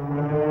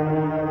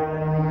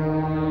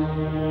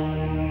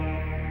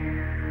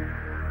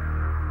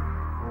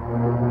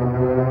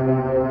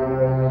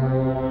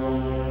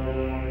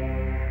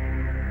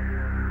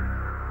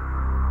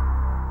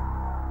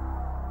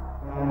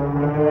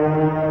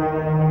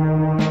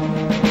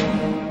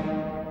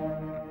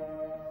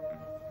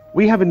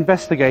 We have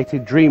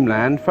investigated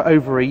Dreamland for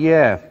over a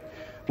year.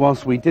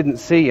 Whilst we didn't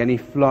see any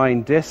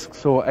flying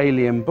discs or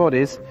alien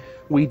bodies,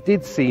 we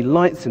did see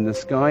lights in the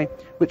sky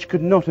which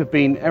could not have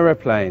been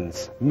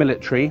aeroplanes,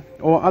 military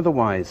or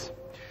otherwise.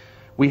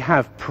 We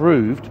have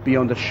proved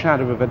beyond a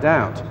shadow of a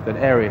doubt that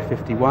Area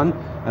 51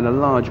 and a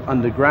large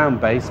underground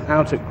base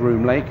out at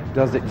Groom Lake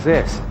does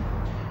exist.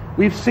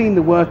 We've seen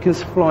the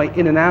workers fly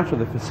in and out of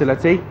the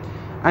facility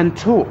and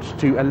talked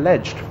to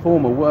alleged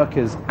former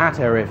workers at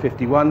Area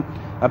 51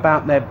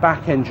 about their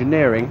back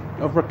engineering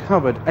of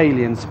recovered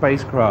alien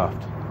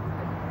spacecraft.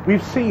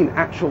 We've seen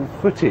actual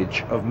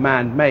footage of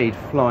man-made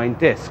flying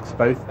discs,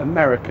 both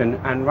American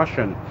and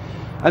Russian,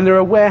 and there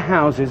are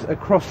warehouses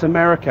across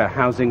America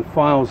housing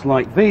files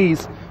like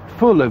these,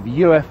 full of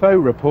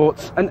UFO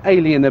reports and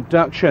alien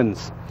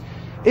abductions.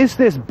 Is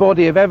this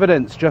body of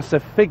evidence just a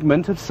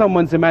figment of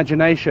someone's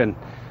imagination?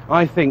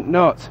 I think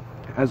not.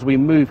 As we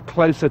move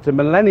closer to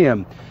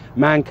millennium,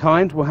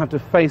 mankind will have to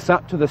face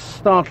up to the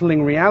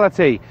startling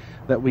reality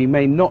that we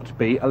may not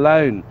be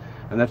alone,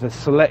 and that a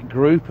select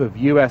group of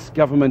US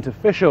government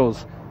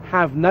officials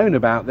have known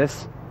about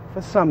this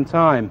for some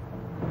time.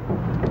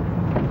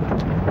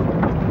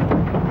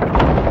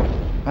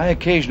 I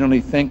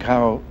occasionally think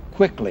how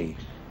quickly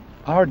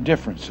our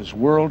differences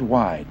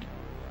worldwide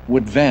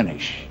would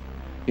vanish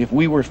if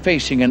we were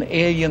facing an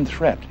alien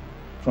threat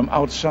from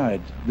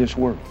outside this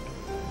world.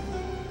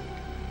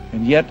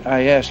 And yet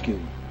I ask you,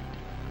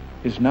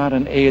 is not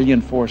an alien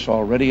force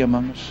already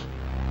among us?